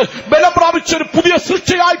പ്രാപിച്ച് ബലം പ്രാപിച്ച് ഒരു പുതിയ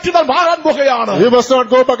സൃഷ്ടിയായിട്ട് നാം മാറാൻ പോകുകയാണ്. You must not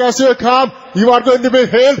go back as you come. You are going to be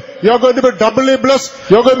healed. You are going to be doubly blessed.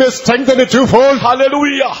 You are going to be strengthened twofold.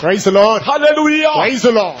 Hallelujah. Praise the Lord. Hallelujah. Praise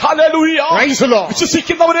the Lord. Hallelujah. Praise the Lord.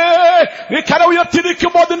 വിശ്വസിക്കുന്നവരെ നീ കര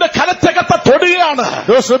ഉയർത്തിരിക്കുമ്പോൾ നിന്റെ കരത്തകത്ത തൊടുകയാണ്.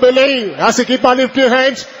 Those who believe, as you keep on lifting your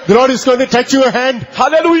hands, the Lord is going to touch your hand.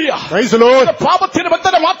 Hallelujah. Praise the Lord. പാപത്തിന്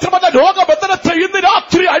ബന്ധനം മാത്രമല്ല രോഗബന്ധനത്തെ ഇന്ന്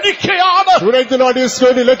രാത്രി അഴിക്കുകയാണ്. Tonight the Lord is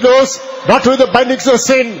going to let loose, not with the bindings of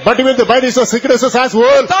sin, but even the bindings of sicknesses as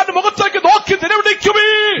well. താൻ മുഖത്തേക്ക് നോക്കി നിലവിളിക്കുമേ.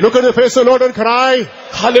 Look at the face of the Lord and cry.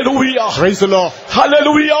 Hallelujah. Praise the Lord.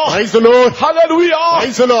 Hallelujah. Praise the Lord. Hallelujah.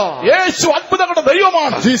 Praise the Lord. യേശു അത്ഭുതങ്ങളുടെ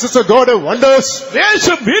ദൈവമാണ്. Jesus is a God of wonders.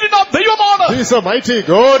 യേശു വീരന ദൈവമാണ്. He is a mighty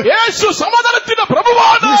God. യേശു സമാധാനത്തിന്റെ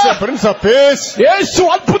പ്രഭുവാണ്. He is a Prince of Peace. യേശു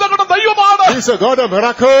അത്ഭുതങ്ങളുടെ ദൈവമാണ്. He is a God of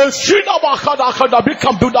miracles.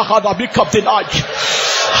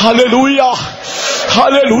 Hallelujah.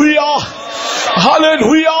 Hallelujah.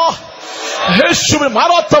 Hallelujah. Yeshu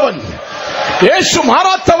മാറാത്തവൻ. Yeshu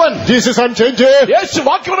മാറാത്തവൻ. Jesus unchanging. Yeshu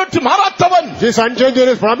വാക്കുപറഞ്ഞിട്ട് മാറാത്തവൻ. Jesus unchanging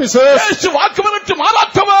his promises. Yeshu വാക്കുപറഞ്ഞിട്ട്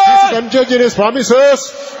മാറാത്തവൻ. Jesus unchanging his promises.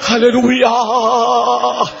 Hallelujah.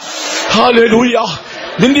 Hallelujah.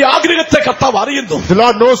 നിന്റെ ആഗ്രഹത്തെ കർത്താവ് അറിയുന്നു. The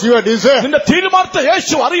Lord knows your desire. നിന്റെ തീരുമാനത്തെ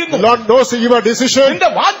യേശു അറിയുന്നു. The Lord knows your decision.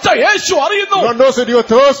 നിന്റെ വാഞ്ച യേശു അറിയുന്നു. The Lord knows your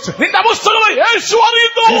thirst. നിന്റെ അവസ്ഥകളെ യേശു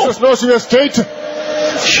അറിയുന്നു. Jesus knows your state.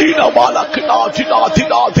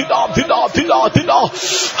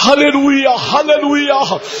 Hallelujah, hallelujah,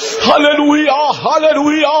 hallelujah,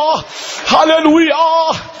 hallelujah, hallelujah,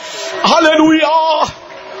 hallelujah.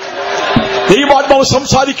 ദൈവാത്മാവ്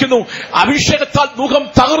സംസാരിക്കുന്നു, അഭിഷേകത്താൽ മുഖം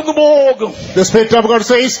തകർന്നു പോകും. The Spirit of God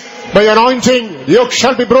says, by anointing, the yoke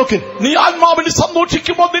shall be broken. നീ ആത്മാവിൽ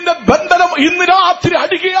സന്തോഷിക്കുമ്പോൾ നിന്റെ ബന്ധനം ഇന്ന് രാത്രി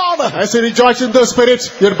അടിക്കുകയാണ്. As you rejoice in the Spirit,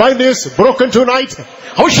 your bind is broken tonight.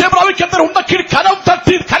 അഭിഷേകം പ്രാപിക്കുന്നവരുണ്ടെങ്കിൽ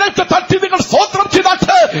കരത്തെ തട്ടി നിങ്ങൾ സ്തോത്രം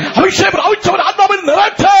ചെയ്താട്ട് അഭിഷേകം പ്രാപിച്ചവർ ആത്മാവിൽ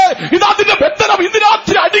നിറയട്ടെ. ഇത് അതിന്റെ ബന്ധനം ഇന്ന്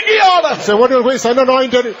രാത്രി അടിക്കുകയാണ്. So what will be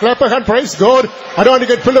anointed? Clap a hand, praise God. I don't want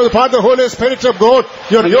to get filled with the power of the Holy Spirit of God.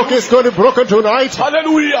 Your yoke is going to be broken tonight.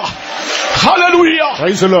 Hallelujah, hallelujah,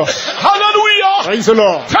 praise the Lord, hallelujah, praise the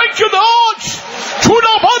Lord. Thank you, Lord.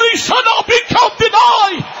 Chuna bari shana become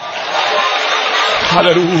denied.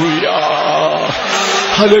 Hallelujah,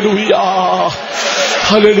 hallelujah,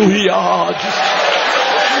 hallelujah.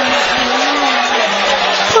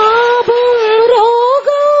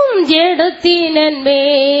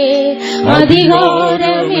 ജഡത്തിനന്മേൽ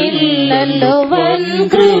അധികാരമില്ലല്ലോ വൻ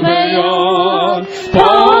കൃപയാൽ.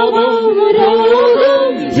 പാപം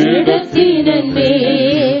രോഗം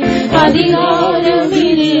ജഡത്തിനന്മേൽ അധികാരം